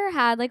you ever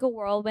had like a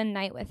whirlwind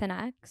night with an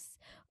ex?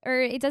 Or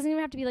it doesn't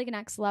even have to be like an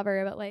ex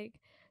lover, but like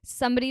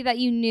somebody that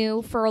you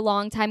knew for a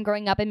long time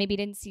growing up and maybe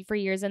didn't see for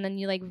years, and then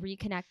you like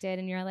reconnected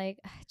and you're like,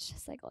 it's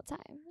just like old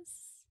times.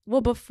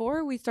 Well,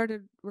 before we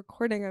started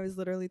recording, I was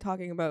literally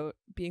talking about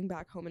being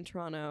back home in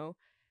Toronto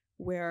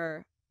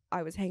where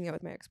I was hanging out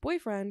with my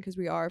ex-boyfriend because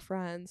we are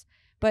friends.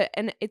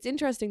 And it's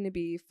interesting to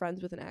be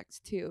friends with an ex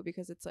too,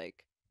 because it's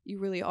like you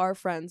really are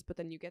friends, but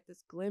then you get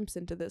this glimpse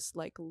into this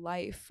like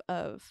life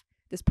of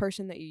this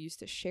person that you used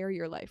to share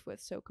your life with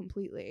so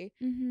completely.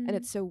 Mm-hmm. And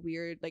it's so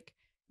weird. Like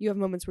you have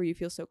moments where you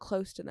feel so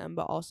close to them,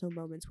 but also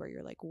moments where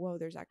you're like, whoa,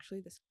 there's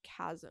actually this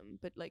chasm,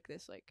 but like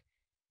this like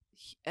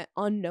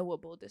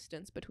unknowable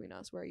distance between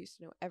us where I used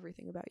to know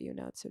everything about you.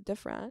 Now it's so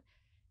different.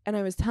 And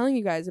I was telling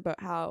you guys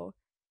about how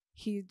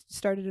he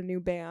started a new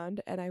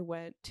band, and I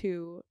went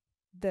to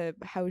the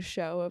house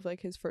show of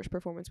like his first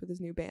performance with his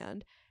new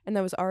band, and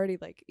that was already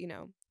like, you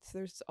know, so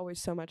there's always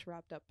so much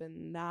wrapped up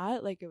in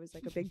that. Like it was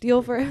like a big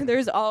deal for him.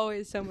 There's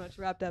always so much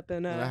wrapped up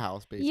in In a a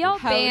house, basically. Y'all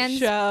house bands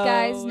show.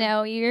 guys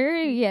know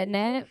you're getting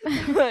it.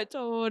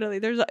 Totally.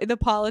 There's the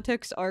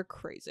politics are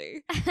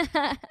crazy.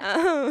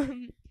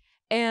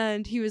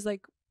 And he was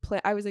like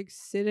I was like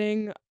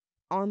sitting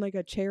on like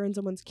a chair in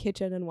someone's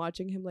kitchen and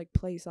watching him like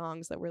play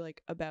songs that were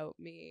like about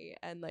me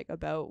and like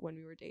about when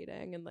we were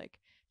dating, and like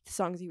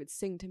songs he would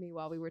sing to me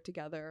while we were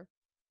together.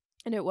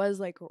 And it was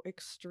like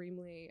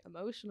extremely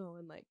emotional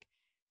and like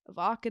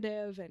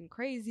evocative and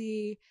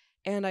crazy.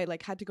 And I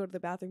like had to go to the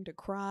bathroom to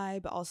cry,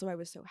 but also I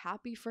was so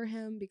happy for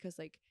him because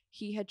like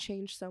he had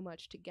changed so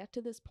much to get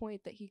to this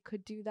point that he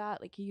could do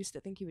that. Like he used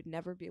to think he would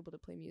never be able to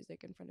play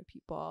music in front of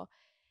people.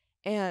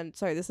 And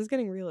sorry, this is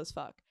getting real as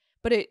fuck.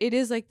 But it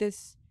is like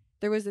this,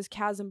 there was this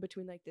chasm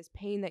between like this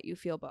pain that you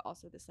feel, but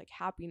also this like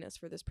happiness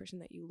for this person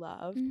that you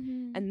love.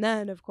 Mm-hmm. And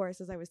then, of course,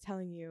 as I was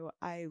telling you,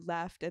 I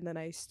left and then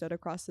I stood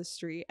across the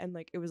street and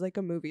like it was like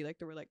a movie. Like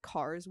there were like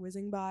cars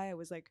whizzing by. I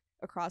was like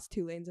across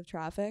 2 lanes of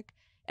traffic.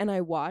 And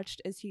I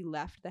watched as he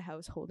left the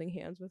house holding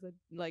hands with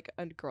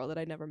a girl that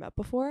I'd never met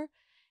before.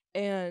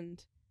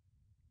 And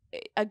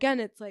again,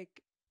 it's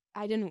like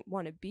I didn't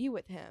want to be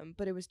with him,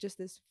 but it was just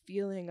this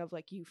feeling of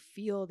like you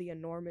feel the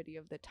enormity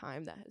of the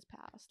time that has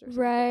passed or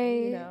something,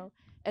 Right. you know?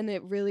 And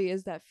it really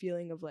is that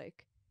feeling of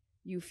like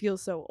you feel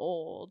so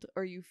old,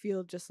 or you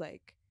feel just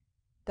like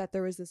that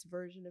there was this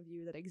version of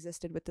you that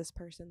existed with this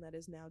person that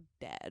is now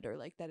dead, or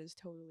like that is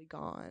totally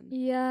gone.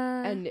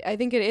 Yeah. And I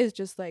think it is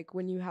just like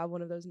when you have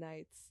one of those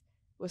nights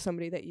with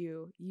somebody that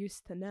you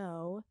used to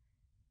know,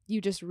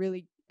 you just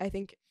really, I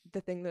think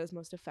the thing that is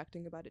most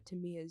affecting about it to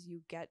me is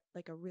you get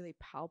like a really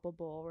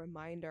palpable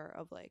reminder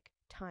of like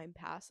time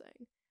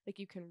passing. Like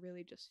you can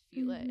really just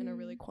feel it in a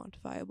really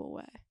quantifiable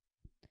way.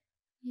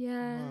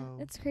 Yeah. Wow.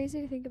 It's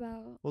crazy to think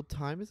about. Well,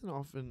 time isn't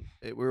often.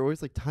 We're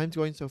always like, time's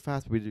going so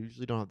fast, but we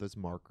usually don't have those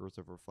markers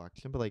of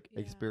reflection. But like,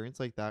 Yeah. experience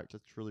like that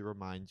just truly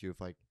reminds you of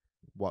like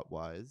what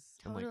was,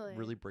 and like Totally.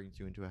 really brings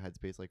you into a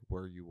headspace like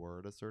where you were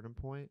at a certain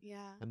point.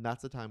 Yeah. And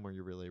that's the time where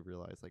you really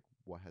realize like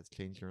what has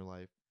changed in your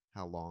life,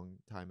 how long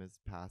time has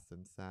passed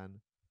since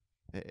then.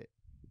 And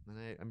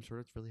I'm sure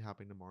it's really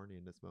happening to Marnie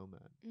in this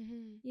moment.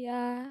 Mm-hmm.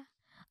 Yeah.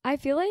 I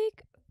feel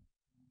like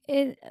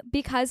it,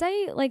 because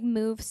I like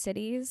move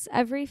cities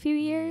every few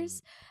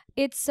years,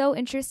 it's so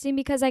interesting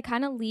because I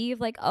kind of leave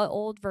like an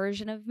old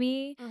version of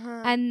me,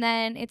 and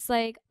then it's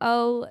like,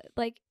 oh,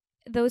 like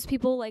those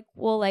people like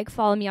will like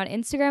follow me on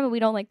Instagram and we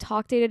don't like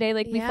talk day to day,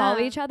 like we follow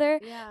each other.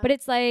 Yeah. But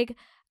it's like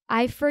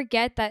I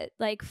forget that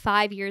like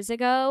 5 years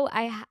ago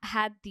I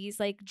had these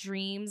like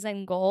dreams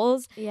and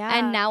goals,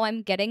 and now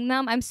I'm getting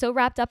them. I'm so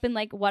wrapped up in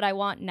like what I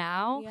want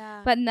now.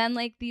 Yeah. But then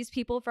like these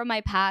people from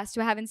my past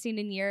who I haven't seen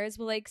in years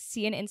will like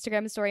see an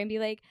Instagram story and be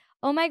like,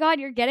 oh my God,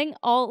 you're getting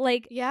all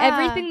like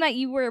everything that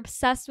you were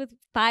obsessed with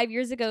 5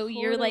 years ago,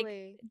 you're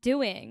like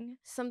doing.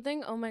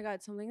 Something, oh my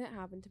God, something that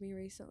happened to me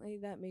recently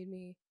that made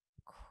me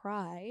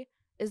cry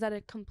is that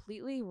a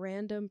completely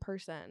random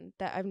person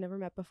that I've never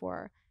met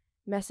before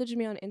messaged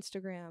me on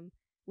Instagram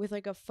with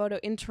like a photo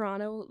in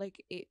Toronto.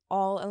 Like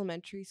all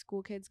elementary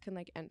school kids can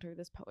like enter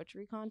this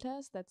poetry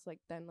contest that's like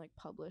then like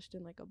published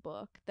in like a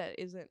book that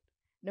isn't,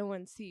 no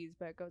one sees,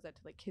 but it goes out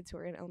to like kids who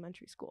are in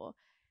elementary school.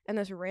 And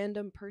this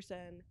random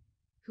person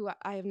who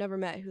I have never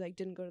met, who like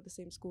didn't go to the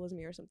same school as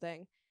me or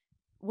something,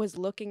 was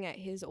looking at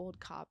his old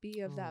copy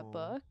of that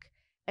book,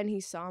 and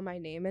he saw my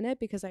name in it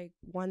because I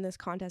won this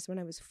contest when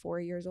I was 4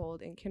 years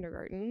old in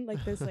kindergarten,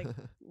 like this like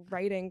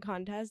writing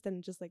contest,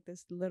 and just like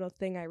this little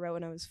thing I wrote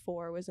when I was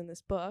 4 was in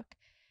this book.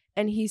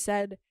 And he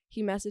said,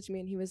 he messaged me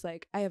and he was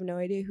like, I have no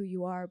idea who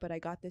you are, but I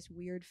got this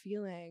weird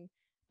feeling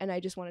and I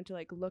just wanted to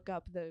like look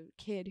up the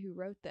kid who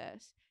wrote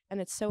this.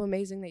 And it's so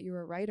amazing that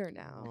you're a writer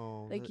now.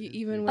 Oh, like that is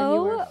even when beautiful.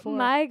 you were Oh 4.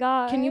 my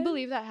God. Can you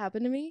believe that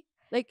happened to me?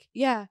 Like,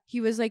 yeah, he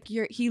was like,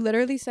 he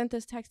literally sent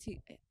this text.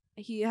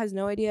 He has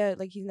no idea.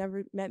 Like, he's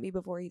never met me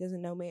before. He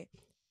doesn't know me.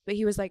 But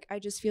he was like, I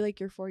just feel like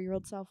your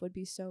 4-year-old self would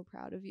be so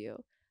proud of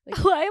you.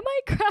 Like, why am I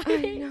I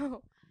crying?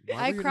 know. Why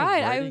I were you in a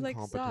cried. I writing was, like,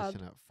 competition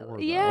sobbed. at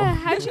 4, Yeah, though?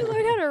 how'd you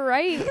learn how to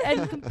write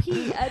and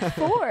compete at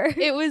 4?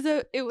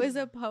 It was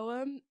a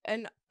poem,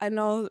 and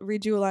I'll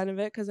read you a line of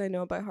it because I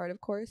know it by heart,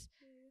 of course.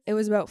 It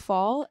was about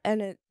fall,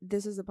 and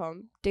this is a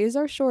poem. Days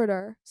are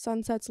shorter,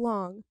 sunsets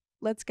long.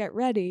 Let's get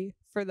ready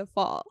for the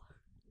fall.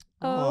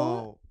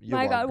 Oh you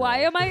my are, God, why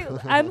girl. am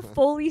I'm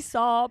fully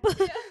sob.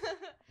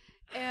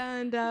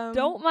 And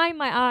Don't mind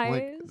my eyes.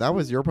 Like, that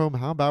was your poem.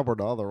 How about were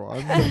the other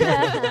ones?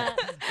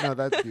 No,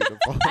 that's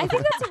beautiful. I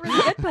think that's a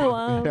really good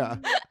poem. Yeah.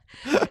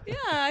 yeah,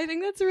 I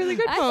think that's a really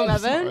good I poem,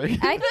 think- Evan. Sorry.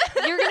 I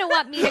think you're gonna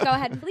want me to go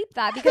ahead and bleep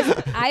that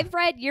because I've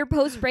read your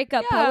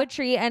post-breakup Yeah.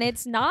 poetry and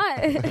it's not.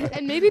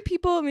 And maybe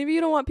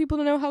you don't want people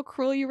to know how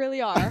cruel you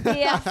really are.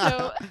 Yeah.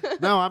 So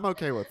No, I'm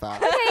okay with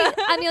that.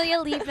 Okay, Amelia,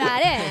 leave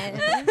that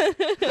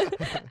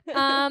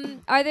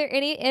in. Are there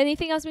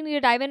anything else we need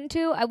to dive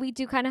into? We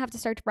do kind of have to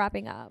start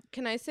wrapping up.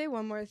 Can I say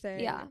one more thing?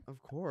 Yeah.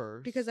 Of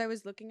course. Because I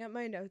was looking at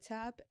my notes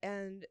app,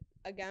 and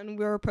again,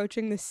 we're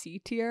approaching the C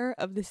tier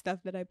of the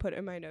stuff that I put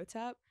in my notes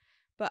app.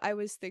 But I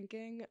was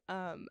thinking,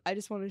 I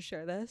just wanted to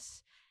share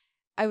this.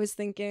 I was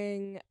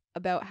thinking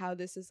about how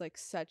this is like,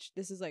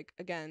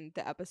 again,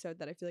 the episode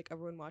that I feel like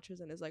everyone watches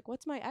and is like,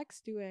 what's my ex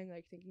doing?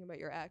 Like, thinking about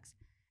your ex.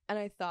 And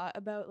I thought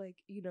about, like,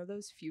 you know,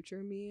 those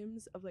future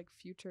memes of like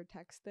future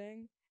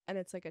texting, and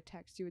it's like a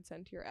text you would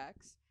send to your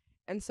ex.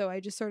 And so I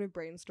just sort of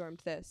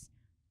brainstormed this.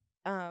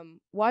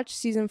 watched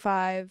season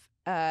 5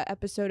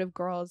 episode of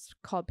Girls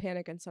called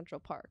Panic in Central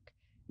Park.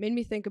 Made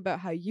me think about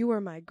how you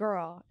were my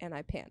girl and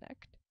I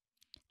panicked.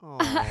 Oh,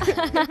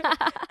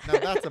 now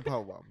that's a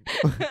poem.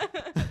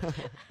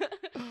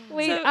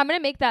 Wait, So- I'm gonna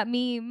make that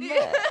meme.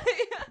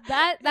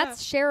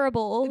 That's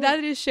shareable. That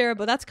is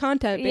shareable. That's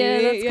content,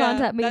 baby. Yeah, that's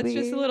content, That's baby.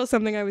 just a little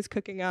something I was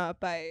cooking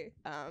up. I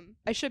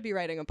should be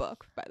writing a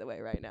book, by the way,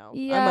 right now. I'm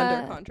Yeah.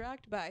 under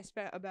contract, but I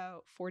spent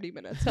about 40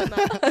 minutes on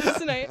that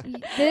last night.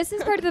 This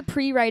is part of the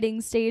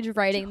pre-writing stage of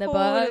writing the book.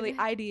 Totally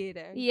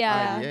ideating.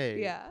 Yeah. Ideate.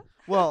 Yeah.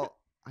 Well,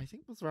 I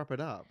think let's wrap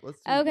it up. Let's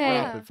do Okay.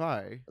 rapid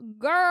fire.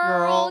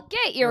 Girl,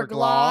 get your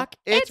Glock.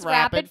 It's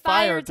rapid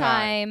fire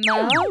time.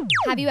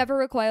 Have you ever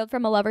recoiled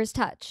from a lover's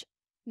touch?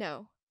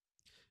 No.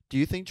 Do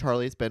you think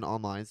Charlie's been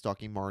online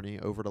stalking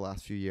Marnie over the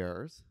last few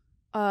years?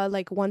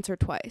 Like once or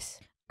twice.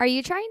 Are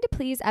you trying to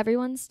please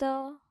everyone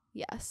still?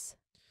 Yes.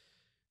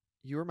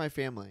 You are my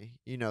family.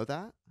 You know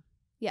that?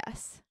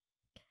 Yes.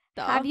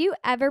 Have you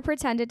ever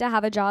pretended to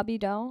have a job you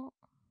don't?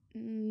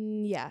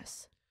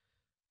 Yes.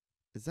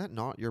 Is that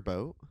not your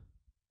boat?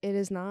 It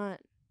is not.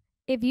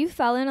 If you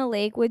fell in a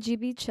lake, would you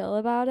be chill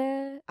about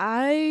it?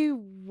 I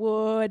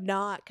would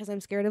not, because I'm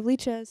scared of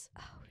leeches.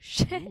 Oh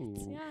shit.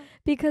 Ooh.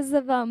 Because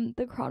of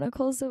the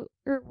Chronicles of,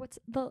 or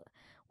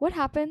what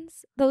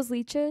happens? Those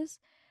leeches?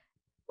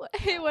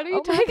 Hey, what are Oh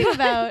you my talking God.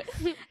 about?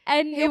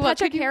 And Hey, Neil what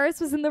Patrick could you- Harris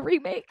was in the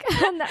remake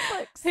on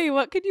Netflix. Hey,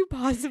 what could you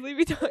possibly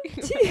be talking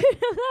Do you know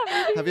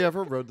that movie? Have you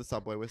ever rode the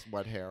subway with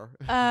wet hair?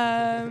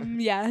 about?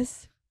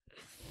 Yes.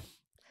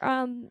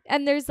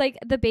 And there's like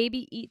the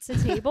baby eats a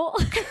table.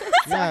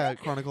 Yeah,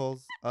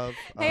 Chronicles of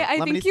Hey, I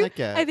Lemony think you.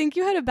 Snicket. I think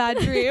you had a bad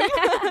dream. It's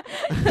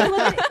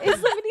Lemony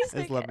It's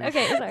Snicket. Lemony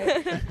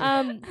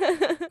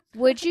Okay, sorry.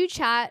 Would you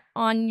chat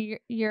on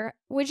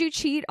would you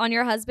cheat on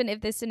your husband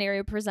if this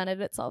scenario presented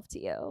itself to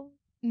you?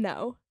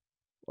 No,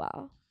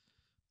 Wow.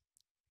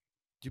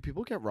 Do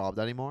people get robbed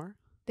anymore?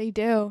 they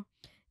do.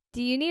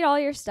 Do you need all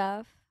your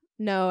stuff?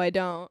 No, I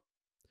don't.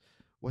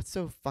 What's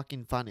so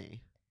fucking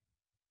funny?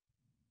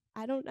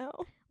 I don't know.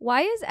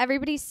 Why is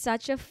everybody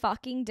such a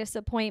fucking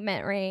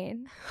disappointment,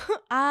 Rayne?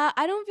 I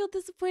don't feel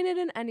disappointed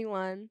in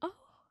anyone. Oh.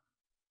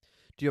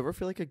 Do you ever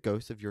feel like a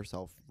ghost of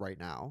yourself right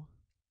now?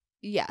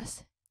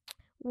 Yes,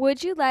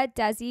 Would you let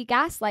Desi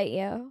gaslight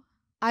you?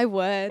 I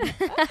would.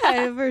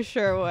 I for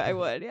sure I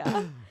would.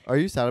 Yeah. Are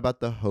you sad about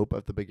the hope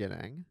of the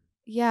beginning?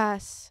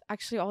 Yes,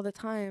 actually, all the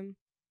time.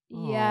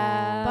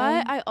 Yeah.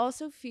 But I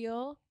also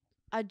feel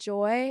a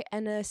joy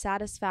and a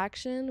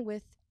satisfaction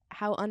with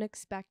how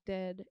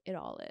unexpected it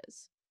all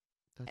is,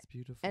 That's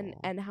beautiful.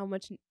 and how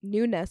much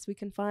newness we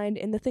can find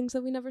in the things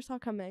that we never saw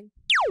coming.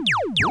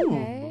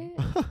 Okay.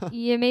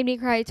 You made me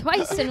cry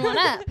twice in one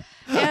up.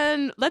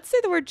 And let's say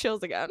the word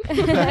chills again.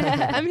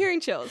 I'm hearing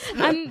chills.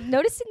 I'm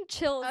noticing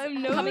chills.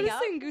 I'm coming up.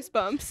 noticing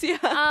goosebumps.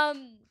 Yeah.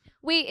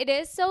 Wait, it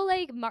is so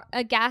like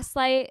a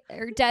gaslight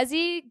or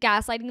Desi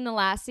gaslighting in the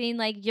last scene,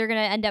 like you're gonna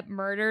end up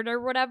murdered or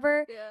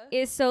whatever,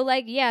 is so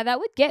like, yeah, that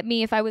would get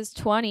me if I was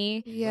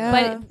 20. Yeah.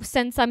 But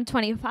since I'm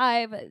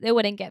 25, it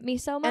wouldn't get me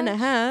so much. and a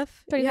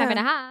half. 25 yeah. and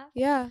a half.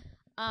 Yeah.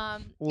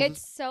 Well,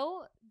 It's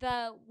so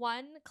the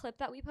one clip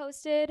that we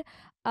posted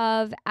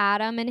of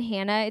Adam and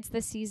Hannah, it's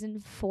the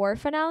season 4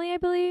 finale, I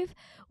believe,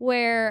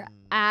 where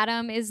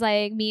Adam is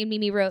like, me and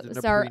Mimi In Rose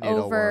a are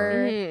prenatal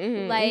over,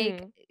 Mhm,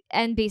 like, mhm.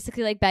 and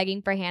basically like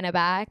begging for Hannah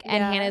back, and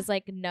Yeah. Hannah's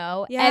like,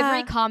 no. Yeah.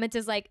 Every comment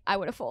is like, I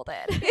would have folded.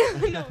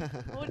 No.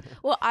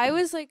 Well, I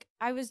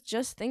was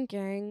just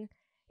thinking,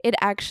 it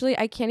actually,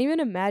 I can't even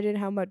imagine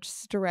how much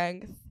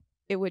strength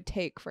it would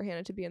take for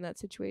Hannah to be in that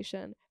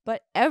situation.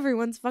 But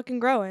everyone's fucking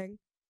growing.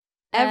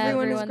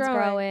 Everyone is Everyone's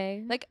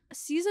growing. Like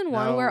season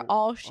 1 where No.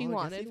 all she Oh, I guess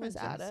wanted even was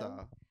Adam.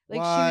 Jensa. Like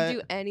she would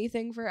do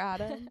anything for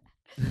Adam.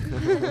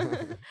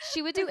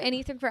 She would do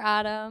anything for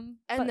Adam.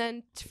 And but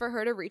then for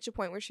her to reach a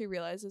point where she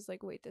realizes,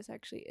 like, wait, this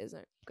actually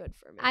isn't good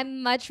for me. I'd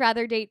much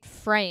rather date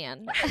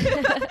Fran.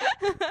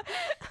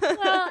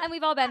 Well, and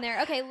we've all been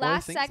there. Okay, Well, I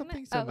last think segment.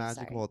 something so Oh,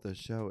 magical sorry. about this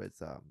show is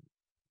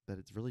that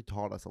it's really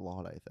taught us a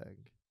lot, I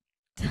think.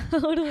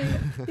 Totally.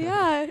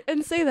 Yeah,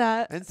 and say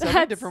that. In so many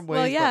That's- different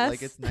well, ways, but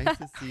like yes. it's nice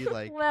to see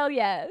like Well,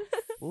 yes.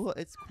 well,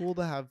 it's cool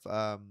to have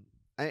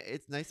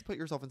it's nice to put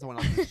yourself in someone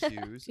else's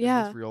shoes in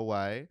Yeah. this real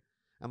way.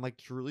 I'm like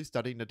truly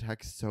studying the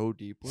text so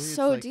deeply. It's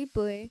So like,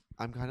 deeply.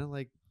 I'm kind of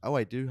like, oh,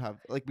 I do have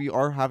like we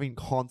are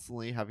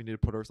constantly having to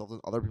put ourselves in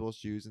other people's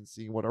shoes and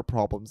seeing what our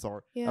problems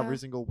are Yeah. every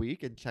single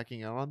week and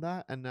checking out on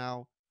that. And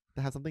now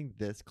to have something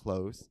this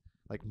close,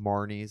 like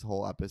Marnie's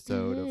whole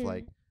episode of Mhm.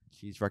 like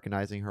she's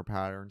recognizing her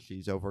patterns,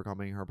 she's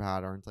overcoming her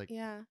patterns. Like,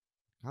 Yeah.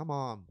 come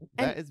on,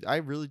 And- that is I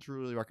really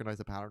truly recognize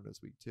a pattern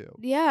this week too.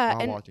 Yeah.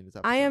 While And watching this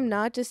episode, I am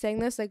not just saying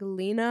this, like,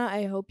 Lena,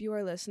 I hope you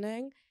are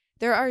listening.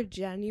 There are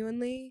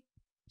genuinely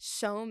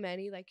so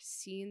many, like,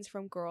 scenes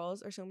from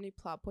Girls or so many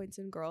plot points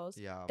in Girls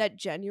Yeah. that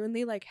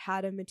genuinely, like,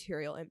 had a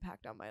material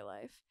impact on my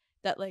life.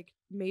 That, like,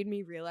 made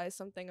me realize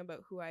something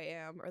about who I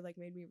am, or, like,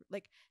 made me,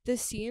 like, the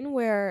scene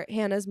where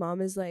Hannah's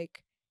mom is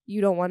like, you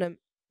don't want to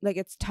like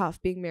it's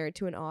tough being married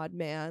to an odd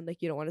man.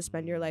 Like you don't want to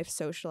spend your life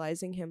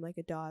socializing him like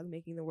a dog,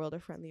 making the world a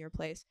friendlier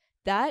place.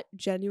 That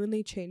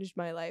genuinely changed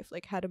my life,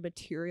 like had a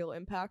material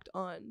impact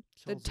on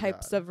the Chelsea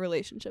types God. of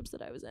relationships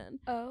that I was in.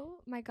 Oh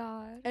my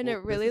god. And Well,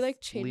 it really this like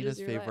is changes Lena's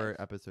your favorite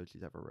life. episode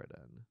she's ever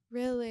written.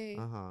 Really?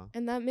 Uh-huh.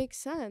 And that makes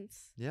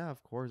sense. Yeah,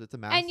 of course. It's a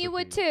masterpiece. And you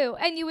would too.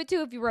 And you would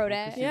too if you wrote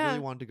Well, 'cause it. she Yeah. really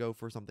wanted to go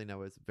for something that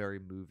was very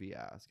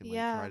movie-esque and like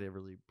Yeah. try to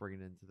really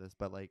bring it into this,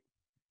 but like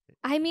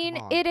I mean,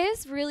 on. it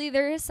is really,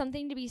 there is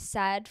something to be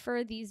said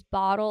for these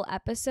bottle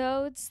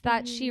episodes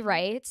that she Mhm.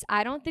 writes.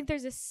 I don't think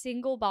there's a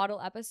single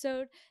bottle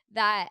episode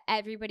that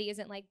everybody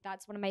isn't like,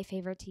 that's one of my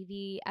favorite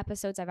TV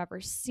episodes I've ever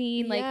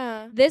seen. Like,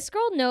 yeah. this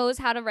girl knows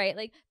how to write.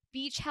 Like,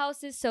 Beach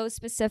House is so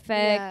specific.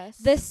 Yes.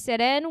 The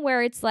sit-in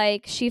where it's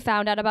like she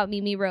found out about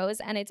Mimi Rose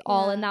and it's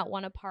all in Yeah. that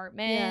one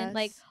apartment. Yes.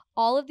 Like,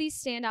 all of these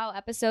standout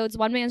episodes.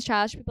 One Man's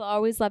Trash, people are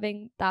always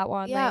loving that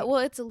one. Yeah, like, well,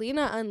 it's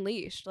Lena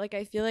Unleashed. Like,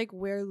 I feel like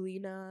where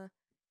Lena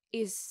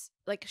is,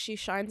 like, she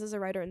shines as a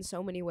writer in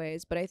so many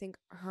ways, but I think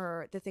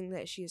the thing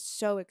that she is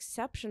so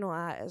exceptional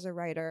at as a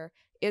writer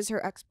is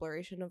her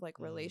exploration of, like,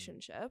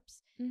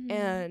 relationships. mhm.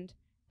 And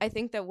I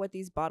think that what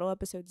these bottle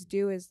episodes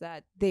do is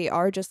that they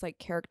are just, like,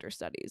 character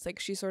studies. Like,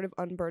 she's sort of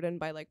unburdened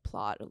by, like,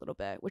 plot a little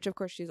bit, which, of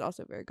course, she's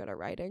also very good at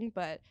writing,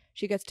 but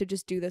she gets to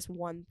just do this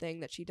one thing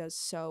that she does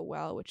so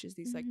well, which is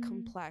these, like, Mhm.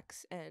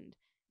 complex and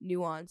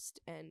nuanced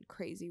and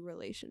crazy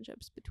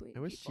relationships between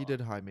I wish she people.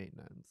 did High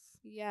Maintenance.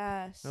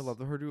 Yes. I love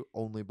her do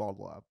only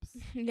bottle ups.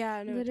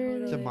 Yeah, no, Literally.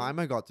 totally.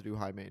 Jemima got to do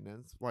High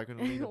Maintenance. Why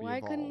couldn't Lena be Why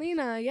involved? couldn't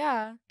Lena?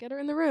 Yeah, get her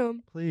in the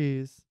room.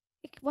 Please.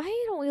 Why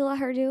don't we let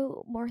her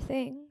do more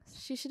things?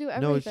 She should do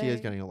everything. No, she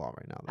is getting a lot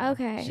right now. Though.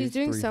 Okay. She's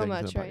doing 3 so things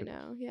in much a right pipe.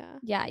 now. Yeah.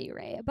 Yeah, you're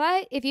right.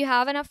 But if you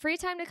have enough free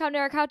time to come to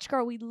our couch,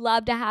 girl, we'd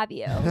love to have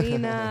you.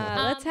 Lena,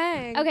 let's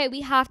hang. Okay, we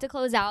have to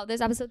close out.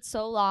 This episode's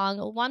so long.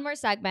 One more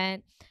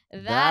segment.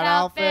 That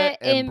outfit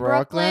in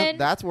Brooklyn.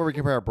 That's where we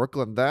compare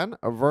Brooklyn then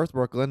versus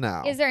Brooklyn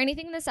now. Is there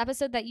anything in this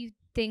episode that you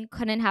think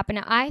couldn't happen?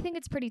 I think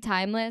it's pretty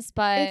timeless,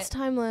 but It's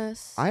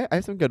timeless. I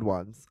have some good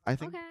ones. I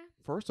think okay.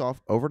 first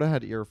off,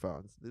 over-the-head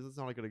earphones. This is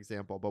not a good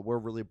example, but we're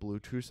really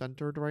Bluetooth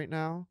centered right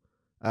now.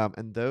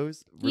 And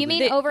those really You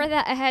mean over the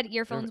head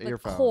earphones with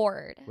earphone.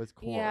 cord? with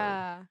cord.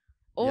 Yeah. Yeah,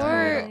 Or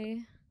yeah.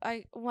 Really?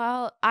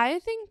 I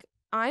think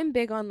I'm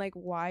big on like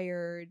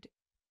wired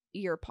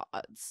ear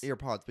pods.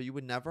 Earpods, but you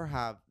would never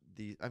have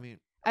these. I mean,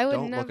 I would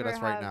Don't never look at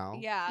us right have- now.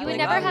 Yeah. You would like,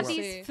 never I have would-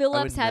 these I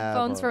Philips would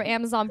headphones never. from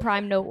Amazon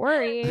Prime. Don't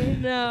worry.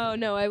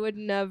 No, I would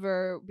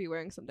never be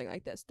wearing something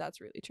like this.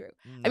 That's really true.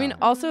 I mean, no.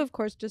 also, of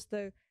course, just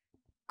the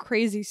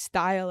crazy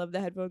style of the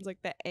headphones, like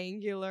the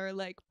angular,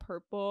 like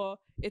purple.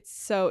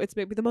 It's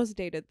maybe the most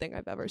dated thing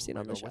I've ever Oh seen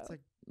my on the God, show. what's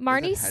like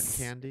Marnie's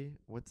head candy?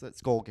 What's that?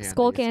 Skull candy.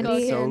 Skull It's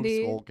candy. so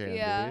Candy. skull candy.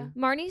 Yeah.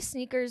 Marnie's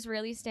sneakers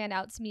really stand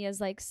out to me as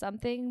like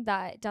something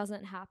that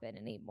doesn't happen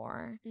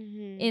anymore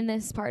Mm-hmm. in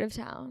this part of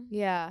town.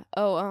 Yeah.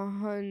 Oh,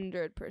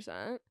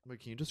 100%. Wait,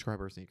 can you describe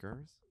her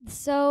sneakers?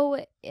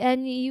 So,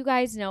 and you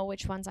guys know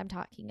which ones I'm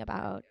talking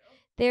about.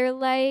 They're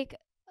like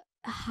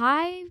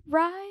high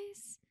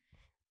rise,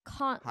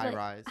 High like,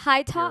 rise.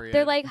 high top. They're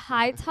period. like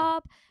high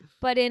top,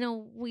 but in a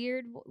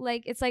weird,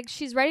 like it's like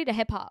she's ready to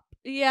hip hop.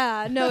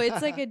 Yeah. No,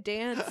 it's like a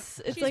dance.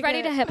 It's She's like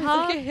ready to hip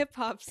hop. It's like a hip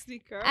hop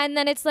sneaker. And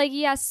then it's like,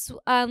 yes,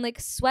 like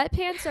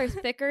sweatpants are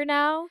thicker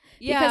now.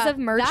 yeah, because of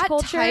merch that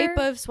culture. type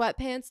of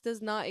sweatpants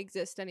does not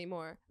exist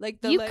anymore.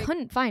 Like the You like,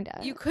 couldn't find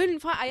it. You couldn't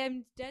find. I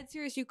am dead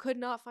serious. You could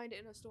not find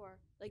it in a store.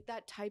 Like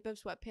that type of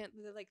sweatpants,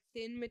 the like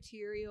thin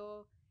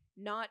material,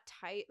 not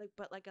tight, like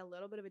but like a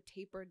little bit of a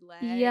tapered leg.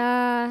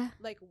 Yeah.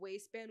 Like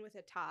waistband with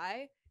a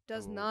tie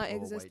does Oh, not oh,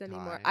 exist white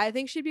anymore. tie. I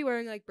think she'd be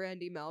wearing like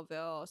Brandy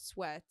Melville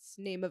sweats,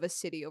 name of a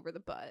city over the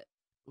butt.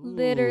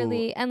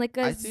 Literally. And like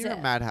a I see her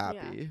zip. mad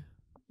happy.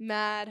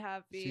 Mad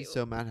happy. She's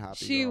so mad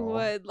happy. She girl.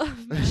 would love.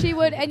 She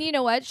would, and you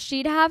know what?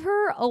 She'd have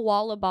her a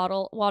water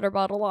bottle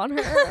on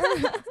her.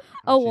 She A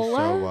so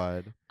Wola.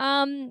 would.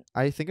 I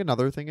I think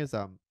another thing is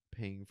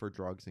paying for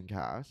drugs in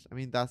cash. I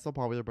mean, that's still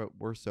popular, but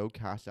we're so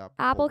cash app.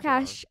 Apple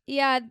culture. Cash.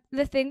 Yeah,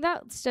 the thing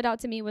that stood out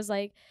to me was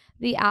like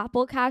the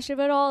Apple Cash of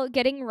it all.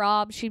 Getting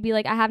robbed, she'd be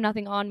like, "I have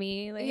nothing on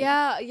me." Like,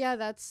 Yeah,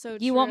 that's so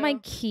true. you want my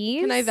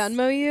keys? Can I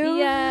Venmo you?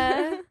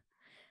 Yeah.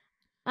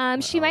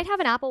 What She might else? have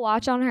an Apple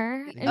Watch on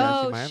her. And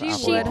Yeah, Oh, might have she Apple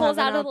she would Watch. pulls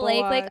have out an of the Apple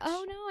lake like, Watch.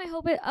 "Oh no, I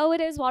hope it. Oh, it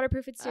is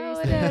waterproof. It's Oh,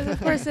 seriously." it is.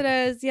 Of course it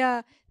is.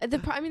 Yeah.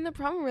 I mean, the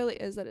problem really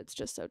is that it's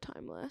just so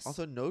timeless.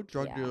 Also, no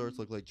drug Yeah. dealers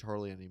look like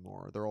Charlie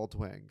anymore. They're all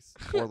twinks.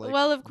 Or like,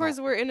 well, of course,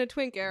 not- we're in a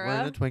twink we're in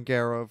era a twink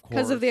era, of course.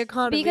 because of the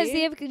economy. Because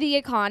the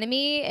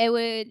economy, it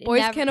would boys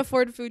never- can't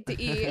afford food to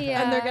eat, and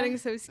Yeah. they're getting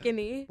so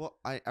skinny. Well,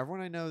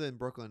 everyone I know that in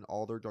Brooklyn,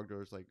 all their drug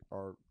dealers like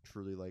are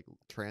truly like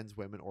trans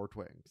women or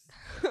twinks,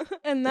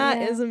 And that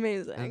is Yeah.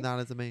 amazing. and that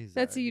is amazing.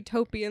 That's a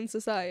utopian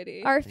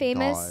society. Our Thank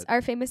famous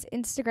God.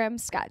 Instagram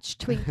sketch,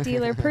 Twink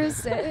Dealer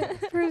proves it.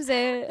 Proves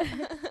it.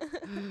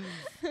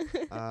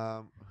 Is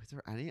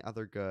there any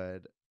other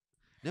good?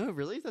 No, it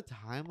really is a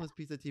timeless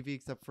piece of TV.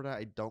 Except for that,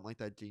 I don't like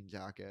that jean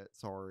jacket.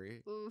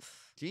 Sorry,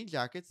 Oof. jean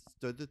jackets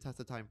stood the test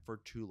of time for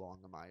too long,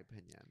 in my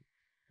opinion.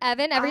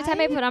 Evan, every time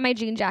I put on my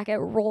jean jacket,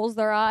 rolls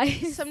their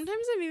eyes.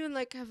 Sometimes I'm even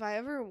like, have I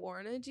ever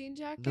worn a jean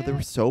jacket? No, they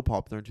were so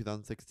popular in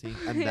 2016.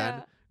 And Yeah.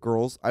 then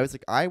girls, I was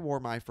like, I wore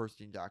my first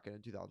jean jacket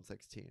in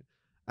 2016.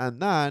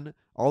 And then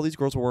all these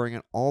girls were wearing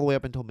it all the way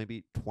up until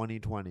maybe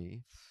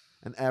 2020.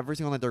 And every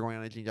single night they're going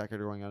on a jean jacket,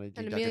 they're going on a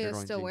jean And jacket. Amelia's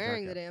still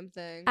wearing the damn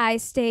thing. I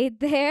stayed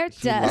there.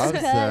 She loves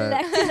it.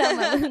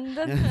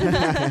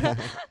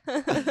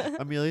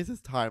 Amelia's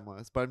is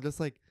timeless, but I'm just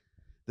like,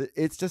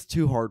 it's just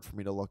too hard for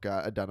me to look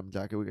at a denim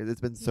jacket because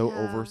it's been so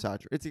Yeah.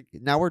 oversaturated. It's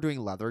now we're doing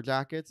leather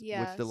jackets,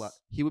 Yes. which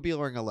he would be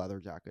wearing a leather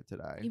jacket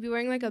today. You'd be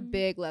wearing like a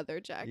big leather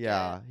jacket.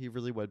 Yeah, he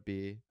really would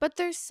be. But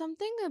there's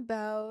something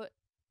about,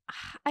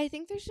 I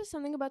think there's just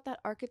something about that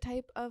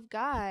archetype of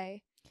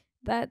guy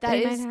that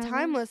they is might have.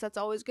 timeless. That's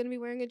always going to be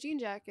wearing a jean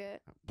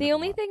jacket. The Never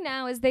only mind. thing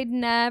now is they'd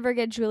never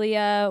get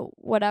Julia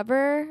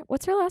whatever.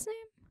 What's her last name?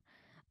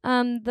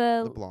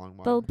 The The blonde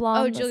one. the blonde.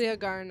 Oh, list- Julia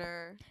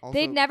Garner. Also,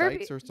 they'd never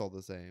dykes be- are still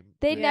the same.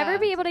 They'd never Yeah.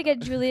 be able to get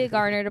Julia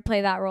Garner to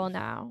play that role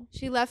now.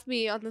 She left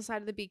me on the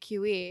side of the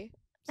BQE.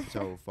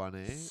 So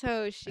funny.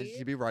 So And she.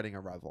 she'd be riding a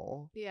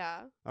Revel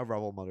Yeah.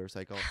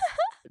 motorcycle.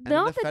 then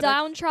Not the the FedEx-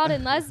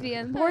 downtrodden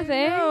lesbian. Poor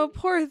thing. Oh,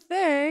 poor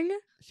thing.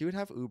 She would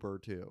have Uber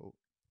too.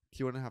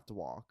 She wouldn't have to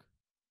walk.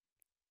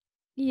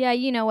 Yeah,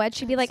 you know what?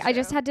 She'd be That's like, I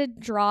just true. had to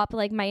drop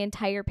like my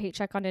entire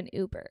paycheck on an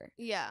Uber.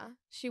 Yeah.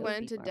 She That would went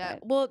be into more debt. of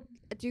it. Well,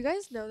 do you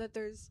guys know that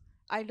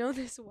I know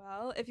this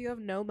well. If you have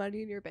no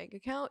money in your bank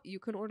account, you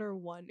can order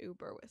one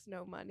Uber with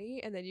no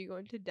money, and then you go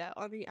into debt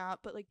on the app,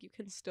 but like you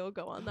can still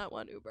go on that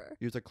one Uber.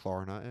 Use a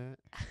Klarna it.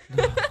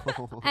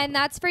 And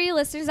that's for you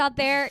listeners out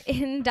there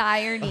in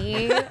dire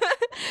need.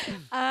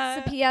 It's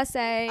a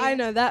PSA. I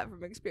know that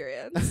from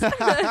experience.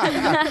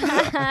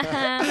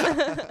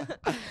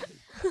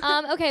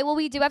 Okay, well,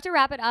 we do have to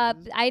wrap it up.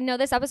 I know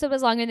this episode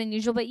was longer than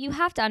usual, but you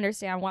have to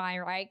understand why,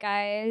 right,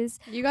 guys?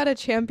 You got a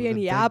champion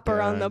Thank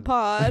yapper on the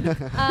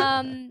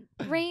God.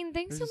 Rayne,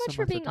 thanks so There's much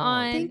for being to talk.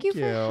 on. Thank you for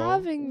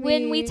having me.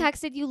 When we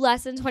texted you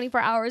less than 24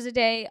 hours a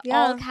day, Yeah.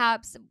 all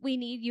caps, we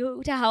need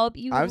you to help.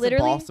 You I was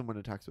literally. in Boston when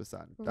a text was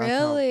sent. That's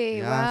Really?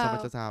 How, yeah, so Wow.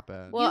 much has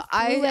happened. Well, You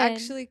I flew in.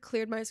 actually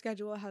cleared my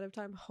schedule ahead of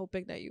time,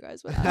 hoping that you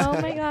guys would Oh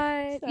ask. my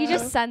God. You So-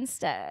 just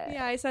sensed it.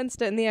 Yeah, I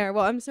sensed it in the air.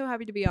 Well, I'm so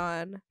happy to be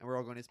on. and we're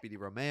all going to Speedy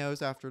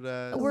Romeo's after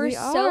this. We're We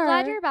so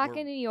glad are. you're back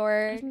We're- in New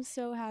York. I'm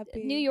so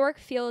happy. New York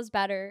feels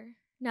better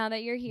now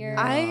that you're here.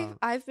 Yeah.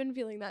 I've been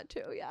feeling that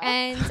too. Yeah.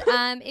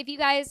 And if you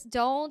guys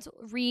don't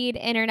read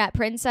Internet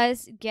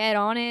Princess, get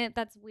on it.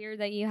 That's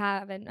weird that you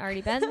haven't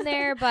already been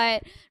there.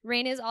 But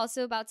Rayne is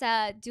also about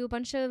to do a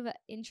bunch of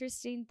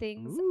interesting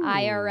things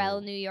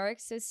IRL Ooh. New York.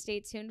 So stay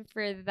tuned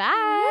for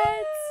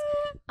that.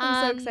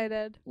 I'm so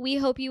excited. We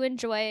hope you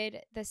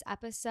enjoyed this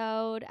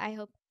episode. I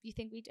hope you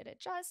think we did it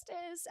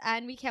justice.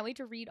 And we can't wait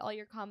to read all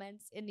your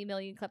comments in the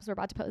million clips we're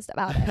about to post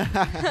about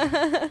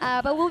it.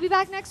 But we'll be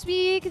back next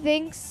week.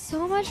 Thanks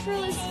so much for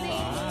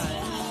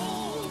listening.